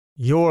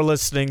You're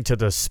listening to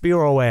the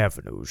Spiro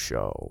Avenue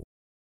Show.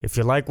 If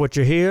you like what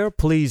you hear,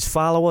 please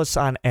follow us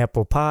on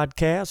Apple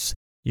Podcasts.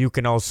 You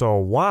can also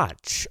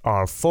watch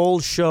our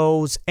full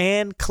shows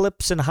and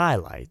clips and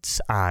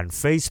highlights on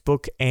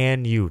Facebook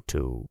and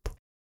YouTube.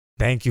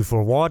 Thank you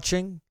for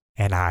watching,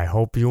 and I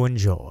hope you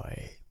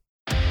enjoy.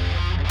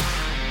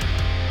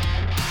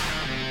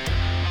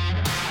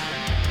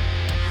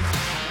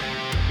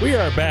 We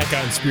are back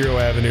on Spiro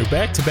Avenue,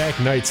 back-to-back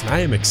nights, and I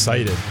am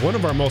excited. One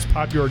of our most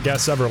popular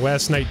guests ever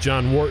last night,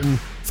 John Wharton,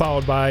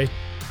 followed by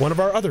one of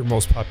our other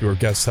most popular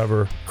guests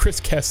ever, Chris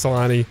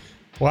Castellani,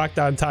 Locked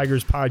On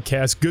Tigers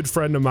podcast, good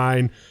friend of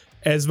mine.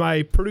 As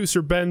my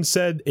producer Ben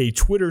said, a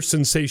Twitter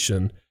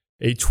sensation,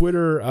 a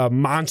Twitter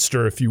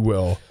monster, if you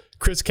will.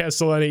 Chris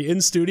Castellani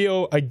in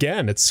studio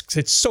again. It's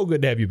so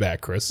good to have you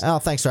back, Chris. Oh,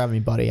 thanks for having me,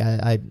 buddy.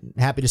 I'm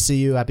happy to see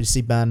you. Happy to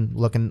see Ben.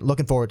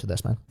 Looking forward to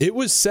this, man. It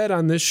was said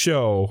on this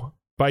show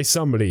by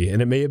somebody,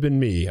 and it may have been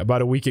me, about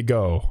a week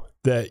ago,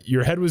 that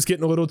your head was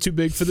getting a little too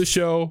big for the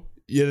show.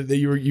 That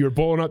you were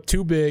blowing up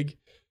too big.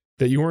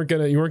 That you weren't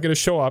gonna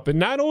show up. And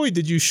not only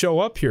did you show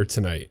up here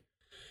tonight,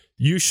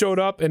 you showed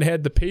up and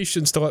had the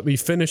patience to let me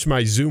finish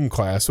my Zoom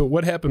class. So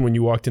what happened when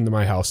you walked into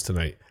my house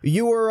tonight?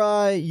 You were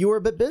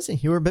a bit busy.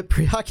 You were a bit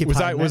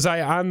preoccupied. Was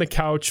I on the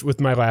couch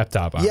with my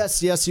laptop on?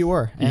 Yes, you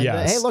were. And,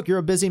 yes. Hey, look, you're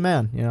a busy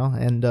man,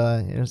 and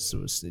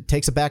it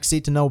takes a back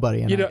seat to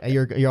nobody. And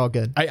you're all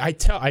good. I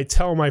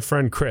tell my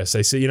friend Chris,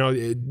 I say,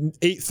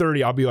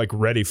 8:30, I'll be like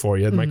ready for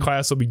you. My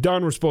class will be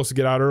done. We're supposed to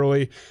get out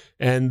early.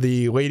 And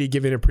the lady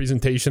giving a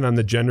presentation on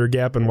the gender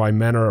gap and why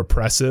men are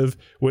oppressive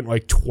went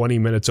like 20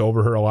 minutes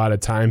over her a lot of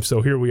times.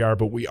 So here we are,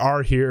 but we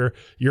are here.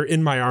 You're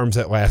in my arms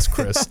at last,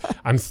 Chris.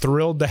 I'm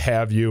thrilled to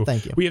have you.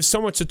 Thank you. We have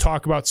so much to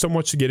talk about, so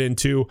much to get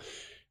into.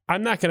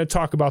 I'm not going to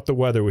talk about the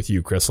weather with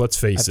you, Chris. Let's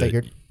face it. I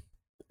figured.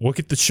 Look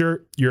at the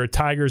shirt. You're a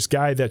Tigers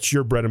guy. That's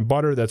your bread and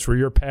butter. That's where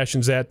your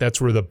passion's at.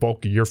 That's where the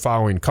bulk of your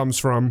following comes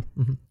from.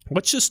 Mm-hmm.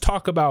 Let's just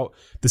talk about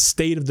the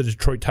state of the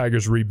Detroit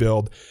Tigers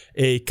rebuild.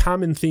 A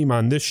common theme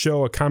on this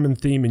show, a common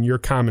theme in your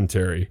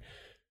commentary.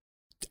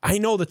 I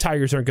know the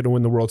Tigers aren't going to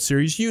win the World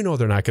Series. You know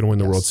they're not going to win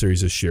the World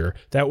Series this year.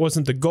 That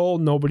wasn't the goal.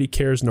 Nobody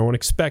cares. No one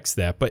expects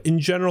that. But in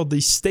general, the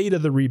state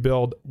of the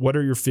rebuild, what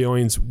are your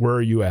feelings? Where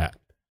are you at?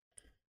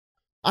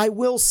 I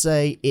will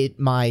say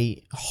my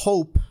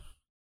hope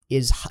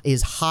is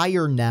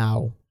higher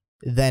now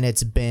than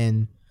it's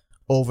been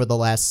over the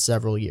last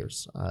several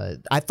years.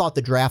 I thought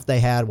the draft they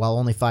had, while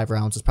only 5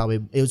 rounds,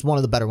 it was one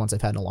of the better ones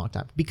I've had in a long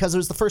time, because it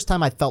was the first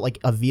time I felt like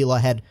Avila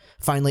had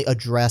finally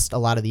addressed a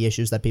lot of the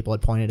issues that people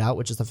had pointed out,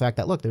 which is the fact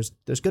that, look,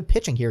 there's good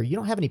pitching here. You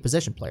don't have any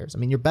position players. I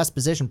mean, your best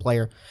position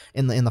player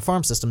in the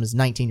farm system is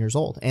 19 years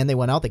old, and they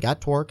went out, they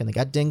got Torque, and they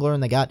got Dingler,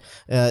 and they got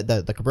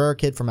the Cabrera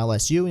kid from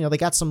LSU. They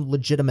got some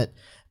legitimate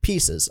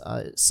pieces.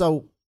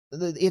 So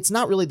it's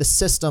not really the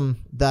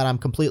system that I'm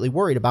completely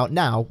worried about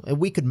now.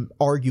 We could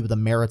argue the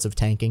merits of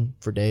tanking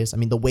for days. I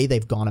mean, the way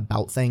they've gone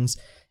about things,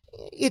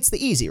 it's the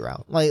easy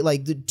route.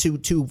 Like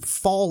to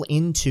fall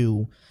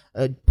into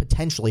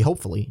potentially,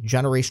 hopefully,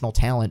 generational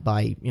talent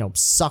by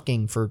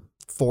sucking for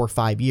 4 or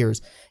 5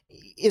 years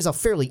is a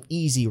fairly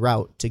easy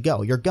route to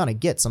go. You're gonna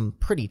get some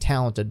pretty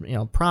talented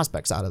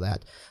prospects out of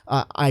that.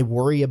 I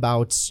worry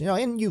about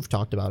and you've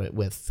talked about it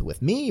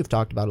with me. You've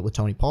talked about it with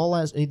Tony Paul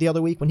the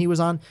other week when he was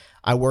on.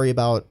 I worry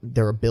about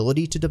their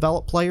ability to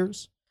develop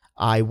players.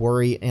 I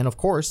worry, and of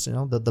course,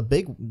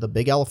 the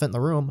big elephant in the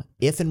room.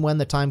 If and when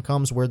the time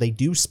comes where they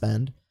do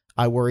spend,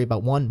 I worry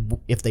about, one,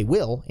 if they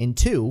will, and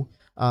two,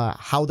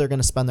 how they're going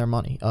to spend their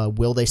money.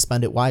 Will they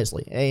spend it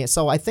wisely?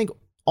 So I think,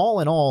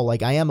 all in all,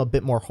 I am a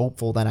bit more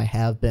hopeful than I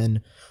have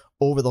been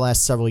over the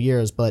last several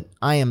years, but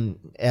I am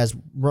as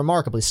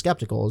remarkably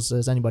skeptical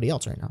as anybody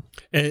else right now.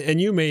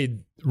 And you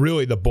made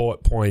really the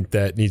bullet point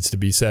that needs to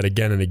be said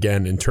again and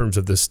again in terms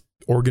of this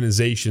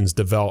organization's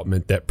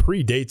development that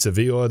predates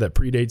Avila, that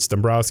predates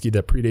Dombrowski,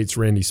 that predates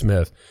Randy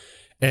Smith.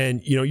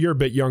 And, you're a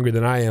bit younger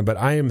than I am, but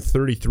I am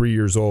 33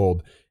 years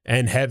old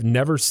and have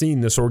never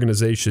seen this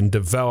organization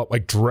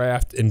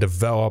draft and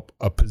develop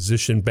a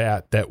position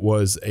bat that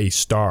was a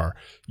star.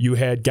 You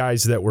had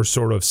guys that were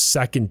sort of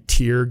second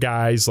tier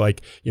guys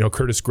like,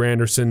 Curtis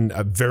Granderson,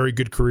 a very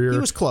good career. He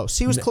was close.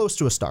 He was close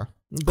to a star.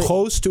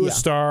 Close to a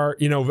star,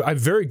 a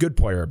very good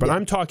player. But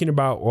I'm talking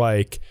about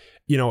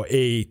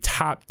a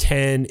top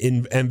 10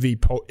 in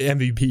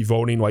MVP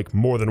voting like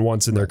more than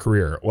once in their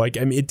career.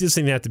 It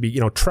doesn't have to be,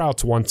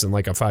 Trout's once in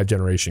like a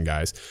 5-generation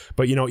guys.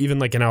 But, even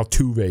like an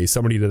Altuve,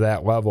 somebody to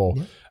that level,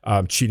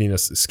 cheating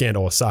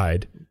scandal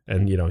aside.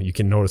 And, you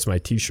can notice my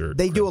T-shirt.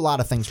 They do a lot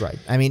of things right.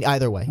 I mean,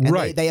 either way. And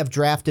right. They have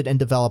drafted and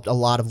developed a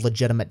lot of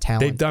legitimate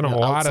talent. They've done a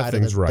lot of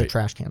things right. The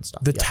trash can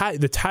stuff.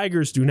 The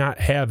Tigers do not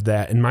have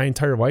that in my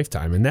entire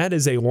lifetime. And that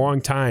is a long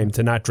time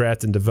to not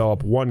draft and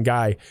develop one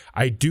guy.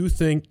 I do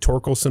think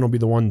Torkelson will be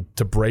the one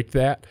to break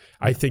that.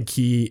 I think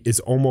he is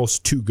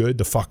almost too good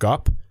to fuck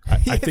up. I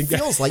think it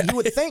feels like you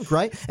would think,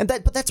 right?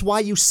 But that's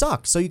why you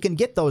suck. So you can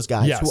get those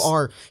guys who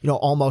are,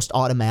 almost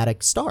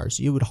automatic stars.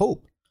 You would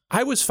hope.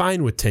 I was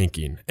fine with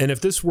tanking. And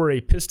if this were a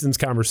Pistons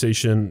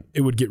conversation,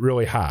 it would get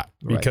really hot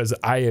because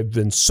I have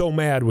been so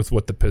mad with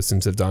what the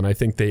Pistons have done. I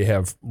think they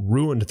have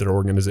ruined their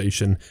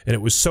organization, and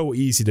it was so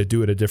easy to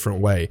do it a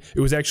different way. It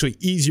was actually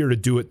easier to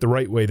do it the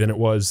right way than it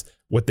was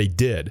what they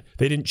did.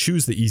 They didn't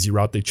choose the easy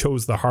route. They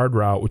chose the hard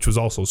route, which was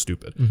also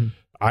stupid. Mm-hmm.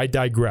 I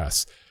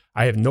digress.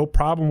 I have no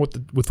problem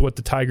with what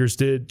the Tigers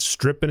did,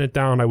 stripping it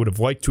down. I would have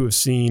liked to have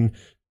seen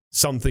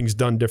some things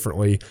done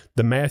differently.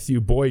 The Matthew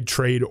Boyd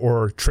trade,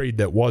 or trade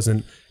that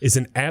wasn't, is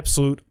an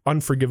absolute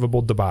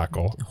unforgivable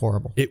debacle.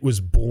 Horrible. It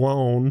was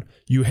blown.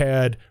 You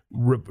had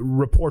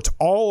reports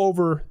all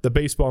over the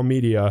baseball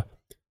media,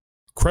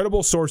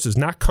 credible sources,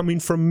 not coming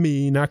from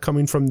me, not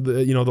coming from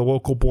the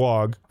local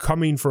blog,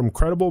 coming from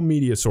credible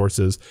media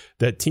sources,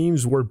 that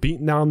teams were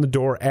beating down the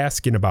door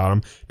asking about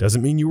them.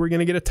 Doesn't mean you were going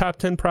to get a top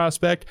 10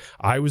 prospect.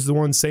 I was the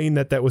one saying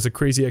that was a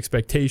crazy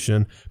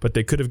expectation, but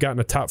they could have gotten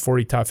a top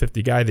 40, top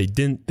 50 guy. They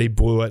didn't. They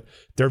blew it.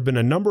 There have been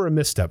a number of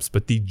missteps,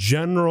 but the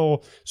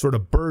general sort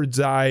of bird's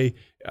eye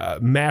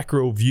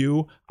macro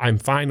view, I'm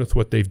fine with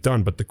what they've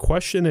done. But the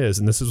question is,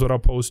 and this is what I'll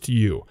pose to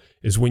you,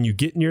 is when you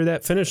get near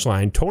that finish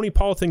line, Tony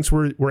Paul thinks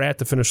we're at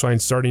the finish line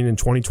starting in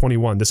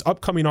 2021, this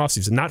upcoming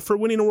offseason, not for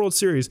winning a World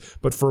Series,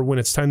 but for when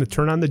it's time to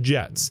turn on the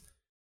Jets.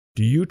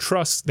 Do you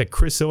trust that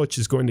Chris Ilitch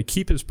is going to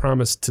keep his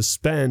promise to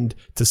spend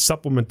to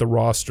supplement the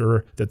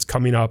roster that's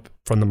coming up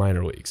from the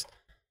minor leagues?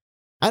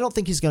 I don't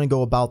think he's going to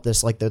go about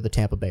this like they're the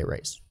Tampa Bay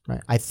Rays.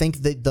 Right? I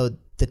think that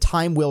the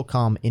time will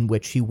come in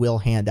which he will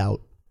hand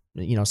out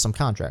some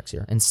contracts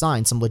here and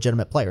sign some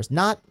legitimate players.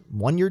 Not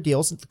 1-year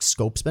deals. The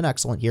scope's been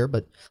excellent here,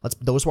 but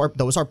those are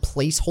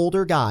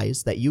placeholder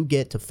guys that you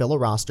get to fill a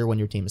roster when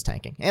your team is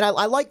tanking. And I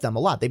like them a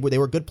lot. They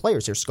were good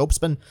players here. Scope's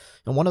been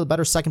one of the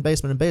better second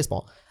basemen in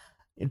baseball.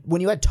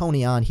 When you had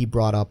Tony on, he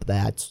brought up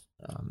that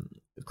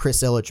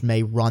Chris Ilitch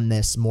may run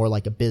this more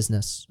like a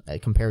business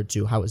compared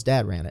to how his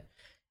dad ran it.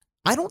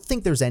 I don't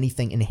think there's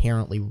anything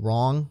inherently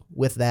wrong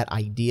with that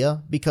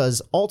idea,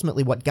 because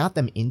ultimately what got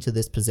them into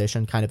this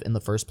position kind of in the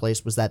first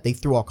place was that they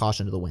threw all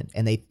caution to the wind,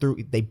 and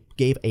they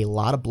gave a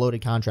lot of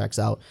bloated contracts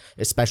out,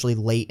 especially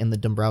late in the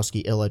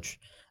Dombrowski-Ilitch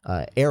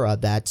era,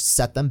 that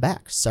set them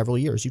back several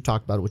years. You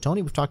talked about it with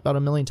Tony. We've talked about it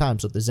a million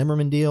times with the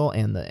Zimmerman deal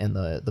and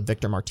the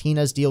Victor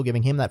Martinez deal,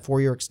 giving him that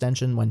 4-year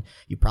extension when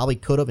you probably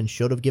could have and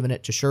should have given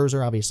it to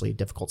Scherzer. Obviously, a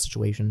difficult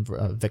situation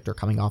for Victor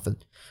coming off a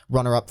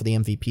runner-up for the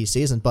MVP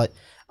season, but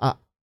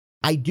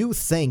I do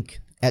think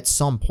at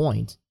some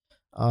point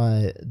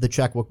the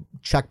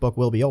checkbook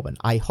will be open.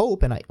 I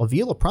hope, and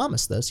Avila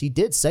promised this, he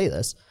did say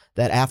this,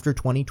 that after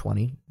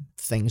 2020,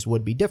 things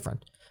would be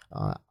different.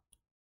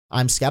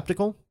 I'm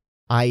skeptical.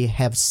 I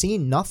have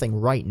seen nothing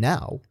right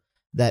now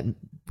that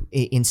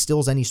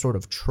instills any sort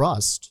of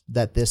trust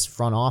that this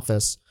front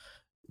office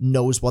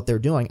knows what they're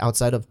doing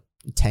outside of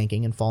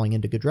tanking and falling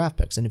into good draft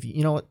picks. And if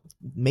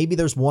maybe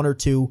there's one or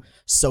two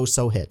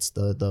so-so hits.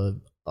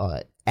 The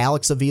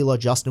Alex Avila,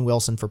 Justin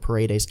Wilson for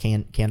Paredes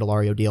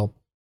Candelario deal,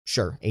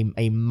 sure,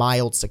 a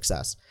mild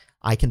success.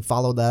 I can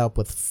follow that up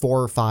with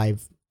 4 or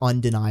 5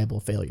 undeniable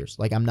failures.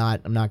 Like I'm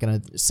not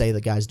going to say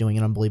the guy's doing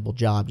an unbelievable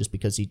job just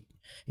because he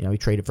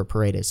traded for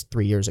Paredes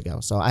 3 years ago.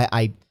 So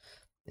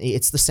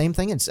it's the same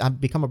thing. I've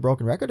become a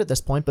broken record at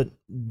this point, but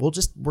we're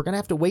going to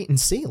have to wait and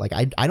see. Like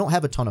I don't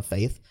have a ton of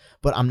faith,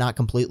 but I'm not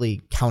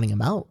completely counting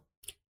him out.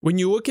 When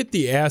you look at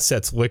the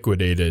assets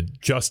liquidated,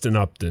 Justin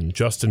Upton,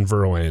 Justin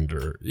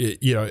Verlander,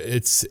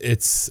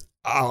 it's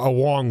a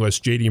long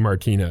list, JD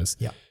Martinez.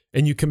 Yeah.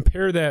 And you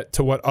compare that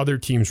to what other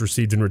teams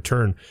received in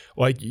return.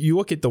 Like you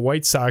look at the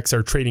White Sox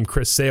are trading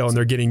Chris Sale and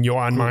they're getting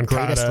Yohan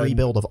Moncada, greatest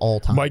rebuild of all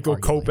time, Michael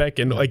Kopech,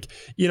 and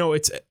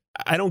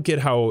I don't get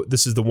how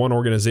this is the one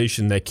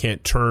organization that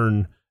can't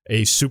turn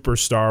a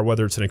superstar,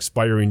 whether it's an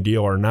expiring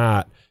deal or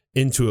not,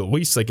 into at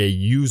least like a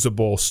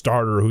usable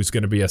starter who's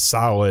going to be a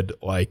solid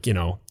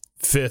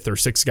 5th or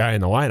 6th guy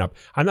in the lineup.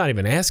 I'm not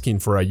even asking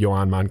for a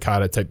Yohan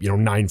Moncada type,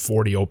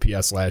 940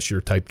 OPS last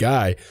year type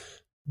guy.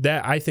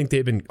 That I think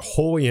they've been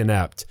wholly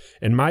inept.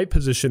 And my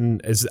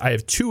position is I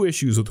have 2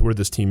 issues with where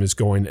this team is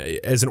going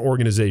as an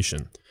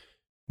organization.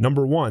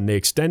 Number 1, they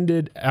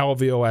extended Al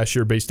Avila last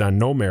year based on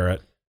no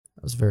merit.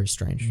 That was very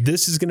strange.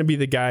 This is going to be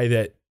the guy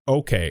that,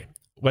 okay,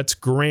 let's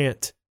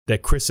grant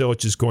that Chris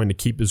Ilitch is going to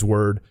keep his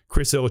word.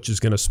 Chris Ilitch is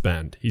going to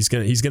spend. He's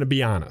going to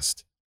be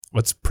honest.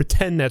 Let's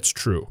pretend that's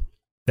true.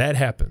 That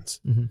happens.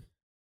 Mm-hmm.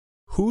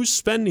 Who's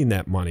spending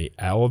that money?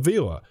 Al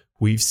Avila.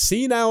 We've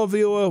seen Al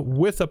Avila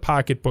with a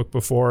pocketbook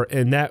before,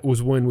 and that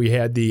was when we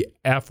had the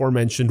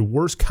aforementioned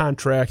worst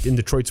contract in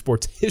Detroit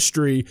sports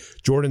history,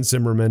 Jordan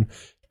Zimmerman.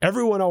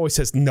 Everyone always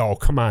says, no,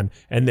 come on,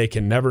 and they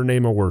can never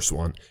name a worse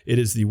one. It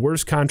is the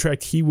worst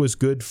contract. He was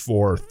good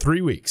for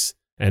 3 weeks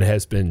and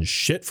has been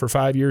shit for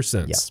 5 years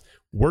since. Yes.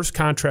 Worst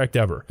contract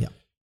ever. Yeah.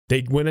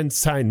 They went and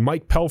signed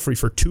Mike Pelfrey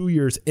for 2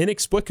 years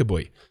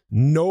inexplicably.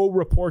 No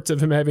reports of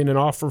him having an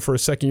offer for a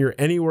second year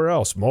anywhere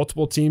else.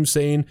 Multiple teams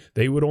saying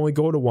they would only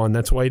go to one.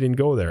 That's why he didn't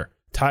go there.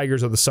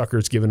 Tigers are the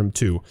suckers giving him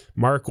 2.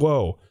 Mark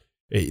Lowe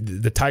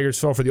The Tigers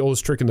fell for the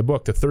oldest trick in the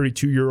book. The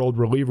 32-year-old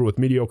reliever with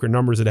mediocre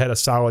numbers that had a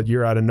solid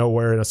year out of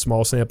nowhere in a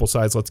small sample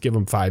size. Let's give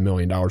him $5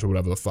 million or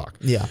whatever the fuck.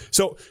 Yeah.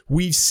 So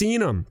we've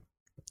seen him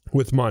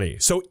with money.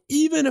 So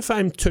even if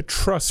I'm to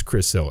trust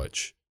Chris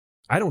Ilitch,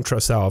 I don't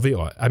trust Sal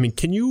Avila. I mean,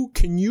 can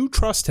you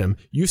trust him?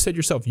 You said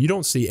yourself you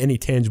don't see any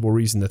tangible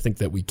reason to think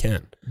that we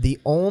can. The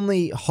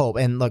only hope,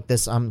 and look,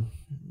 this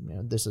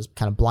is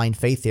kind of blind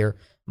faith here.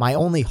 My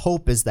only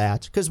hope is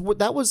that, because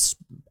that was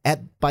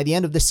by the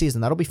end of this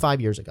season, that'll be 5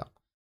 years ago.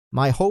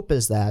 My hope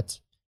is that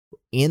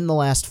in the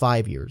last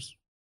 5 years,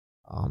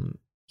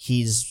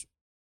 he's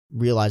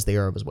realized the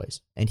error of his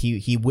ways, and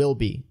he will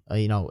be,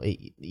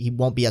 he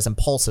won't be as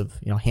impulsive,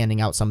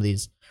 handing out some of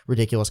these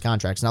ridiculous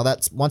contracts. Now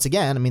that's, once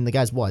again, I mean, the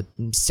guy's what,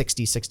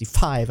 60,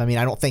 65. I mean,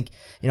 I don't think,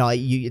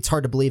 it's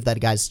hard to believe that a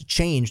guy's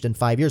changed in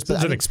 5 years. But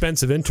it's an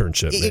expensive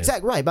internship.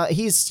 Exactly right, but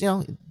he's,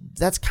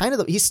 that's kind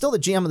of he's still the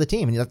GM of the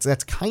team, and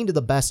that's kind of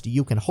the best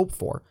you can hope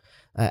for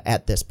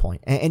at this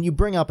point. And you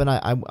bring up, and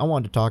I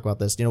wanted to talk about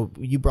this.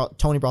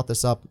 Tony brought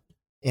this up,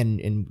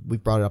 and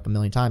we've brought it up a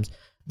million times.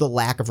 The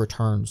lack of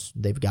returns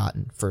they've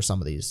gotten for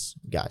some of these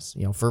guys,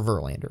 for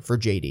Verlander, for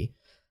JD.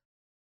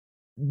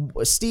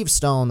 Steve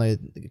Stone,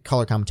 the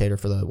color commentator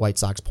for the White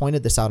Sox,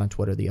 pointed this out on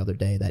Twitter the other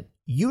day, that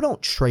you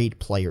don't trade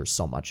players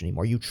so much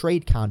anymore. You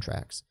trade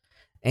contracts.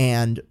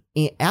 And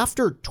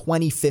after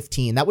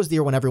 2015, that was the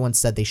year when everyone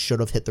said they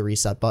should have hit the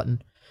reset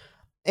button.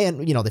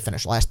 And, they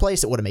finished last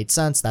place. It would have made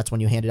sense. That's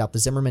when you handed out the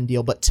Zimmerman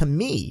deal. But to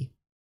me,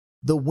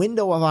 the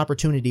window of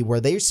opportunity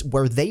where they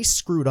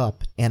screwed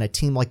up and a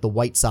team like the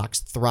White Sox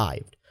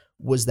thrived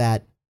was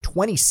that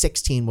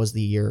 2016 was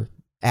the year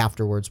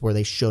afterwards where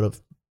they should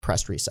have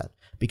pressed reset.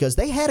 Because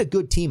they had a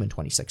good team in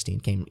 2016,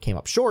 came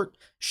up short,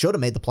 should have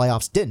made the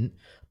playoffs, didn't.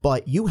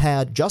 But you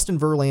had Justin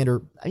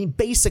Verlander,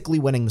 basically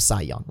winning the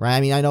Cy Young, right?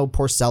 I mean, I know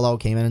Porcello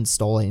came in and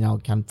stole it,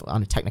 kind of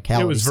on a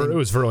technicality. It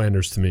was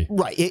Verlander's to me.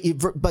 Right.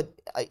 But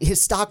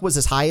his stock was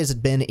as high as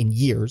it'd been in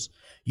years.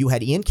 You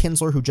had Ian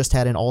Kinsler, who just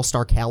had an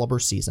all-star caliber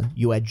season.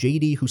 You had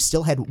JD, who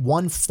still had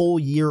one full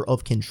year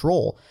of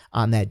control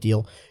on that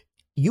deal.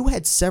 You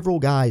had several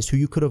guys who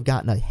you could have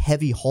gotten a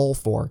heavy haul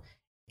for,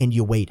 and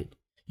you waited.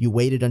 You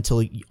waited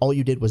until all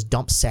you did was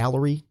dump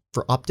salary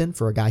for Upton,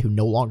 for a guy who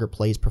no longer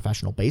plays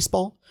professional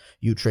baseball.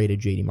 You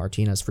traded JD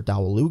Martinez for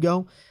Dawel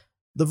Lugo.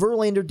 The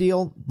Verlander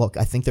deal, look,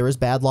 I think there is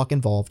bad luck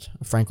involved.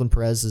 Franklin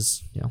Perez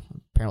is,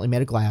 apparently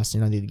made of glass.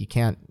 You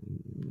can't.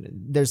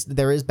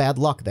 There is bad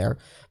luck there,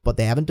 but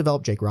they haven't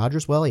developed Jake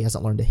Rogers well. He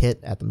hasn't learned to hit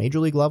at the major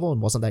league level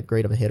and wasn't that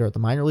great of a hitter at the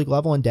minor league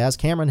level. And Daz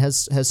Cameron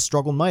has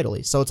struggled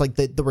mightily. So it's like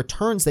the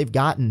returns they've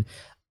gotten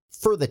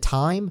for the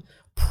time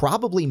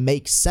probably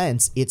makes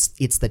sense.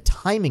 It's the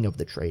timing of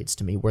the trades,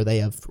 to me, where they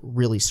have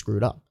really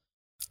screwed up.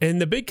 And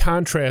the big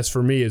contrast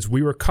for me is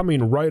we were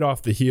coming right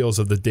off the heels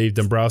of the Dave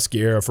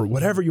Dombrowski era. For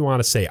whatever you want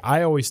to say,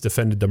 I always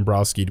defended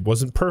Dombrowski. It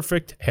wasn't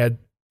perfect, had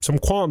some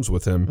qualms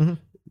with him,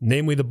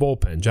 namely the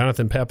bullpen.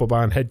 Jonathan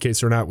Papelbon, head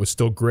case or not, was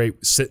still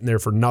great, sitting there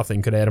for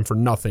nothing, could have had him for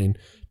nothing.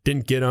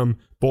 Didn't get him,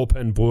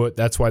 bullpen blew it.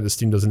 That's why this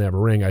team doesn't have a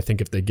ring. I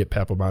think if they get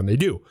Papelbon, they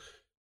do.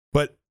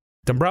 But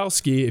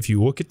Dombrowski, if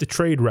you look at the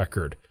trade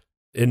record,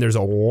 and there's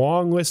a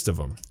long list of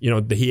them.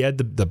 He had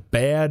the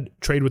bad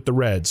trade with the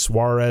Reds,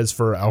 Suarez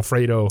for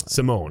Alfredo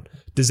Simon.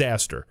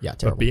 Disaster. Yeah,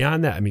 terrible. But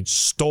beyond that,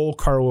 stole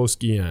Carlos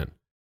Guillen.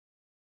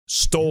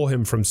 Stole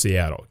him from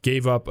Seattle.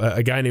 Gave up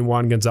a guy named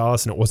Juan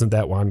Gonzalez, and it wasn't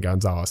that Juan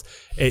Gonzalez.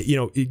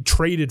 He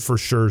traded for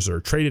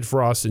Scherzer, traded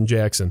for Austin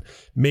Jackson,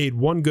 made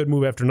one good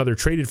move after another,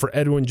 traded for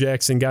Edwin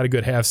Jackson, got a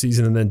good half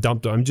season, and then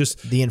dumped him.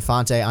 The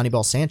Infante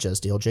Anibal Sanchez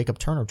deal, Jacob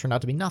Turner turned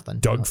out to be nothing.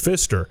 Doug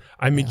Fister.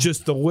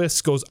 Just the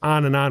list goes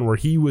on and on where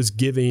he was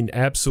giving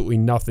absolutely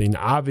nothing.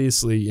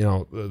 Obviously,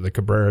 the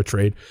Cabrera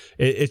trade.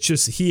 It's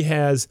just he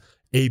has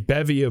a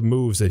bevy of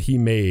moves that he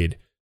made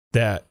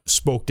that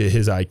spoke to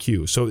his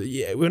IQ. So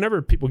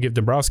whenever people give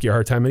Dombrowski a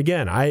hard time, and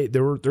again,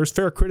 there's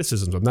fair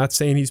criticisms. I'm not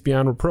saying he's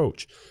beyond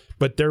reproach,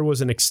 but there was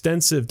an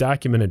extensive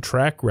documented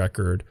track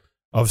record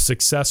of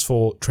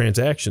successful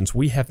transactions.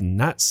 We have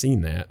not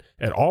seen that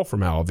at all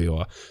from Al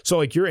Avila.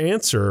 So your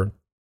answer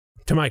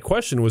to my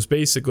question was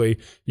basically,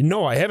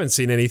 I haven't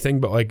seen anything,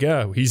 but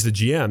he's the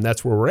GM.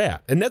 That's where we're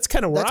at. And that's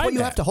kind of where that's what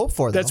you have to hope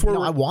for, though. That's where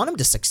I want him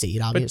to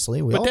succeed,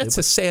 obviously. But that's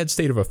a sad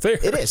state of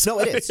affairs. It is. No,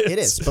 it is. It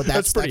is. But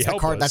that's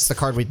the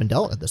card we've been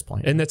dealt at this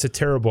point. And that's a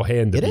terrible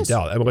hand to be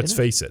dealt. Let's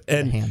face it.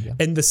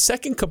 And the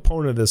second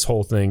component of this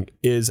whole thing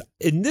is,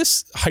 in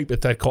this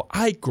hypothetical,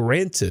 I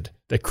granted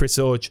that Chris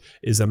Ilitch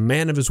is a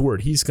man of his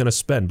word. He's going to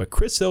spend. But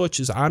Chris Ilitch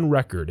is on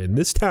record in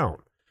this town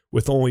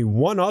with only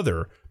one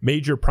other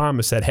major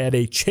promise that had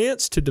a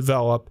chance to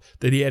develop,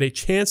 that he had a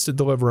chance to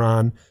deliver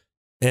on,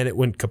 and it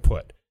went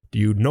kaput. Do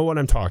you know what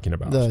I'm talking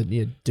about?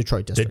 The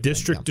Detroit district. The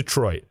district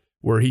Detroit,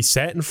 where he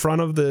sat in front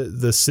of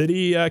the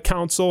city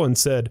council and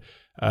said,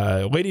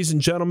 ladies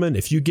and gentlemen,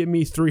 if you give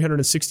me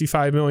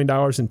 $365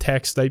 million in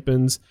tax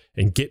stipends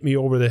and get me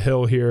over the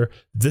hill here,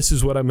 this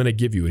is what I'm going to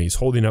give you. And he's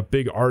holding up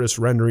big artist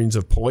renderings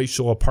of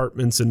palatial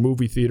apartments and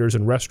movie theaters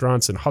and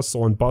restaurants and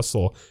hustle and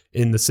bustle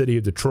in the city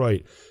of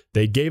Detroit.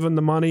 They gave him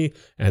the money,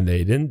 and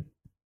they didn't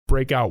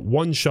break out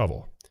one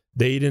shovel.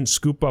 They didn't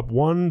scoop up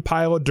one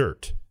pile of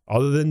dirt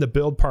other than to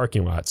build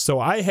parking lots. So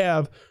I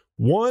have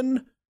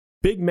one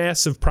big,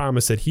 massive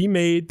promise that he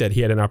made, that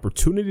he had an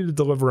opportunity to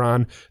deliver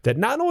on, that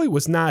not only it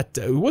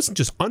wasn't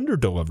just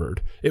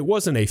under-delivered, it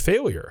wasn't a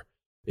failure.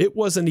 It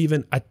wasn't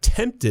even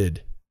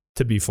attempted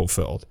to be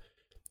fulfilled.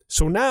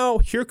 So now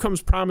here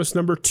comes promise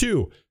number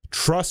 2.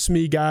 Trust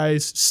me,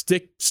 guys.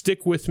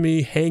 Stick with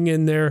me. Hang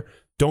in there.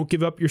 Don't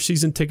give up your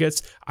season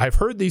tickets. I've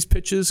heard these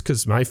pitches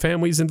because my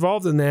family's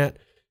involved in that.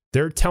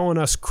 They're telling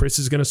us Chris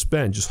is going to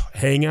spend. Just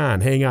hang on.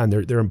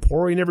 They're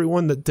imploring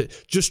everyone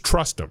that just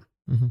trust him.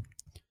 Mm-hmm.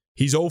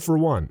 He's 0 for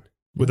 1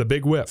 with a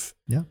big whiff.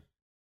 Yeah.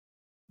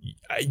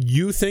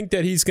 You think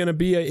that he's going to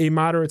be a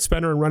moderate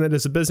spender and run it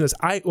as a business?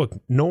 Look,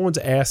 no one's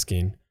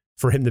asking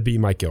for him to be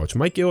Mike Ilitch.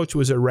 Mike Ilitch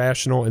was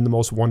irrational in the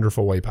most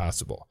wonderful way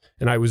possible,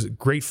 and I was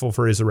grateful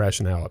for his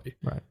irrationality.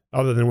 Right.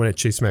 Other than when it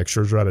chased Max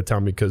Scherzer out of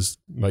town because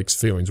Mike's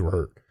feelings were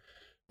hurt.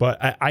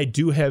 But I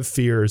do have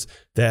fears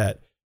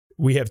that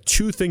we have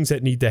 2 things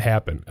that need to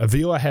happen.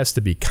 Avila has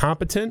to be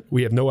competent.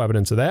 We have no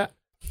evidence of that.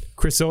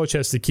 Chris Ilitch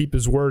has to keep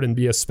his word and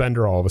be a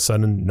spender all of a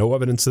sudden. No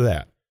evidence of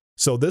that.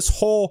 So this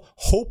whole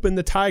hope in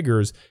the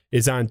Tigers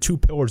is on 2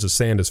 pillars of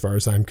sand as far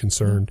as I'm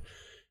concerned.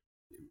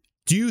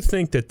 Do you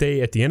think that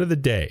they, at the end of the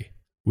day,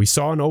 we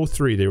saw in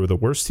 2003, they were the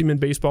worst team in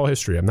baseball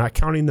history. I'm not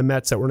counting the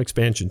Mets that were an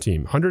expansion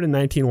team.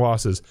 119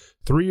 losses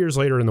 3 years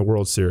later in the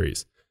World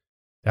Series.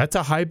 That's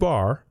a high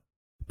bar.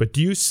 But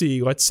do you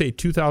see, let's say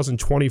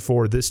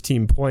 2024, this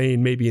team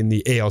playing maybe in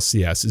the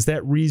ALCS? Is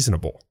that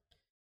reasonable?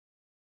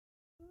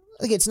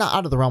 Like, it's not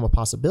out of the realm of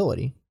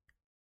possibility.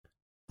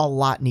 A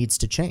lot needs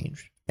to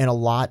change, and a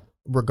lot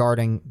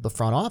regarding the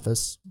front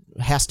office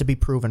has to be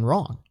proven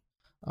wrong.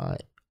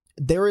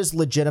 There is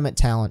legitimate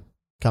talent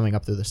coming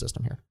up through the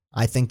system here.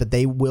 I think that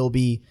they will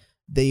be,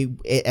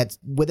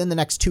 within the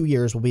next 2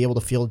 years, will be able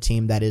to field a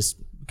team that is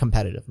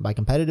competitive. By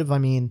competitive, I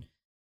mean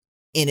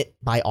in it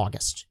by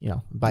August.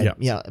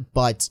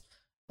 But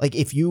like,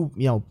 if you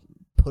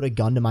put a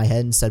gun to my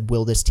head and said,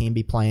 will this team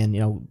be playing,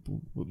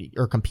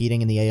 or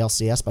competing in the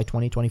ALCS by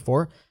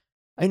 2024?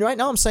 I mean, right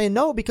now I'm saying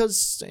no,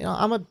 because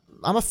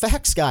I'm a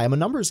facts guy. I'm a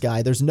numbers guy.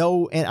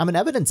 And I'm an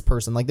evidence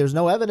person. Like, there's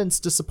no evidence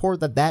to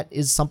support that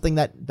is something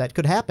that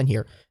could happen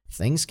here.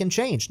 Things can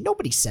change.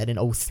 Nobody said in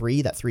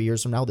 2003 that 3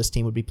 years from now this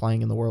team would be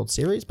playing in the World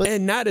Series,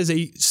 and not as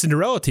a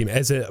Cinderella team,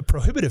 as a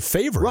prohibitive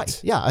favorite.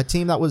 Right? Yeah, a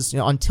team that was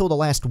until the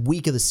last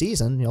week of the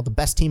season, the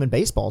best team in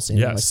baseball.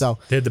 Yes, so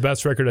they had the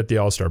best record at the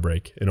All-Star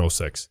break in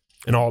 2006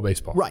 in all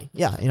baseball. Right?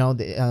 Yeah,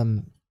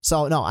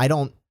 so no, I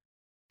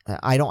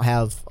don't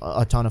have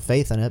a ton of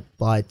faith in it,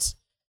 but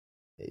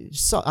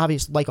so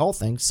obviously, like all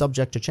things,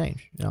 subject to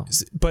change.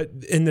 But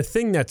the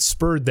thing that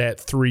spurred that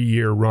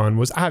 3-year run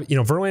was,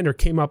 Verlander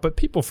came up, but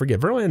people forget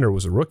Verlander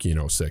was a rookie in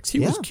 2006.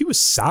 He was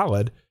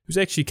solid. He was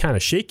actually kind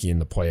of shaky in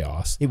the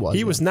playoffs.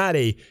 He was not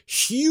a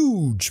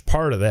huge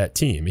part of that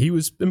team. He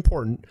was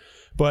important,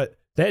 but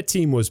that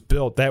team was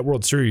built, that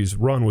World Series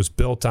run was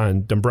built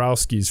on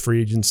Dombrowski's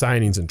free agent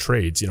signings and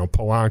trades.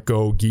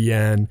 Polanco,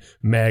 Guillen,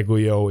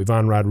 Maglio,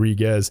 Ivan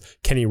Rodriguez,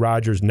 Kenny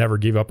Rogers never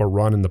gave up a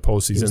run in the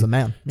postseason. He was the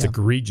man. It's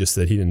egregious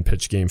that he didn't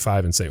pitch Game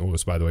 5 in St.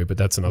 Louis, by the way, but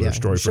that's another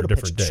story for a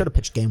different day. Should have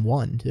pitched Game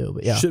 1, too.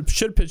 But yeah. Should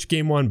have pitched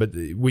Game 1, but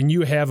when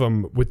you have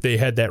him, they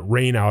had that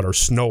rain out or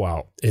snow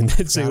out in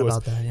St. Louis,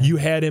 you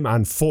had him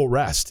on full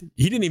rest.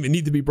 He didn't even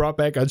need to be brought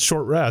back on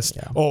short rest.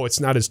 Yeah. Oh, it's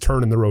not his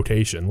turn in the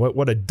rotation.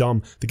 What a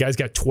dumb... The guy's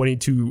got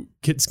 22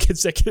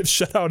 consecutive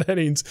shutout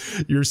innings.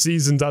 Your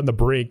season's on the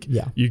brink.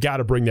 Yeah. You got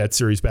to bring that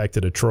series back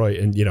to Detroit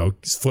and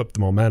flip the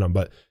momentum.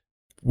 But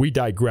we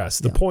digress.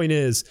 The point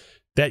is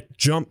that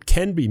jump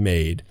can be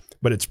made,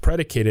 but it's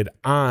predicated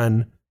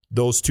on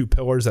those 2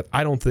 pillars that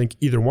I don't think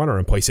either one are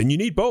in place. And you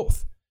need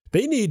both.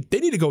 They need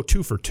to go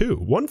 2 for 2.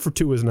 1 for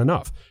 2 isn't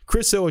enough.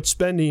 Chris Ilitch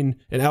spending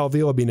and Al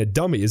Avila being a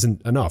dummy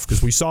isn't enough,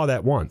 because we saw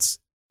that once.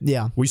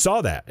 Yeah. We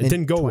saw that. It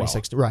didn't go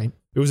well. Right.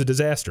 It was a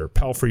disaster.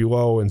 Pelfrey,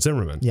 Lowe, and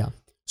Zimmerman. Yeah.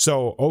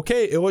 So,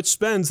 okay, Ilitch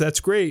spends. That's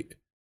great.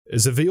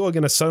 Is Avila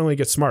going to suddenly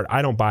get smart?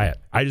 I don't buy it.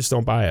 I just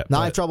don't buy it. No,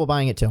 I have trouble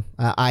buying it, too.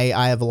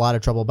 I have a lot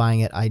of trouble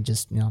buying it. I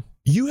just,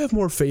 You have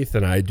more faith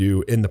than I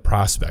do in the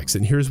prospects,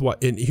 and here's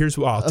what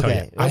I'll tell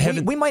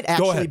you. We might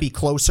actually be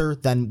closer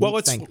than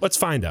we think. Let's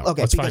find out.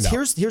 Okay, because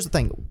here's the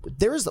thing.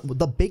 There's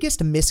the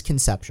biggest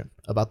misconception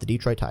about the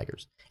Detroit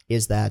Tigers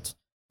is that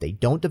they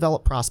don't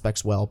develop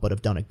prospects well, but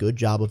have done a good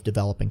job of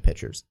developing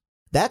pitchers.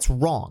 That's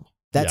wrong.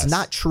 That's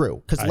not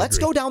true. Because let's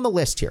go down the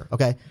list here,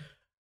 okay?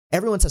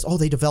 Everyone says,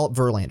 they developed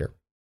Verlander.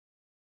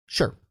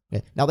 Sure.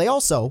 Now, they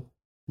also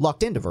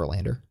lucked into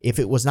Verlander. If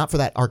it was not for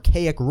that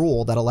archaic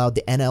rule that allowed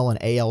the NL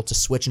and AL to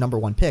switch number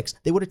 1 picks,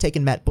 they would have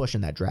taken Matt Bush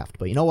in that draft.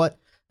 But you know what?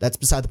 That's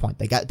beside the point.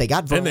 They got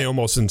Verlander. And they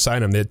almost didn't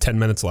sign him. They had 10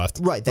 minutes left.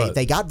 Right.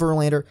 They got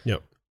Verlander.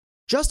 Yep.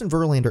 Justin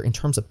Verlander, in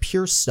terms of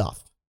pure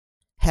stuff,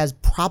 has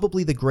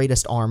probably the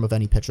greatest arm of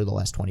any pitcher the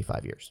last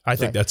 25 years. I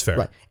think that's fair.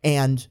 Right.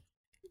 And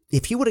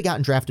if he would have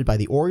gotten drafted by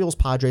the Orioles,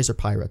 Padres, or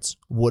Pirates,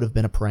 would have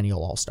been a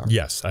perennial all-star.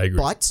 Yes, I agree.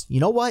 But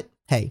you know what?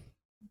 Hey,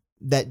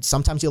 that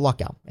sometimes you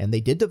luck out. And they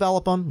did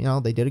develop him.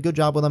 They did a good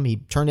job with him. He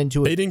turned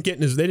into They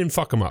didn't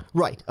fuck him up.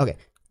 Right. Okay.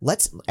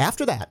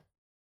 After that,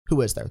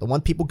 Who is there? The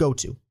one people go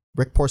to,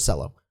 Rick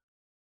Porcello.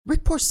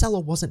 Rick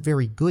Porcello wasn't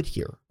very good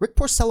here. Rick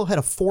Porcello had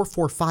a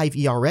 4.45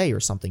 ERA or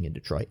something in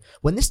Detroit.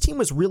 When this team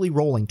was really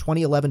rolling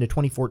 2011 to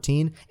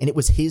 2014, and it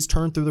was his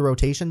turn through the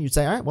rotation, you'd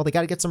say, all right, well, they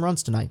got to get some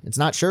runs tonight. It's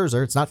not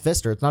Scherzer, it's not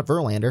Pfister, it's not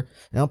Verlander.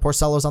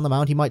 Porcello's on the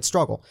mound, he might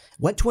struggle.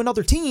 Went to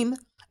another team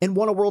and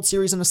won a World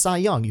Series and a Cy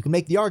Young. You can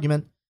make the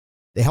argument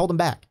they held him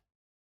back.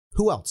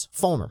 Who else?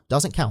 Fulmer,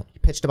 doesn't count. He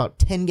pitched about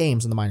 10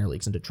 games in the minor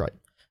leagues in Detroit.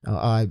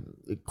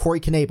 Corey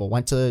Knebel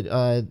went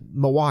to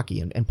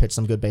Milwaukee and pitched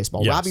some good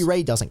baseball. Yes. Robbie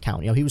Ray doesn't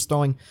count. He was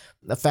throwing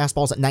the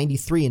fastballs at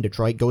 93 in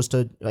Detroit, goes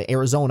to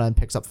Arizona and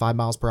picks up 5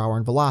 miles per hour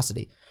in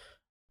velocity.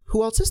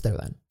 Who else is there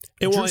then?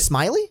 Drew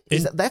Smiley?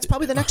 That's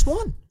probably the next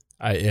one.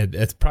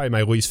 It's probably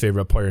my least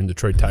favorite player in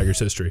Detroit Tigers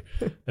history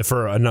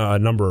for a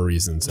number of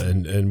reasons,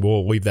 and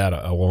we'll leave that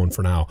alone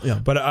for now. Yeah.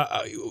 But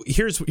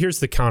here's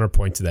the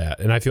counterpoint to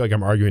that, and I feel like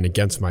I'm arguing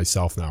against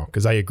myself now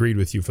because I agreed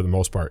with you for the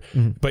most part.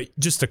 Mm-hmm. But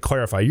just to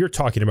clarify, you're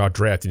talking about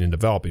drafting and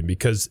developing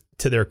because,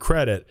 to their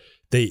credit,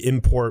 they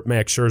import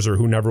Max Scherzer,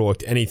 who never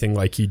looked anything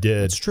like he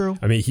did. It's true.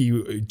 I mean,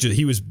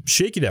 he was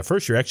shaky that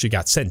first year. Actually,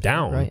 got sent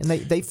down. Right, and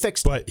they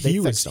fixed. But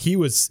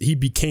he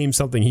became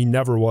something he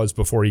never was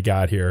before he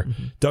got here.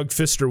 Mm-hmm. Doug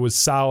Pfister was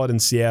solid in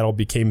Seattle,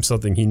 became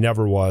something he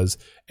never was.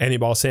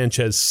 Anibal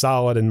Sanchez,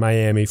 solid in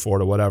Miami,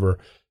 Florida, whatever.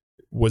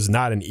 Was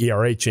not an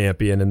ERA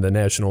champion in the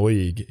National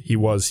League. He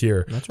was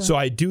here. That's right. So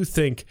I do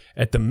think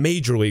at the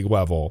major league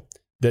level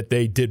that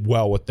they did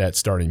well with that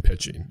starting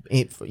pitching.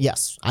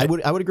 Yes, I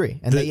would agree.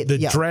 And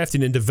the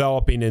drafting and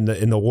developing in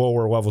the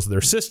lower levels of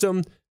their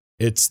system,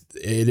 it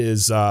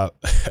is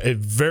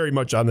very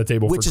much on the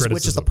table for criticism.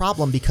 Which is the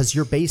problem, because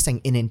you're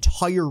basing an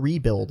entire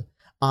rebuild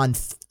on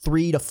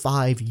 3 to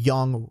 5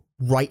 young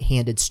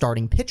right-handed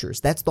starting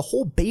pitchers. That's the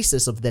whole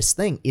basis of this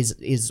thing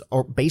is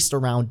based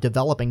around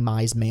developing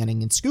Mize,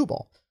 Manning, and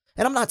Skubal.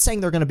 And I'm not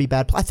saying they're going to be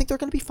bad. I think they're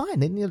going to be fine.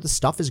 The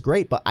stuff is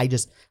great, but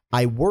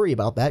I worry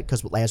about that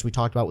because, as we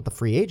talked about with the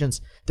free agents,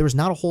 there was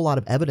not a whole lot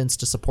of evidence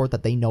to support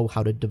that they know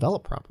how to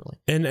develop properly.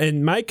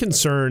 And my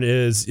concern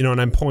is, and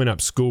I'm pulling up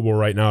Skubal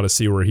right now to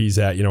see where he's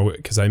at,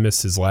 because I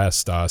missed his last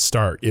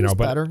start, He's but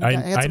better.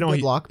 I know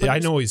I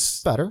know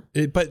he's better.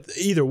 But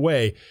either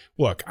way,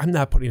 look, I'm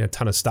not putting a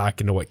ton of stock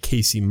into what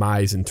Casey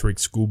Mize and Tariq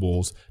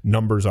Skubal's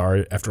numbers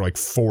are after like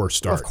 4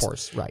 starts. Of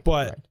course, right.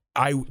 But right.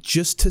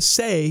 Just to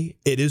say,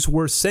 it is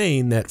worth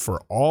saying that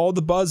for all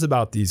the buzz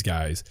about these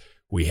guys,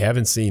 we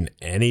haven't seen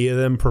any of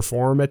them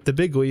perform at the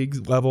big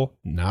league level.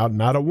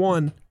 Not a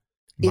one.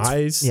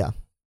 Mize,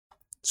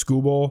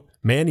 Skubal,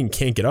 Manning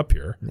can't get up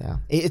here. Yeah,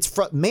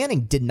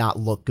 Manning did not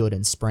look good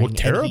in spring. Looked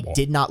terrible. And he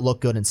did not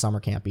look good in summer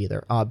camp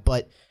either.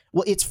 But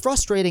it's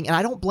frustrating, and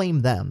I don't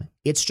blame them.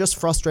 It's just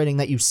frustrating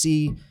that you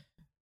see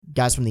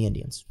guys from the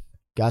Indians,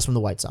 guys from the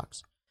White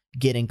Sox,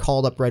 getting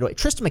called up right away.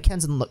 Tristan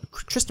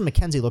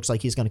McKenzie looks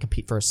like he's going to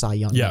compete for a Cy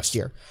Young next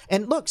year.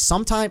 And look,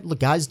 sometimes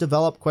guys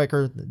develop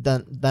quicker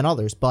than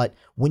others, but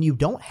when you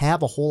don't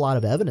have a whole lot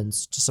of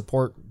evidence to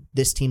support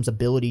this team's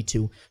ability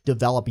to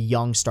develop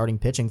young starting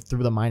pitching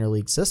through the minor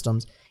league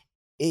systems,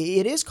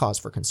 it is cause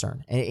for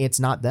concern. And it's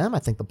not them. I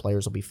think the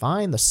players will be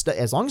fine.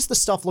 As long as the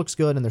stuff looks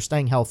good and they're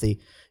staying healthy,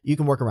 you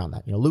can work around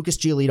that. Lucas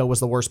Giolito was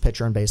the worst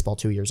pitcher in baseball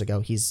 2 years ago.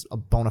 He's a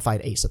bona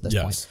fide ace at this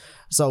point.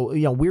 So,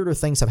 weirder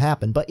things have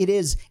happened. But it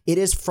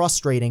is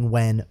frustrating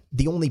when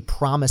the only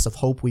promise of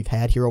hope we've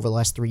had here over the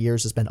last 3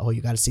 years has been,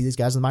 you got to see these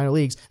guys in the minor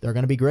leagues. They're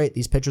going to be great.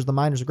 These pitchers in the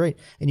minors are great.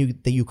 And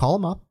you call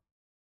them up,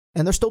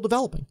 and they're still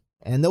developing.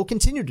 And they'll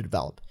continue to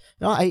develop.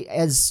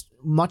 As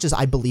much as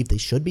I believe they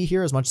should be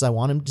here, as much as I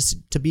want them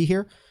to be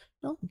here,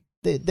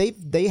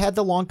 they had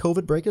the long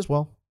COVID break as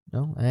well.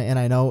 And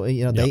I know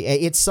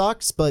it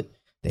sucks, but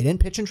they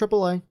didn't pitch in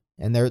AAA,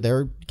 and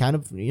they're kind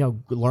of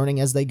learning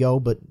as they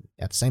go. But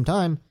at the same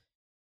time,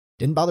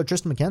 didn't bother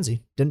Tristan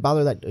McKenzie, didn't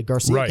bother that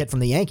Garcia kid from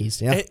the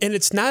Yankees. Yeah. And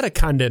it's not a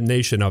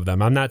condemnation of them.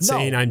 I'm not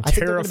saying I'm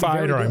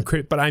terrified or I'm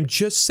but I'm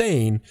just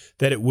saying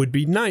that it would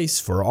be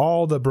nice for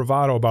all the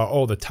bravado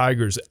about, the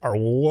Tigers are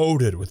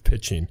loaded with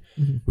pitching.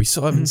 Mm-hmm. We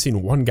still haven't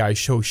seen one guy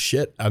show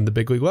shit on the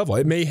big league level.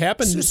 It may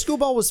happen.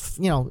 Skubal was,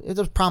 it was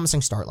a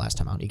promising start last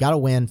time out. You got to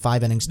win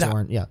 5 innings to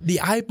earn. Yeah.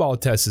 The eyeball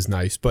test is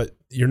nice, but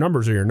your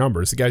numbers are your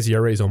numbers. The guy's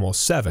ERA is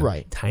almost 7.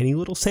 Right. Tiny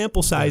little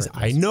sample size.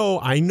 I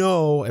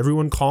know.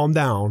 Everyone calm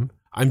down.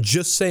 I'm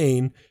just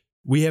saying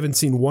we haven't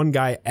seen one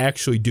guy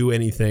actually do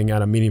anything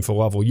on a meaningful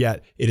level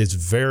yet. It is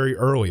very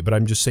early, but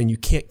I'm just saying you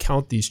can't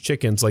count these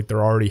chickens like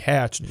they're already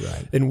hatched.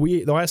 Right. And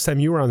the last time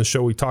you were on the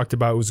show, we talked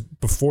about, it was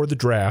before the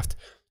draft.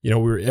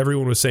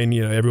 Everyone was saying,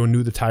 everyone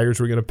knew the Tigers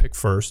were going to pick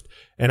first.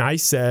 And I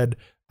said,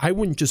 I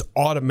wouldn't just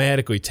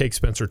automatically take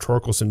Spencer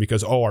Torkelson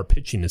because, our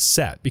pitching is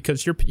set,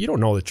 because you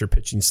don't know that your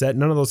pitching's set.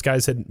 None of those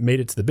guys had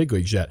made it to the big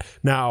leagues yet.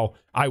 Now,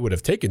 I would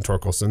have taken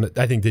Torkelson.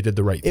 I think they did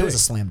the right thing. It was a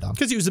slam dunk.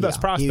 Because he was the best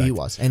prospect. He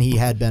was, and he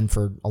had been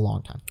for a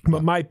long time.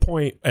 But my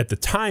point at the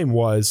time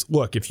was,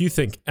 look, if you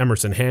think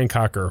Emerson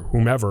Hancock or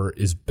whomever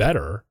is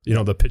better,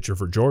 the pitcher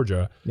for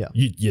Georgia,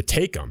 you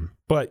take him.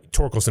 But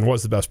Torkelson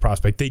was the best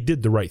prospect. They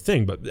did the right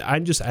thing. But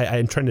I'm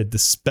trying to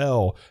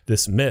dispel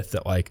this myth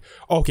that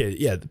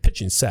the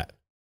pitching's set.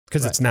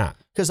 because it's not.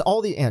 Because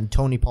and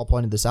Tony Paul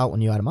pointed this out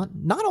when you had him on,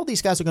 not all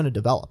these guys are going to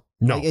develop.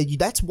 No.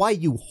 That's why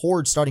you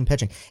hoard starting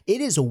pitching.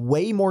 It is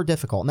way more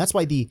difficult, and that's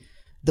why the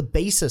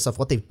basis of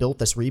what they've built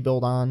this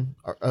rebuild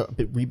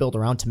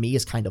around, to me,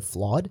 is kind of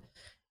flawed.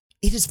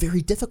 It is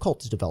very difficult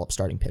to develop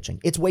starting pitching.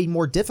 It's way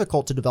more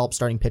difficult to develop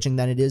starting pitching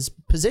than it is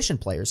position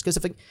players. Because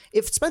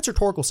if Spencer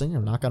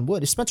Torkelson, knock on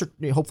wood,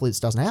 hopefully this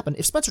doesn't happen,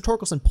 if Spencer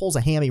Torkelson pulls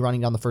a hammy running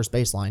down the first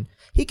baseline,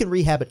 he can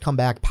rehab it, come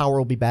back, power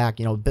will be back,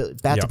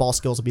 bat to ball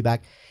skills will be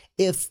back.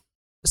 If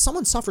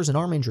someone suffers an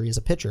arm injury as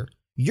a pitcher,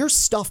 your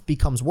stuff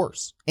becomes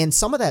worse. And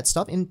some of that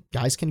stuff, and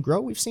guys can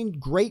grow. We've seen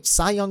great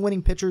Cy Young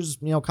winning pitchers,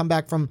 come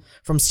back from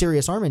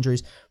serious arm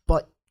injuries,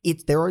 but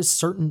there are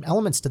certain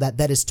elements to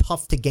that is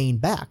tough to gain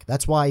back.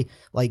 That's why,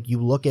 you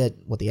look at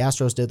what the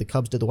Astros did, the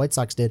Cubs did, the White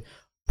Sox did,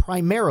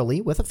 primarily,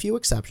 with a few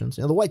exceptions.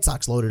 The White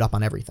Sox loaded up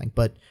on everything,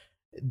 but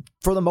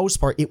for the most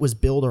part, it was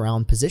built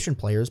around position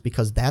players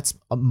because that's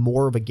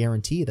more of a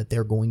guarantee that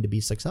they're going to be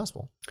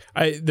successful.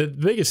 The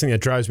biggest thing that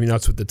drives me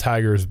nuts with the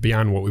Tigers,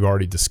 beyond what we've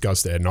already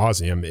discussed ad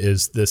nauseum,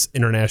 is this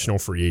international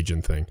free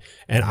agent thing.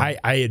 And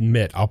I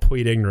admit, I'll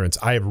plead ignorance.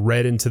 I have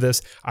read into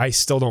this. I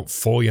still don't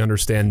fully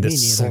understand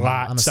this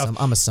slot stuff.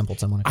 I'm a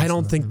simpleton when it comes I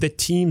don't think the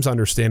teams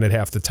understand it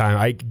half the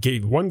time.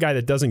 One guy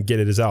that doesn't get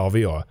it is Al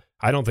Avila.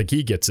 I don't think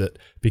he gets it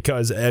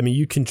because,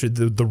 you can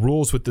the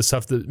rules with the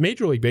stuff that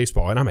Major League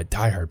Baseball, and I'm a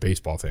diehard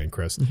baseball fan,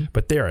 Chris,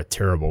 but they're a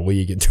terrible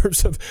league in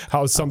terms of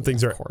how some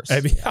things are.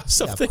 How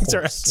some things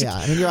are.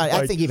 Yeah, you're right.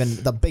 I think even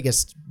the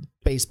biggest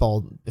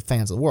baseball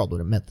fans of the world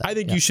would admit that. I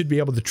think you should be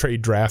able to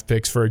trade draft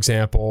picks, for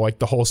example.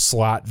 The whole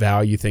slot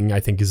value thing, I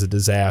think, is a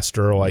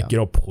disaster.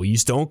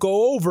 Please don't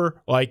go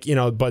over.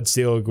 Bud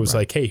Selig was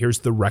hey, here's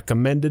the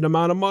recommended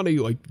amount of money.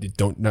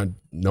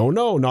 No,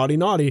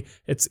 naughty.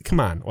 It's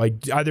come on.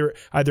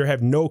 Either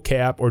have no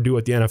cap or do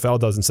what the NFL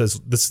does and says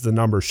this is the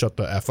number. Shut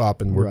the F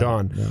up and we're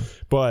done. Yeah.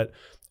 But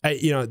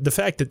the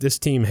fact that this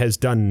team has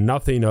done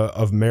nothing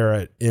of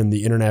merit in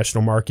the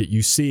international market,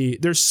 you see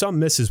there's some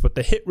misses, but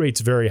the hit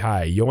rate's very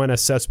high. Yoenis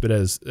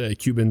Cespedes,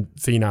 Cuban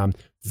phenom,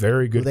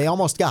 very good. They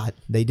almost got.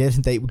 They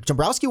did.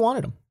 Dombrowski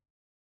wanted him.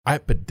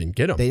 But didn't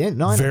get him. They didn't.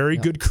 No, very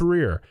good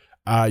career.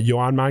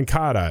 Yoan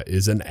Moncada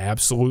is an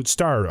absolute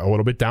star. A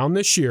little bit down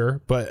this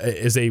year, but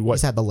is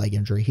he's had the leg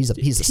injury. He's a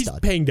stud. He's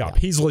banged up.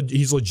 Yeah.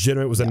 He's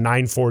legitimate. Was a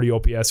 940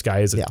 OPS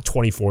guy as a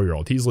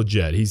 24-year-old. He's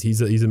legit.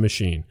 He's a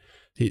machine.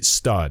 He's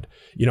stud.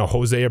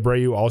 Jose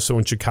Abreu, also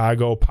in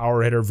Chicago,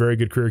 power hitter, very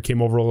good career,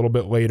 came over a little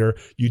bit later.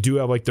 You do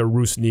have the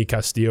Rusney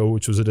Castillo,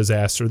 which was a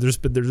disaster. There's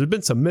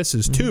been some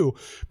misses too,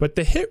 but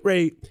the hit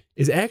rate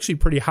is actually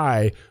pretty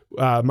high.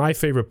 My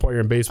favorite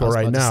player in baseball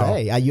right now.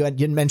 You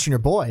didn't mention your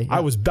boy. I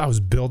was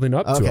building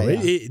up to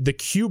him. Yeah. The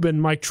Cuban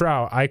Mike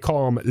Trout, I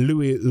call him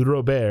Louis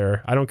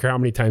Robert. I don't care how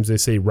many times they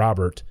say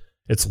Robert.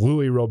 It's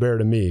Louis Robert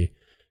to me.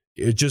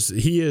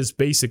 He is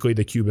basically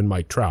the Cuban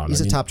Mike Trout. He's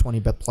a top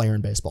 20 player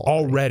in baseball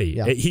already.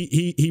 Yeah.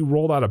 He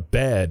rolled out of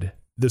bed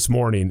this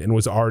morning and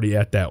was already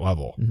at that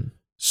level. Mm-hmm.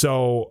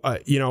 So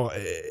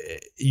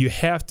you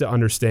have to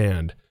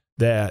understand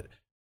that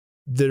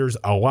there's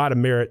a lot of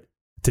merit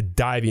to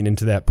diving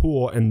into that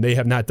pool, and they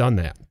have not done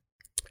that.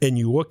 And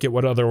you look at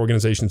what other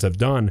organizations have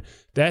done,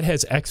 that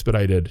has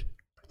expedited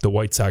the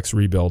White Sox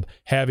rebuild.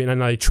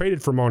 And I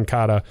traded for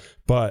Moncada,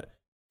 but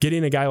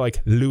getting a guy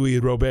like Louis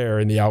Robert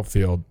in the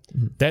outfield,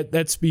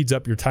 that speeds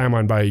up your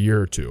timeline by a year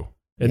or two.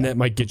 And that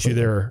might get you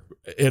there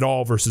at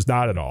all versus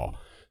not at all.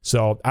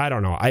 So I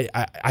don't know.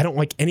 I don't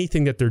like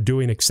anything that they're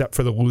doing except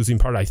for the losing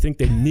part. I think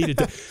they needed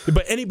to,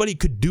 but anybody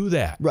could do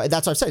that. Right.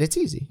 That's what I've said. It's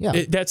easy.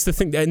 Yeah. That's the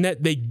thing. And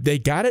that they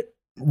got it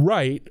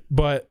right,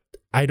 but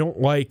I don't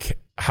like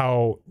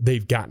how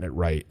they've gotten it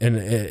right.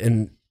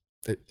 And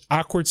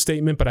awkward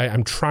statement, but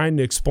I'm trying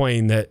to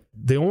explain that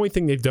the only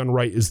thing they've done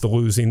right is the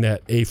losing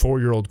that a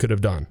 4-year-old could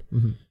have done.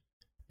 Mm-hmm.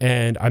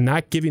 And I'm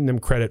not giving them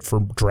credit for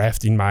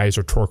drafting Mize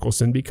or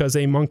Torkelson because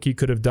a monkey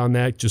could have done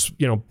that. Just,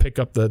 pick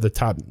up the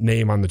top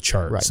name on the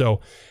chart. Right. So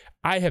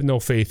I have no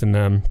faith in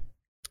them.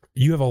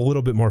 You have a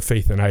little bit more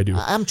faith than I do.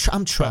 I'm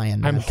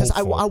trying, because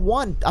I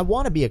want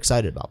to be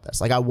excited about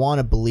this. I want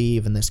to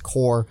believe in this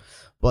core,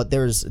 but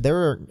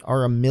there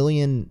are a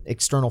million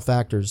external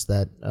factors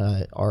that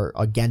are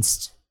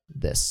against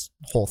this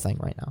whole thing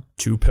right now.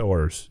 2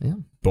 pillars,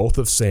 both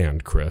of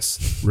sand,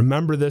 Chris.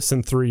 Remember this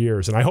in 3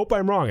 years, and I hope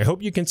I'm wrong. I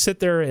hope you can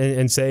sit there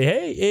and say,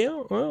 "Hey, a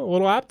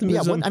little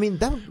optimism." Yeah,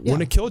 that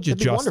wouldn't have killed you,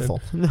 Justin.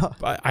 Wonderful. No.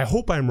 I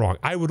hope I'm wrong.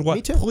 I would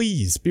Me too.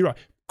 Please be right,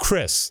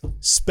 Chris.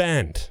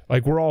 Spend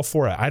we're all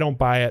for it. I don't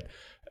buy it.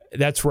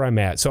 That's where I'm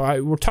at.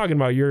 So we're talking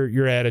about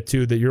your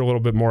attitude that you're a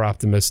little bit more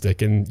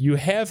optimistic, and you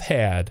have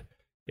had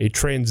a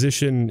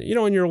transition,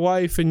 in your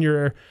life and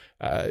your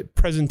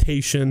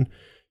presentation.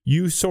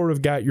 You sort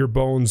of got your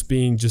bones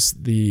being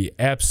just the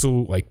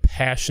absolute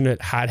passionate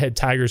hothead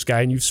Tigers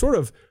guy, and you've sort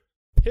of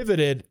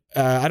pivoted.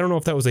 I don't know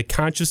if that was a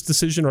conscious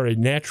decision or a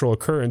natural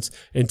occurrence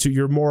into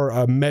your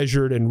more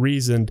measured and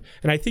reasoned.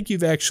 And I think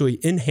you've actually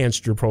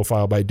enhanced your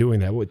profile by doing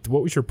that. What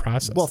was your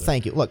process? Well,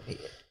 thank you. Look,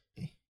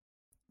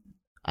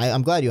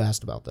 I'm glad you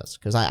asked about this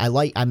because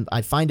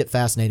I find it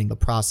fascinating, the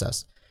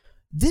process.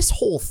 This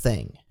whole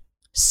thing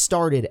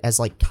started as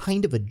like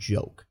kind of a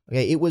joke.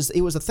 Okay, it was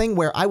a thing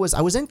where I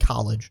was in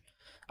college.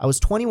 I was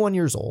 21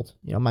 years old.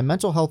 You know, my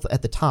mental health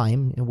at the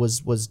time was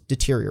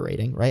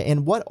deteriorating, right?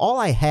 And all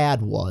I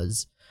had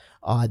was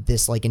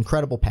this like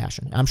incredible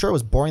passion. I'm sure it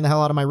was boring the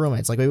hell out of my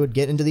roommates. Like we would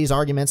get into these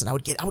arguments, and I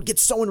would get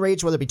so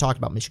enraged, whether it be talking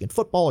about Michigan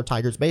football or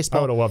Tigers baseball.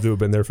 I would have loved to have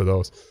been there for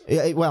those.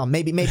 Well,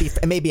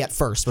 maybe at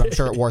first, but I'm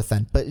sure it worth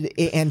then.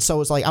 And so it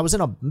was like I was in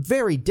a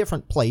very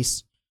different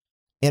place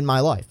in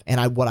my life,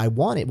 and what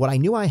I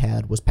knew I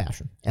had was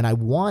passion, and I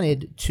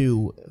wanted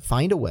to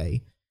find a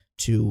way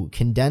to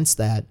condense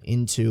that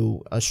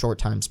into a short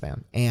time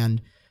span.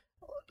 And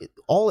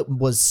all it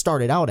was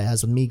started out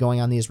as with me going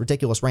on these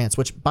ridiculous rants,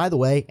 which, by the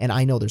way, and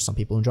I know there's some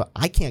people who enjoy,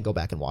 I can't go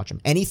back and watch them.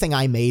 Anything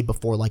I made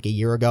before like a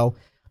year ago,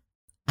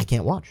 I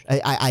can't watch.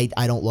 I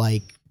don't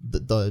like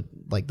the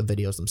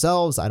videos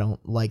themselves. I don't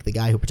like the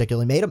guy who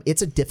particularly made them.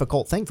 It's a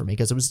difficult thing for me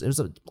because it was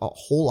a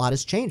whole lot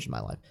has changed in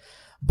my life.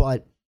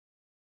 But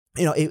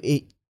you know,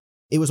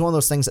 it was one of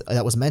those things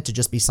that was meant to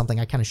just be something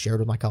I kind of shared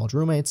with my college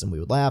roommates, and we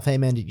would laugh. Hey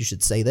man, you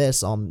should say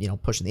this. You know,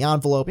 pushing the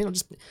envelope. You know,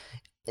 just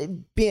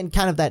being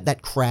kind of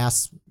that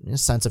crass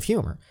sense of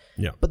humor.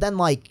 Yeah. But then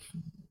like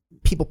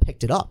people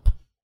picked it up,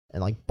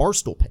 and like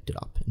Barstool picked it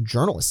up, and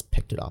journalists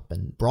picked it up,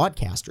 and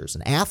broadcasters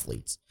and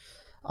athletes,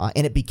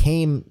 and it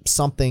became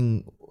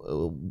something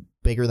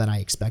bigger than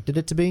I expected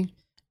it to be.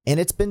 And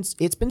it's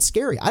been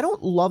scary. I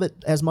don't love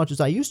it as much as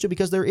I used to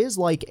because there is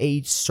like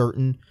a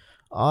certain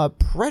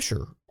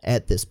pressure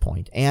at this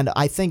point. And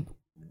I think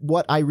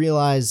what I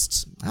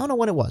realized, I don't know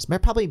when it was,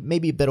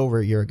 maybe a bit over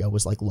a year ago,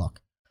 was like, look,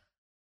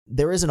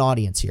 there is an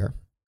audience here,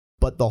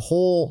 but the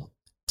whole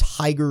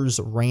Tigers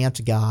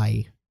rant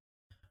guy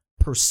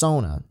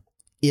persona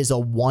is a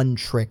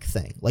one-trick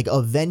thing. Like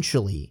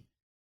eventually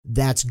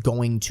that's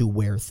going to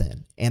wear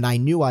thin. And I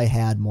knew I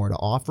had more to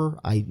offer.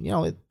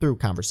 Through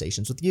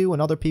conversations with you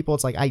and other people,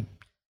 it's like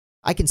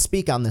I can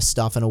speak on this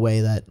stuff in a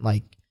way that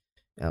like,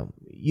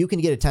 you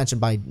can get attention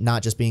by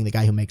not just being the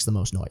guy who makes the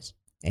most noise.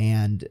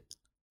 And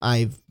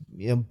I've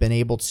been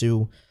able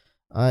to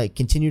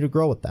continue to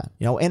grow with that.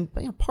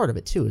 And part of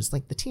it too is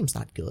like the team's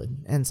not good,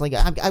 and it's like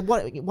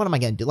what am I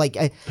going to do? Like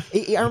I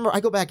remember I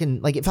go back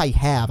and like if I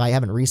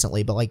haven't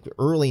recently, but like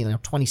early in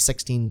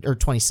 2016 or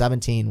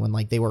 2017 when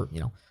like they were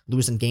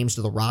losing games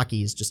to the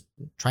Rockies, just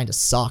trying to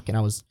suck, and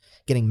I was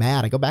getting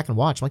mad. I go back and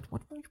watch. I'm like,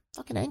 what are you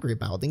fucking angry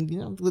about?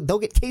 They'll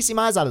get Casey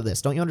Mize out of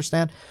this. Don't you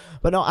understand?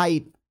 But no,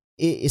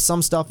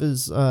 some stuff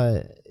is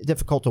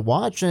difficult to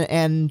watch,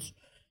 and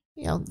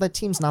the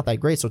team's not that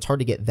great, so it's hard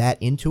to get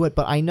that into it.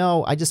 But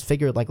I just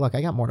figured like, look,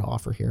 I got more to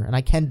offer here, and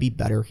I can be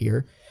better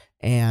here,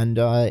 and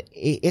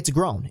it's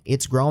grown.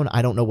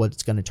 I don't know what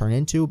it's going to turn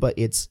into, but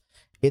it's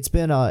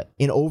been an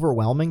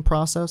overwhelming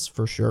process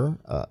for sure,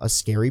 a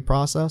scary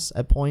process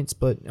at points,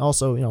 but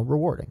also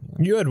rewarding.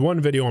 You had one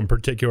video in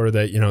particular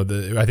that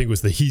I think it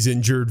was the he's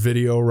injured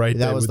video, right?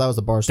 That was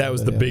the Barstool. That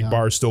was the big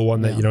Barstool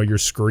one that you're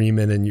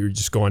screaming and you're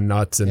just going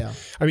nuts. And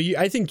I mean,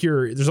 I think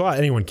there's a lot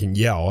anyone can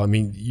yell. I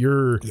mean,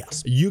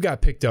 you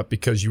got picked up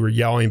because you were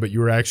yelling, but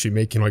you were actually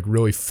making like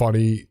really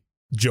funny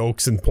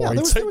jokes and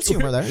points. There was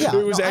humor there. Yeah,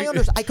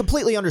 I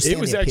completely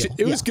understand.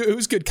 It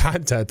was good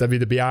content. I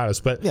mean, to be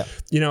honest, but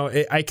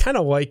I kind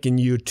of liken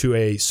you to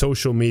a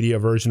social media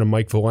version of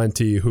Mike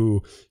Valenti,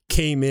 who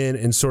came in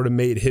and sort of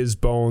made his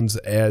bones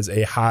as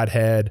a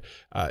hothead,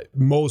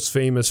 most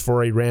famous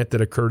for a rant that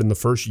occurred in the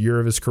first year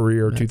of his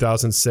career,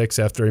 2006,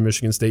 after a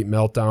Michigan State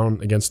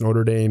meltdown against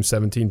Notre Dame,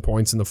 17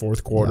 points in the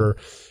fourth quarter.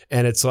 Yeah.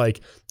 And it's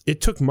like, it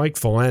took Mike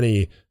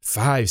Valenti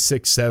 5,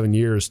 6, 7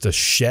 years to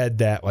shed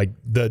that, like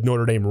the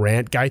Notre Dame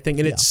rant guy thing.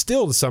 And it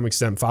still to some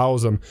extent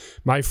follows him.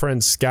 My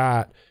friend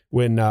Scott,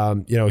 when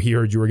he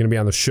heard you were going to be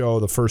on the show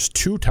the first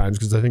 2 times,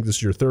 because I think this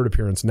is your 3rd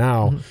appearance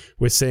now,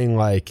 was saying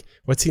like,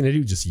 what's he going to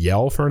do? Just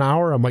yell for an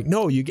hour? I'm like,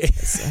 no, you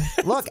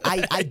look,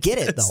 I get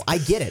it though. I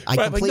get it. I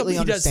completely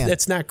understand.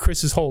 That's not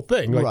Chris's whole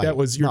thing. Like that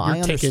was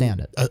you're taking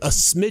a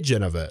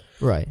smidgen of it.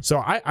 Right.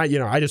 So I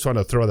just want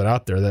to throw that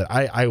out there that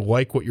I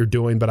like what you're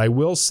doing, but I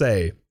will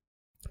say,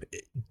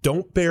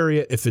 don't bury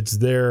it if it's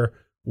there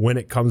when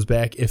it comes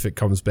back, if it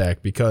comes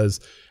back, because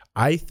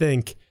I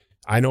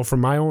know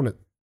from my own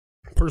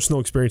personal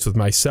experience with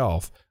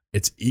myself,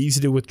 it's easy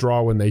to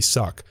withdraw when they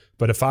suck.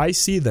 But if I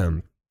see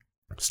them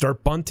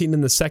start bunting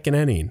in the second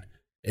inning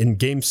in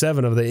Game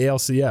 7 of the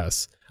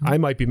ALCS, I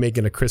might be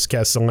making a Chris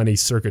Castellani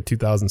circa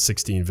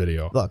 2016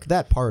 video. Look,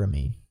 that part of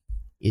me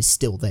is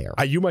still there.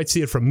 You might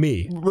see it from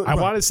me. Right. I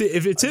want to see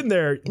if it's in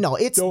there. No,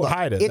 don't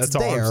hide it. It's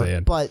That's there, all I'm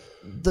saying. But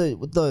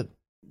the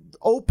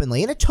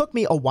openly, and it took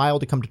me a while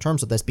to come to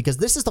terms with this because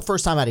this is the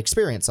first time I'd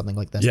experienced something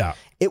like this. Yeah.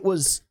 It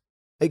was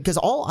because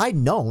all I'd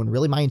known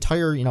really my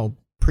entire,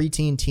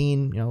 preteen,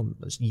 teen,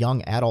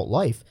 young adult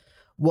life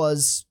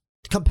was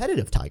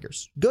competitive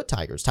Tigers, good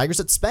Tigers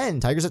that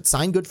spend, Tigers that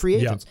sign good free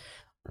agents.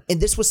 Yeah.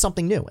 And this was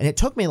something new. And it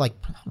took me like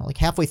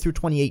halfway through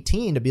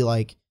 2018 to be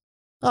like,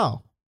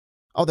 oh,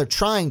 they're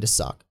trying to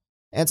suck.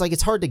 And it's like,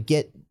 it's hard to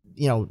get,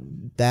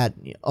 that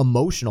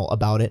emotional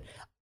about it.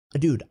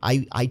 Dude,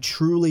 I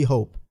truly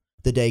hope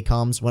the day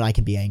comes when I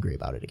can be angry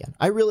about it again.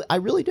 I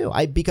really do.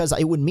 Because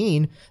it would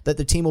mean that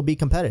the team will be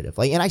competitive.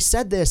 Like, and I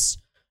said this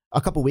a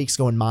couple weeks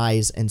ago when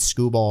Mize and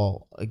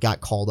Scooball got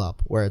called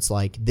up, where it's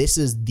like, this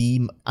is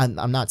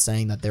I'm not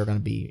saying that they're going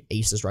to be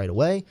aces right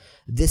away.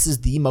 This is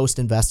the most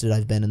invested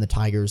I've been in the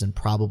Tigers in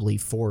probably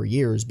 4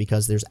 years,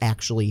 because there's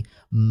actually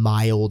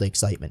mild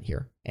excitement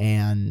here.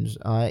 And,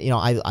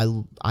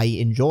 I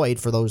enjoyed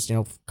for those,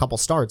 couple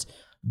starts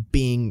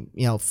being,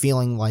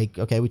 feeling like,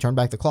 okay, we turned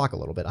back the clock a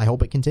little bit. I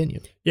hope it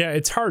continues. Yeah,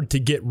 it's hard to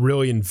get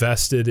really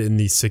invested in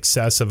the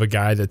success of a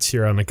guy that's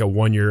here on like a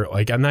 1 year.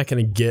 Like, I'm not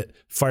going to get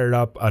fired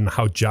up on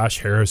how Josh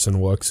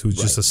Harrison looks, who's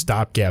just a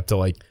stopgap to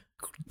like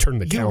turn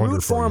the calendar. You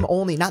root for him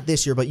only, not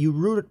this year, but you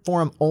root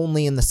for him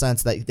only in the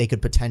sense that they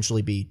could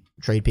potentially be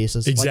trade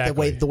pieces.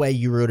 Exactly. Like the way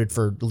you rooted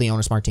for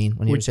Leonis Martin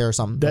when he was here or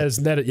something.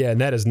 And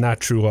that is not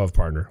true love,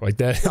 partner. Like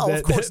that. No,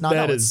 of course not.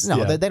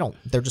 They don't.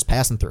 They're just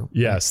passing through.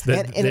 Yes,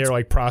 they're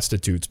like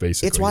prostitutes,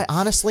 basically. It's why,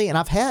 honestly, and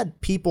I've had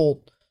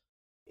people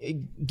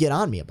get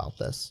on me about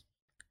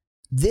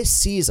this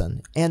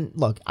season. And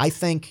look, I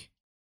think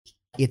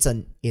it's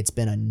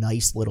been a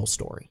nice little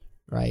story,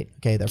 right?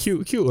 Okay, they're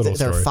cute little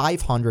story. They're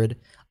 500.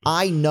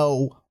 I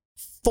know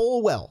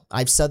full well,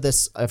 I've said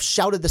this, I've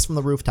shouted this from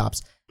the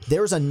rooftops,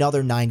 there's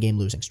another 9-game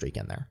losing streak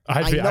in there.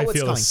 I know it's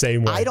coming. The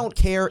same way. I don't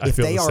care if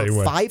they are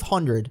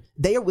 500.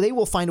 They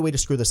will find a way to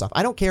screw this up.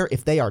 I don't care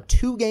if they are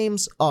 2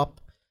 games up,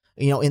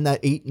 in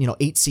that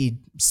 8 seed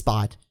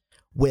spot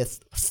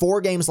with 4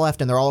 games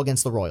left and they're all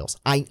against the Royals.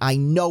 I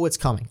know it's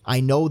coming.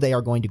 I know they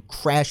are going to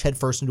crash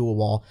headfirst into a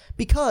wall,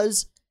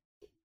 because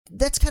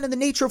that's kind of the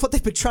nature of what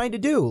they've been trying to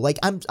do. Like,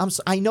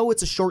 I know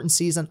it's a shortened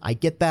season. I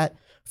get that.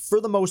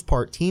 For the most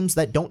part, teams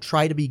that don't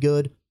try to be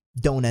good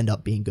don't end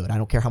up being good. I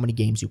don't care how many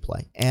games you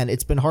play. And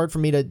it's been hard for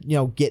me to,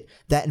 get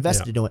that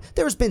invested into it.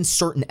 There's been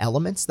certain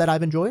elements that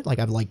I've enjoyed. Like,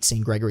 I've liked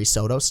seeing Gregory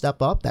Soto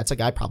step up. That's a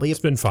guy probably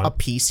it's been fun. A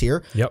piece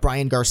here. Yep.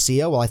 Brian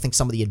Garcia, well, I think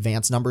some of the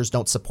advanced numbers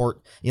don't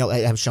support,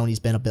 have shown he's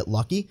been a bit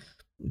lucky.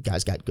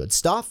 Guy's got good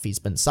stuff. He's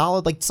been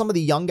solid. Like, some of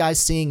the young guys,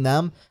 seeing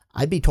them,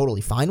 I'd be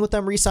totally fine with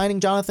them re-signing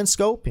Jonathan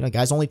Scope.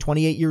 Guy's only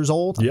 28 years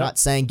old. I'm not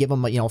saying give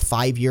him a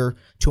 5-year,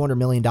 $200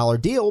 million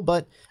deal,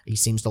 but he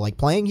seems to like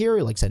playing here.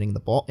 He likes hitting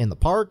the ball in the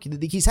park.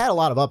 He's had a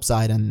lot of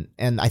upside,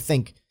 and I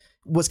think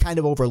was kind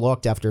of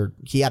overlooked after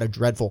he had a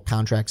dreadful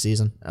contract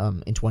season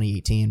in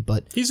 2018.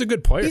 But he's a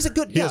good player.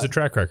 He has a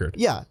track record.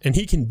 Yeah, and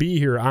he can be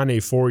here on a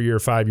 4-year,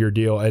 5-year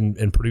deal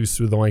and produce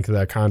through the length of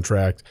that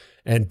contract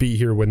and be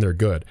here when they're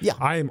good. Yeah.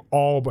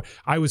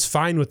 I was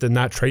fine with them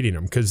not trading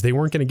him because they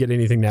weren't going to get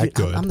anything that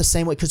good. I'm the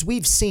same way, because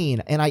we've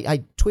seen, and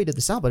I tweeted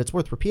this out, but it's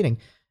worth repeating,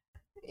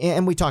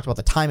 and we talked about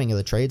the timing of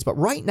the trades, but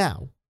right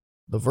now,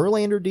 the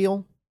Verlander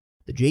deal,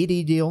 the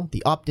JD deal,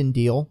 the Upton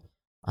deal,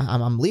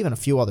 I'm leaving a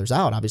few others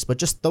out, obviously, but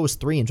just those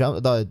 3 in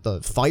general,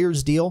 the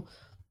Fires deal,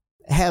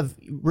 have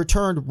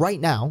returned right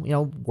now,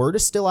 word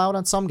is still out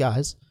on some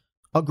guys,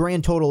 a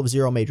grand total of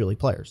 0 major league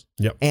players.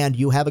 Yep. And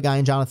you have a guy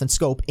in Jonathan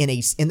Scope and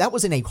that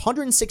was in a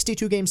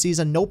 162 game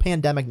season, no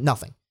pandemic,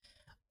 nothing.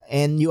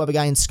 And you have a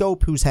guy in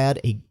Scope who had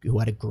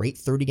a great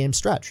 30 game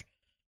stretch.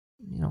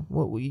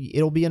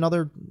 It'll be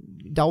another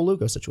Dal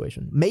Lugo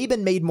situation.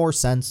 Maben made more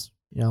sense.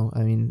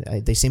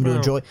 They seem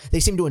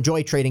to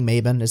enjoy trading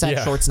Maben. Is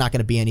that short's not going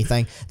to be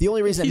anything? The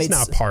only reason he's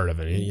not part of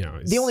it.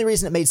 The only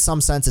reason it made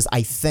some sense is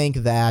I think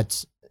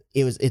that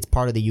it's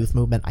part of the youth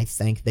movement. I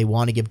think they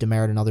want to give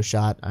Demerit another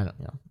shot.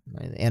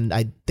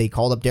 They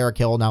called up Derek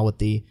Hill now with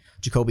the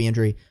Jacoby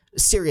injury.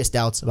 Serious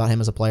doubts about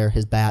him as a player,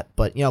 his bat.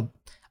 But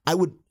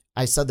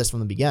I said this from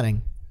the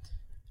beginning.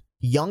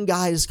 Young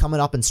guys coming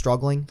up and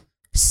struggling,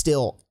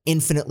 still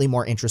infinitely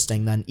more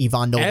interesting than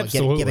Ivan Nova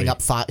giving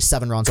up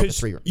 7 runs over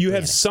 3 years. You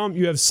have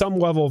some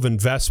level of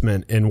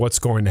investment in what's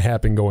going to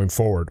happen going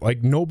forward.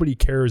 Like, nobody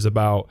cares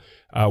about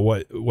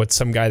what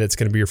some guy that's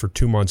going to be here for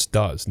 2 months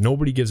does.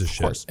 Nobody gives a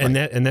shit. Course, and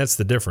that's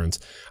the difference.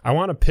 I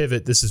want to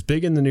pivot. This is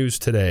big in the news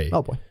today.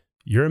 Oh boy.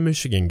 You're a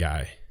Michigan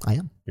guy. I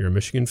am. You're a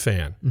Michigan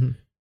fan. Mm-hmm.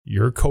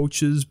 Your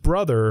coach's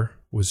brother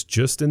was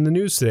just in the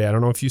news today. I don't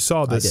know if you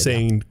saw this,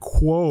 saying,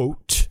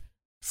 quote,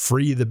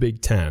 free the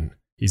Big Ten.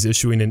 He's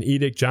issuing an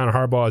edict. John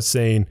Harbaugh is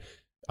saying,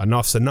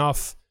 enough's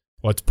enough.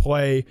 Let's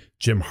play.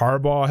 Jim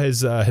Harbaugh has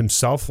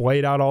himself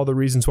laid out all the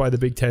reasons why the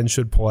Big Ten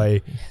should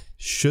play.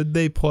 Should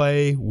they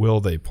play?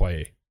 Will they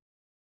play?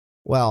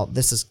 Well,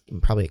 this is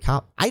probably a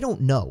cop. I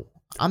don't know.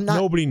 I'm not.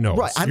 Nobody knows.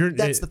 Right.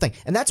 That's the thing,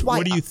 and that's why.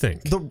 What do you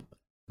think?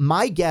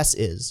 My guess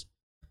is,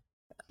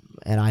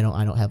 and I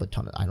don't have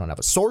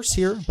a source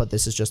here, but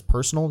this is just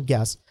personal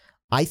guess.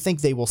 I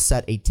think they will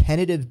set a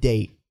tentative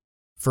date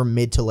for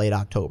mid to late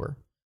October.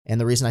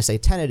 And the reason I say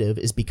tentative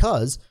is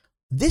because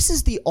this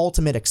is the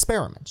ultimate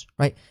experiment,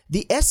 right?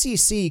 The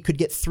SEC could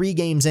get 3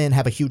 games in,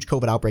 have a huge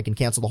COVID outbreak, and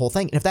cancel the whole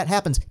thing. And if that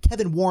happens,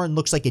 Kevin Warren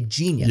looks like a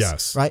genius,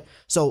 yes, right?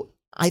 So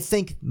I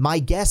think my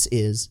guess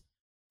is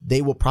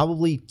they will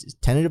probably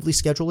tentatively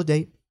schedule a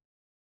date.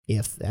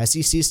 If the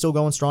SEC is still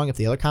going strong, if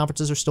the other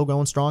conferences are still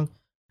going strong,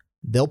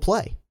 they'll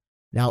play.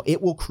 Now,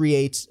 it will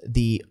create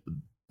the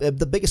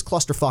biggest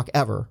clusterfuck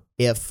ever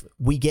if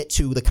we get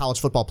to the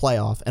college football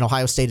playoff and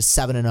Ohio State is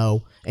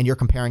 7-0 and you're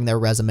comparing their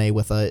resume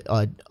with a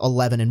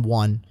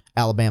 11-1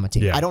 Alabama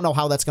team. Yeah. I don't know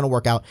how that's going to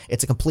work out.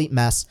 It's a complete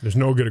mess. There's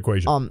no good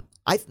equation.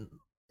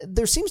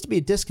 There seems to be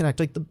a disconnect.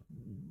 Like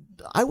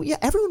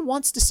everyone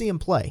wants to see him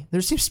play.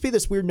 There seems to be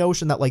this weird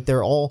notion that like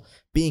they're all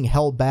being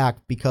held back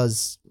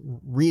because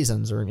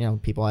reasons, or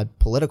people add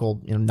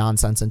political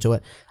nonsense into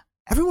it.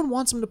 Everyone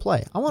wants him to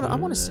play. I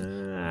want to see.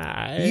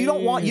 You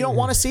don't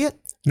want to see it?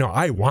 No,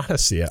 I want to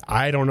see it.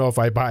 I don't know if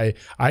I buy.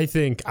 I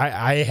think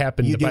I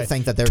happen you to do buy.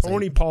 think that there's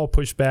Tony Paul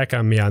pushed back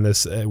on me on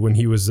this when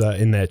he was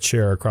in that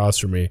chair across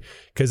from me,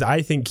 because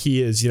I think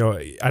he is.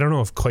 I don't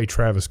know if Clay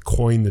Travis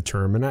coined the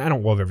term, and I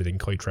don't love everything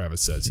Clay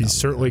Travis says. He's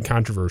certainly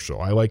controversial.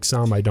 I like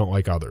some, I don't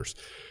like others,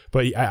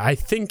 but I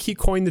think he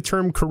coined the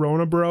term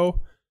 "Corona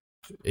Bro."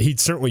 He'd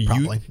certainly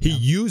he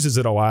uses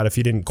it a lot if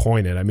he didn't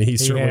coin it. I mean, he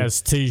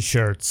has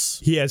T-shirts.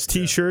 He has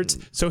T-shirts,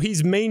 so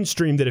he's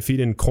mainstreamed it if he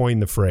didn't coin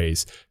the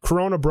phrase.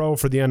 Corona Bro,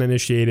 for the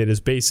uninitiated, is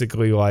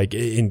basically like,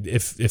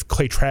 if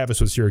Clay Travis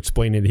was here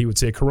explaining it, he would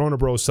say Corona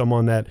Bro is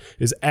someone that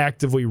is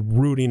actively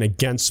rooting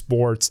against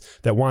sports,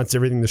 that wants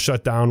everything to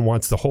shut down,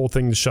 wants the whole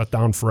thing to shut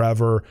down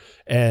forever.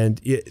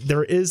 And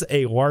there is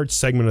a large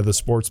segment of the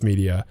sports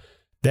media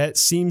that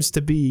seems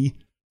to be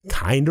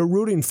kind of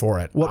rooting for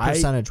it. What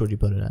percentage would you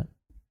put it at?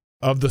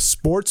 Of the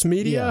sports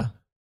media,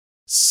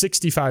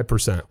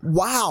 65%.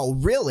 Wow,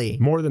 really?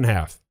 More than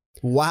half.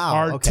 Wow.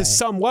 Are to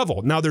some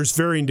level. Now, there's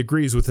varying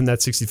degrees within that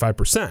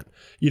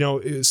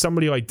 65%.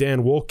 Somebody like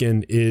Dan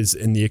Wilkin is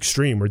in the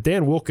extreme, where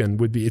Dan Wilkin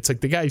would be, it's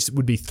like the guy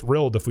would be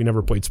thrilled if we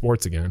never played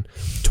sports again.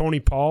 Tony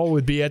Paul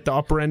would be at the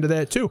upper end of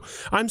that too.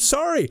 I'm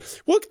sorry.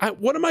 Look,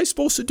 what am I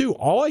supposed to do?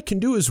 All I can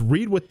do is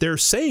read what they're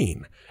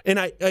saying. And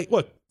I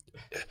look,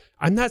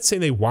 I'm not saying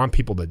they want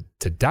people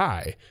to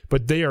die,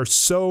 but they are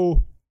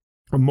so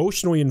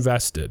emotionally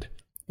invested.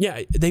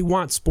 Yeah, they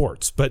want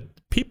sports, but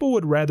people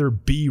would rather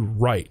be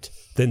right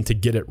than to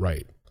get it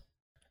right.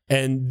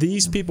 And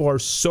these people are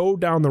so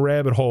down the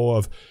rabbit hole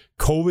of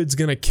COVID's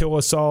going to kill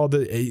us all.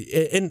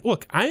 And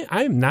look,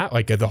 I'm not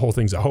like the whole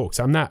thing's a hoax.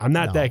 I'm not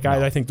that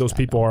guy. I think those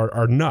people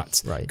are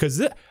nuts. Right.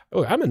 Because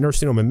I'm a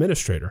nursing home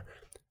administrator.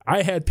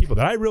 I had people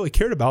that I really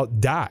cared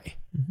about die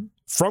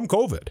from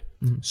COVID.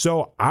 Mm-hmm.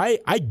 So I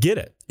get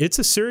it. It's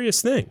a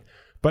serious thing.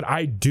 But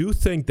I do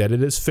think that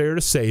it is fair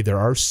to say there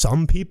are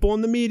some people in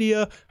the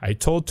media. I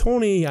told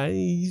Tony,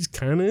 he's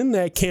kind of in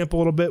that camp a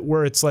little bit,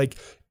 where it's like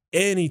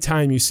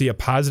anytime you see a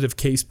positive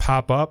case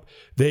pop up,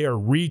 they are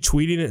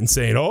retweeting it and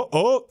saying,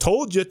 oh,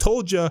 told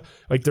you.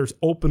 Like they're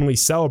openly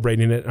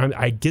celebrating it.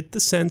 I get the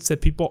sense that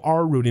people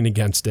are rooting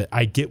against it.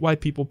 I get why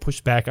people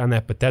push back on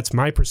that, but that's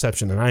my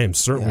perception, and I am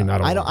certainly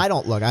not alone. I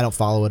don't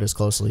follow it as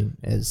closely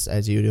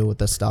as you do with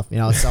this stuff.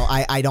 So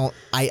I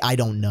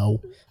don't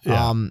know.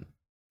 Yeah.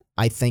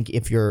 I think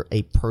if you're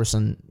a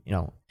person,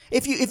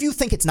 if you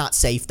think it's not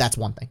safe, that's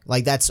one thing.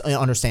 Like, that's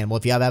understandable.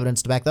 If you have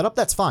evidence to back that up,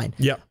 that's fine.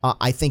 Yeah.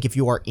 I think if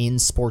you are in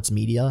sports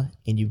media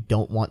and you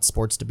don't want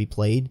sports to be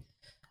played,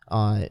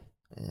 I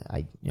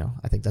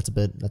think that's a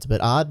bit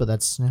odd, but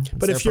that's.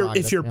 But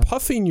if you're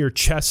puffing your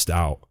chest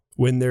out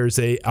when there's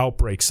a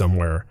outbreak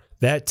somewhere,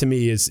 that to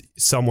me is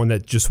someone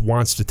that just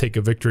wants to take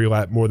a victory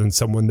lap more than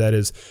someone that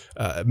is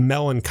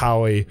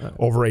melancholy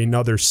over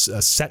another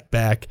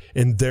setback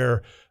in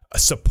their a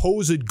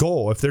supposed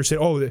goal. If they're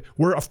saying,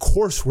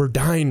 we're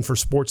dying for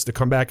sports to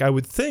come back, I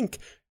would think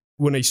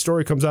when a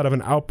story comes out of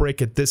an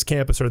outbreak at this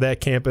campus or that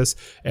campus,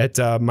 at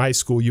my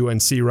school,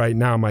 UNC right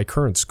now, my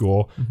current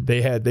school,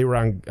 they were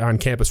on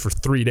campus for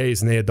 3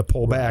 days and they had to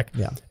pull back.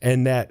 Yeah.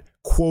 And that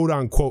quote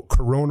unquote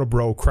Corona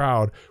Bro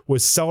crowd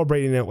was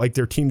celebrating it like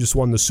their team just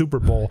won the Super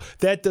Bowl.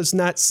 That does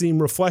not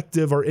seem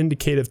reflective or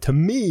indicative to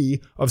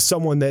me of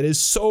someone that is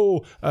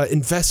so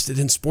invested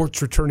in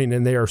sports returning,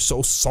 and they are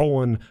so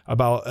sullen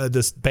about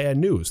this bad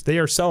news. They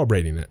are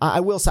celebrating it.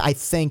 I will say, I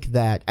think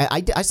that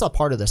I saw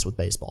part of this with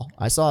baseball.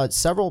 I saw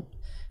several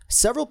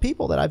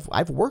people that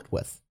I've worked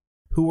with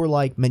who were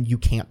like, man, you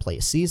can't play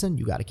a season.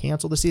 You got to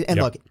cancel the season. And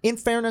look, in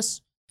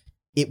fairness,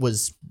 it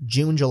was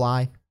June,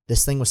 July.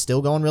 This thing was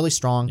still going really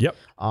strong. Yep.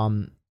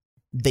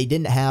 They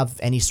didn't have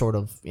any sort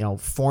of,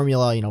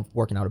 formula,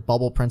 working out a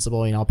bubble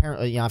principle.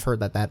 Apparently, I've heard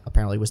that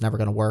apparently was never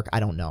going to work.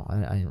 I don't know.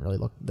 I didn't really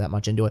look that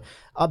much into it.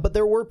 But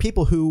there were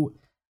people who,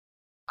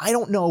 I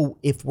don't know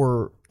if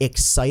were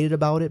excited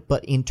about it,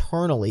 but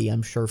internally,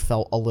 I'm sure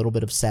felt a little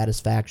bit of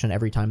satisfaction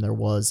every time there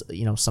was,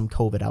 some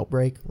COVID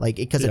outbreak, like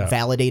because it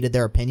validated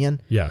their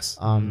opinion. Yes.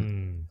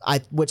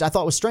 Which I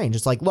thought was strange.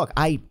 It's like, look,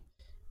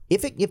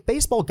 If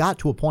baseball got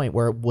to a point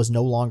where it was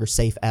no longer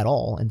safe at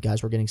all and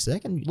guys were getting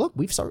sick, and look,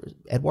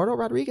 Eduardo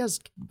Rodriguez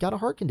got a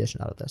heart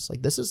condition out of this.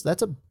 Like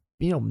that's a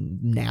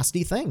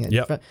nasty thing.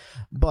 Yep.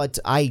 But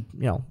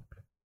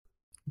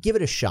give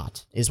it a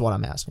shot is what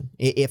I'm asking.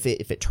 If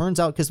it turns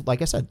out, because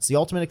like I said, it's the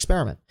ultimate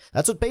experiment.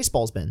 That's what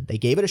baseball's been. They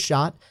gave it a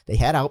shot. They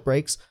had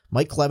outbreaks.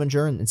 Mike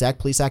Clevenger and Zach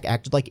Plesac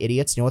acted like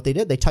idiots. You know what they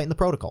did? They tightened the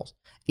protocols.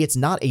 It's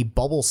not a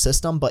bubble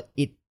system, but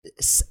it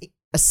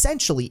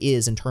essentially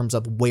is in terms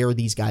of where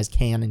these guys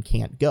can and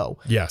can't go.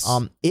 Yes.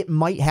 It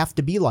might have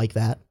to be like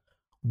that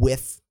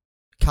with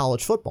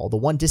college football. The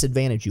one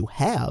disadvantage you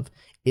have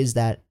is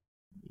that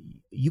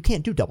you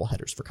can't do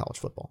doubleheaders for college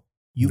football.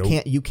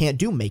 You can't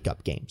do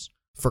makeup games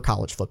for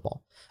college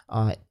football.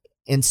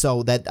 And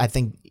so that, I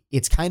think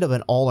it's kind of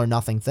an all or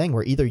nothing thing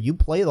where either you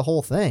play the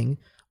whole thing,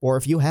 or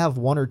if you have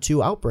one or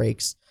two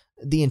outbreaks,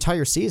 the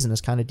entire season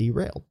is kind of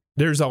derailed.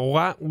 There's a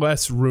lot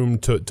less room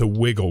to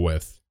wiggle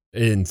with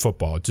in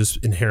football,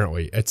 just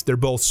inherently. They're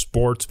both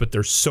sports, but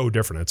they're so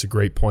different. That's a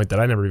great point that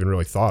I never even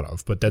really thought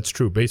of, but that's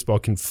true. Baseball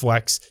can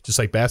flex just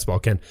like basketball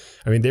can.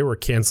 I mean, they were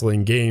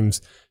canceling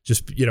games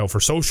just, for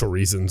social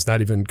reasons, not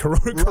even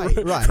corona.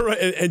 Right.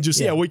 And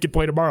just, we could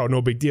play tomorrow,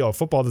 no big deal.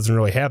 Football doesn't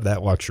really have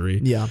that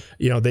luxury. Yeah.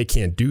 They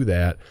can't do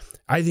that.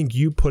 I think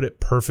you put it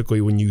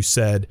perfectly when you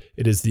said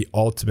it is the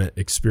ultimate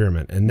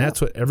experiment. And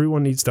that's what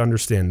everyone needs to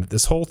understand.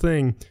 This whole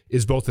thing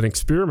is both an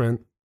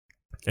experiment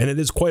and it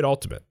is quite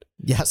ultimate.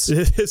 Yes.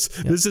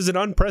 This is an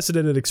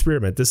unprecedented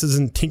experiment. This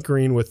isn't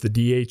tinkering with the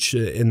DH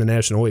in the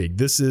National League.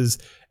 This is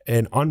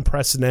an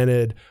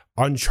unprecedented,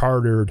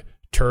 uncharted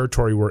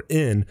territory we're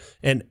in.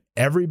 And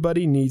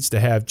everybody needs to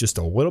have just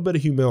a little bit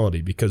of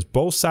humility because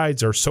both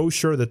sides are so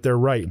sure that they're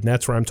right. And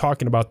that's where I'm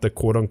talking about the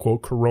quote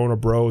unquote Corona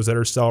bros that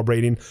are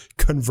celebrating.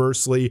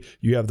 Conversely,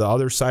 you have the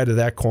other side of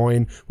that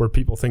coin where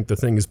people think the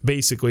thing is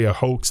basically a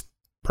hoax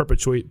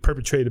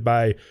perpetrated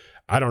by,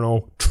 I don't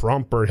know,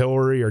 Trump or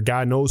Hillary or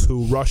God knows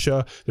who,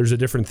 Russia. There's a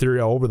different theory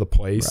all over the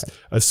place.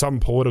 Right.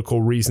 Some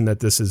political reason that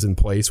this is in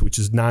place, which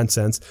is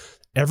nonsense.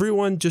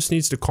 Everyone just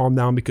needs to calm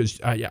down because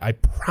I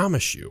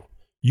promise you,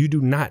 you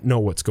do not know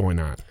what's going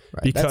on.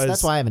 Right. Because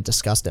that's why I haven't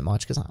discussed it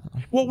much. Because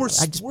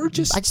I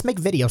just make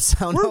video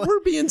sound.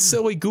 We're being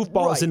silly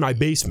goofballs in my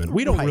basement.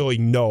 We don't really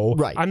know.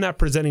 Right. I'm not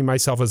presenting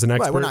myself as an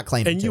expert. Right. We're not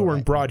claiming. And you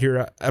weren't brought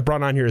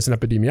on here as an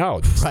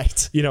epidemiologist.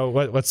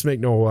 Right. Let's make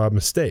no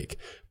mistake.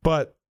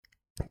 But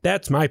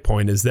that's my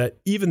point, is that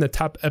even the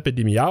top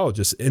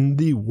epidemiologists in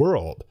the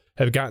world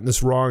have gotten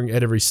this wrong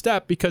at every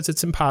step because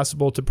it's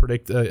impossible to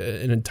predict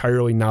an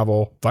entirely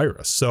novel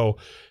virus. So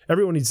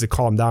everyone needs to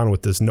calm down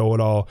with this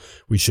know-it-all.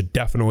 We should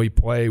definitely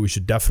play. We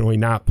should definitely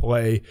not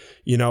play.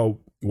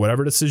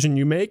 Whatever decision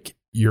you make,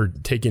 you're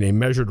taking a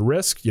measured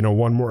risk,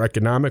 one more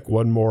economic,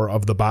 one more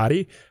of the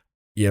body.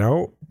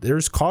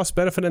 There's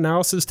cost-benefit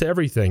analysis to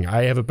everything.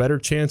 I have a better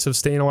chance of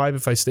staying alive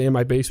if I stay in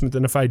my basement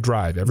than if I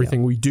drive.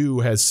 Everything we do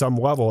has some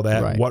level of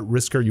that. Right. What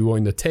risk are you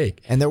willing to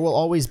take? And there will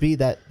always be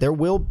that.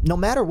 No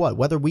matter what,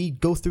 whether we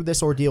go through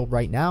this ordeal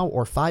right now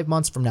or 5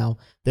 months from now,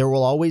 there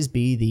will always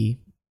be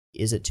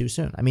is it too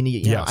soon? I mean,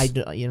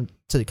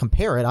 to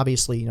compare it,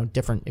 obviously,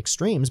 different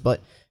extremes,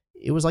 but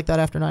it was like that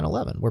after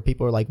 9/11, where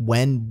people are like,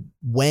 when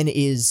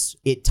is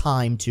it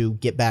time to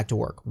get back to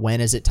work?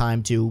 When is it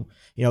time to,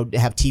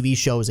 have TV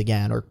shows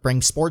again or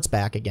bring sports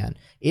back again?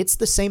 It's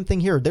the same thing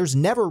here. There's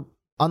never,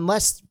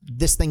 unless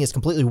this thing is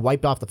completely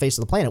wiped off the face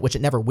of the planet, which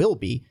it never will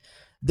be,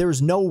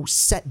 there's no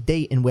set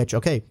date in which,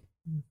 okay,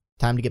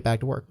 time to get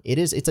back to work.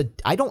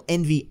 I don't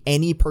envy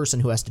any person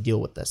who has to deal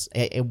with this,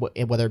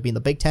 whether it be in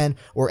the Big Ten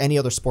or any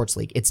other sports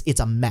league. It's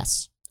a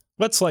mess.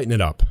 Let's lighten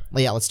it up.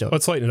 Yeah, let's do it.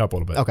 Let's lighten it up a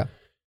little bit. Okay.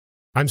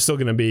 I'm still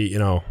going to be,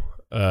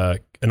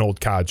 an old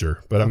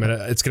codger, but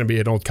it's going to be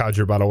an old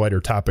codger about a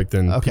lighter topic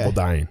than people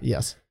dying.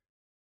 Yes.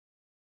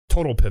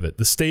 Total pivot.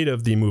 The state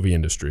of the movie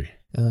industry.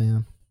 Oh,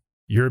 yeah.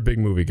 You're a big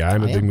movie guy.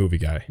 I'm a big movie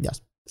guy.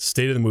 Yes.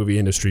 State of the movie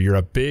industry. You're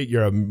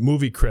a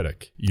movie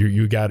critic.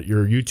 You got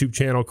your YouTube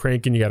channel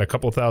cranking. You got a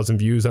couple thousand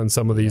views on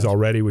some of these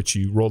already, which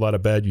you rolled out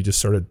of bed. You just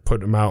started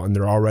putting them out and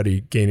they're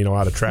already gaining a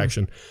lot of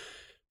traction.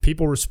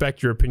 People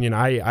respect your opinion.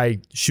 I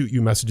shoot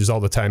you messages all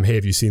the time. Hey,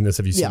 have you seen this?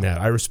 Have you seen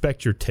that? I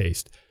respect your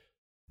taste.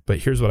 But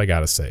here's what I got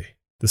to say.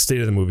 The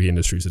state of the movie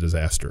industry is a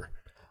disaster.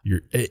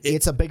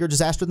 It's a bigger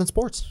disaster than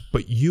sports.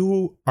 But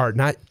you are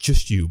not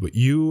just you, but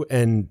you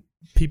and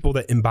people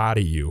that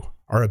embody you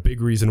are a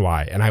big reason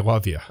why. And I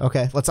love you.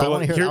 Okay. I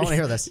want to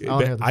hear this.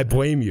 I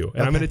blame you.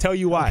 And I'm going to tell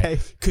you why.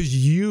 Because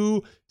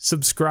you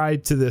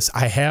subscribe to this.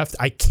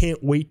 I can't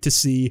wait to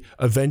see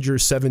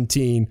Avengers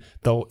 17,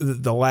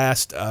 the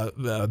last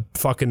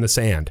fuck in the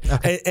sand.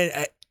 Okay.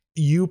 And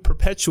you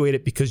perpetuate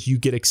it because you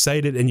get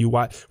excited and you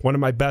watch. One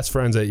of my best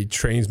friends that he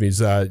trains me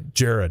is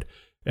Jared.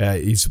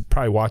 He's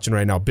probably watching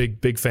right now.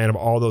 Big fan of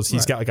all those.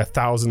 He's got like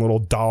 1,000 little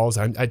dolls.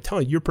 I'm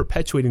telling you, you're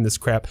perpetuating this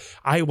crap.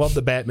 I love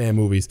the Batman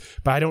movies,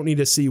 but I don't need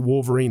to see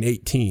Wolverine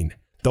 18,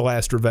 The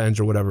Last Revenge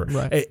or whatever.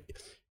 Right.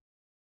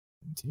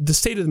 The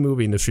state of the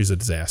movie industry is a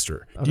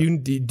disaster. Okay.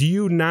 Do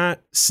you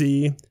not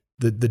see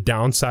the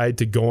downside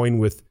to going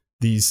with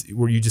these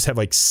where you just have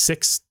like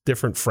 6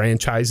 different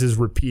franchises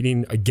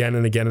repeating again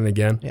and again and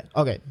again? Yeah.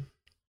 Okay.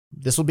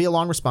 This will be a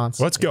long response.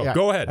 Let's go. Yeah.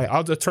 Go ahead. Right.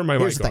 I'll just turn my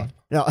mic on.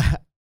 No.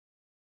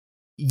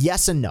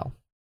 Yes and no.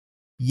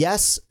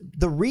 Yes,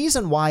 the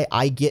reason why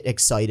I get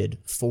excited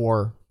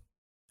for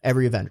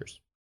every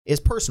Avengers is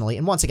personally,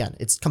 and once again,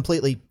 it's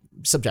completely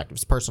subjective,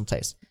 it's personal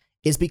taste,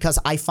 is because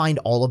I find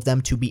all of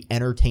them to be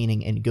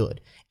entertaining and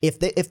good. If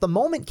the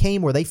moment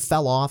came where they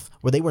fell off,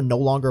 where they were no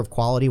longer of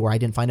quality, where I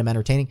didn't find them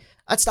entertaining,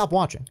 I'd stop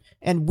watching.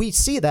 And we've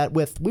seen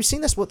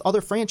this with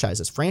other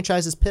franchises.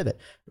 Franchises pivot.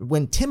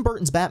 When Tim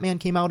Burton's Batman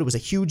came out, it was a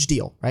huge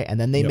deal, right? And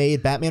then they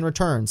made Batman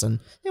Returns, and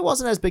it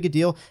wasn't as big a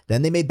deal.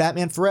 Then they made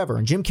Batman Forever,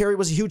 and Jim Carrey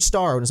was a huge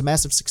star, and it was a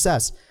massive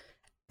success.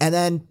 And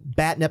then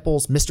Bat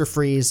Nipples, Mr.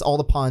 Freeze, all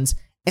the puns,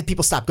 and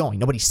people stopped going.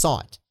 Nobody saw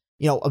it.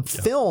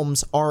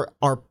 Films are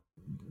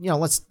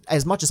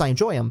as much as I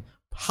enjoy them,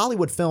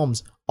 Hollywood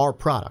films are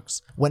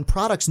products. When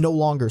products no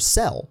longer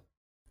sell,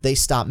 they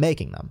stop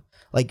making them.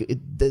 Like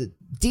the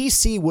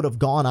DC would have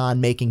gone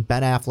on making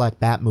Ben Affleck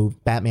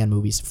Batman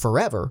movies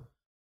forever,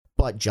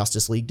 but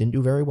Justice League didn't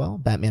do very well.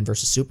 Batman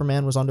versus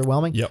Superman was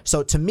underwhelming. Yep.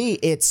 So to me,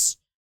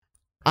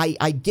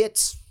 I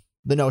get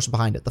the notion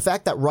behind it. The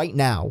fact that right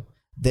now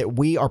that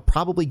we are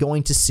probably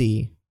going to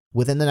see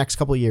within the next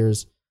couple of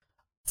years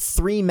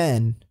 3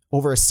 men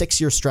over a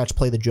 6-year stretch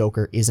play the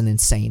Joker is an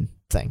insane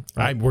thing.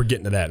 Right? We're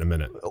getting to that in a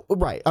minute.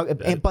 Right.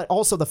 But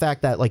also the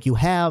fact that like you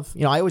have,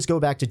 I always go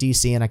back to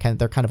DC and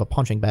they're kind of a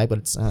punching bag,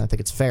 but I think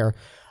it's fair.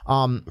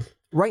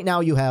 Right now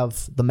you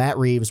have the Matt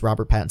Reeves,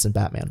 Robert Pattinson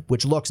Batman,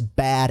 which looks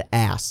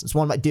badass. It's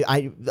one of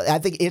my, I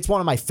think it's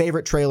one of my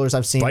favorite trailers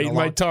I've seen. Biting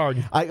my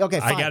tongue. Okay,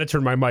 fine. I got to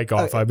turn my mic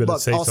off. I'm going to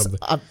say something.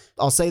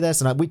 I'll say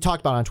this, and we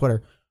talked about it on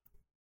Twitter.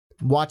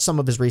 Watch some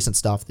of his recent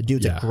stuff. The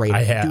dude's a great.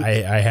 I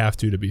have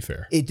to be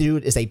fair.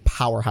 Dude is a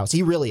powerhouse.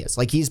 He really is.